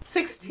her.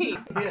 16.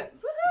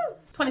 hits. Woohoo!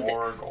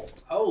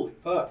 26. Holy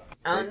fuck.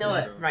 I don't know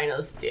what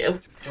rhinos do.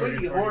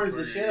 Twiggy horns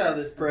the shit out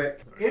of this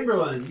prick.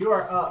 Emberlyn, you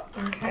are up.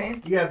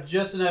 Okay. You have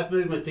just enough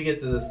movement to get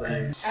to this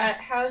thing.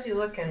 How is he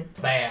looking?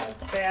 Bad.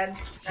 Bad.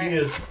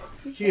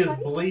 She is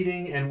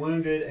bleeding and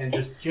wounded and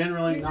just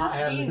generally not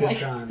having a good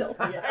time.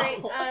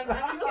 Alright, I'm just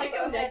gonna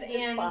go ahead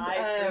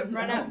and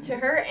run up to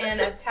her and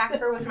attack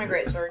her with my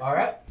greatsword.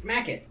 Alright.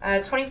 Smack it.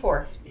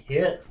 24.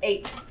 Hit.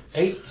 8.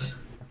 8.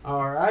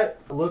 Alright.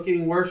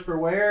 Looking worse for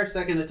wear.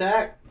 Second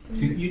attack.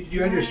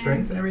 You had your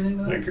strength and everything?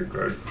 I think you're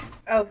good.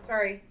 Oh,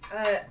 sorry.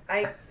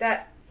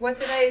 What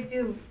did I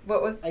do?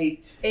 What was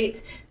 8.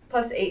 8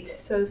 plus 8,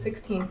 so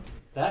 16.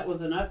 That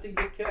was enough to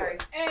get killed. Sorry.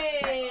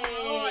 Hey!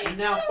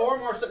 Now 4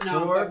 more.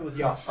 No, I'm fucking with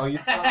y'all. Oh, you.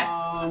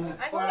 I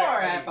More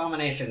still,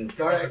 abominations.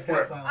 Zardex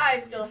has I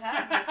still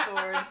have my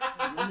sword.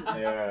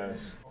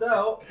 Yes.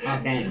 So,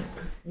 dang.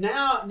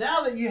 now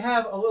that you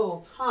have a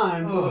little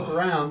time to look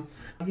around,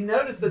 you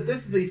notice that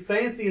this is the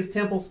fanciest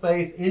temple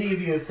space any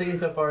of you have seen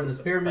so far in this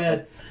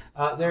pyramid.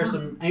 There are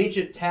some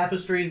ancient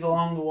tapestries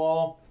along the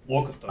wall.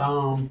 Look at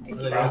them.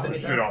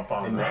 Shit up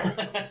on them.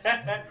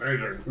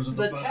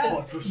 The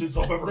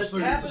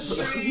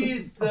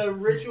tapestries, the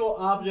ritual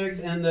objects,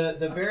 and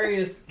the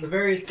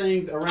various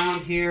things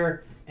around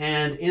here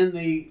and in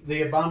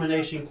the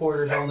abomination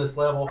quarters on this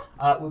level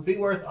would be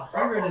worth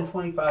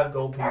 125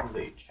 gold pieces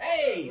each.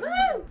 Hey!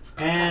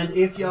 And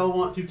if y'all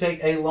want to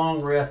take a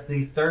long rest,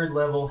 the third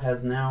level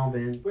has now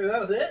been. Wait, that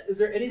was it? Is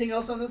there anything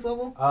else on this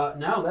level?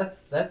 No,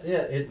 that's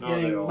it. It's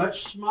getting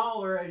much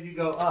smaller as you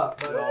go up,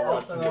 but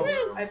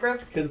also I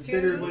broke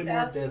considerably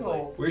more 2,000 deadly.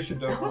 gold. We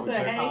should definitely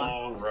take a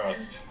long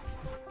rest.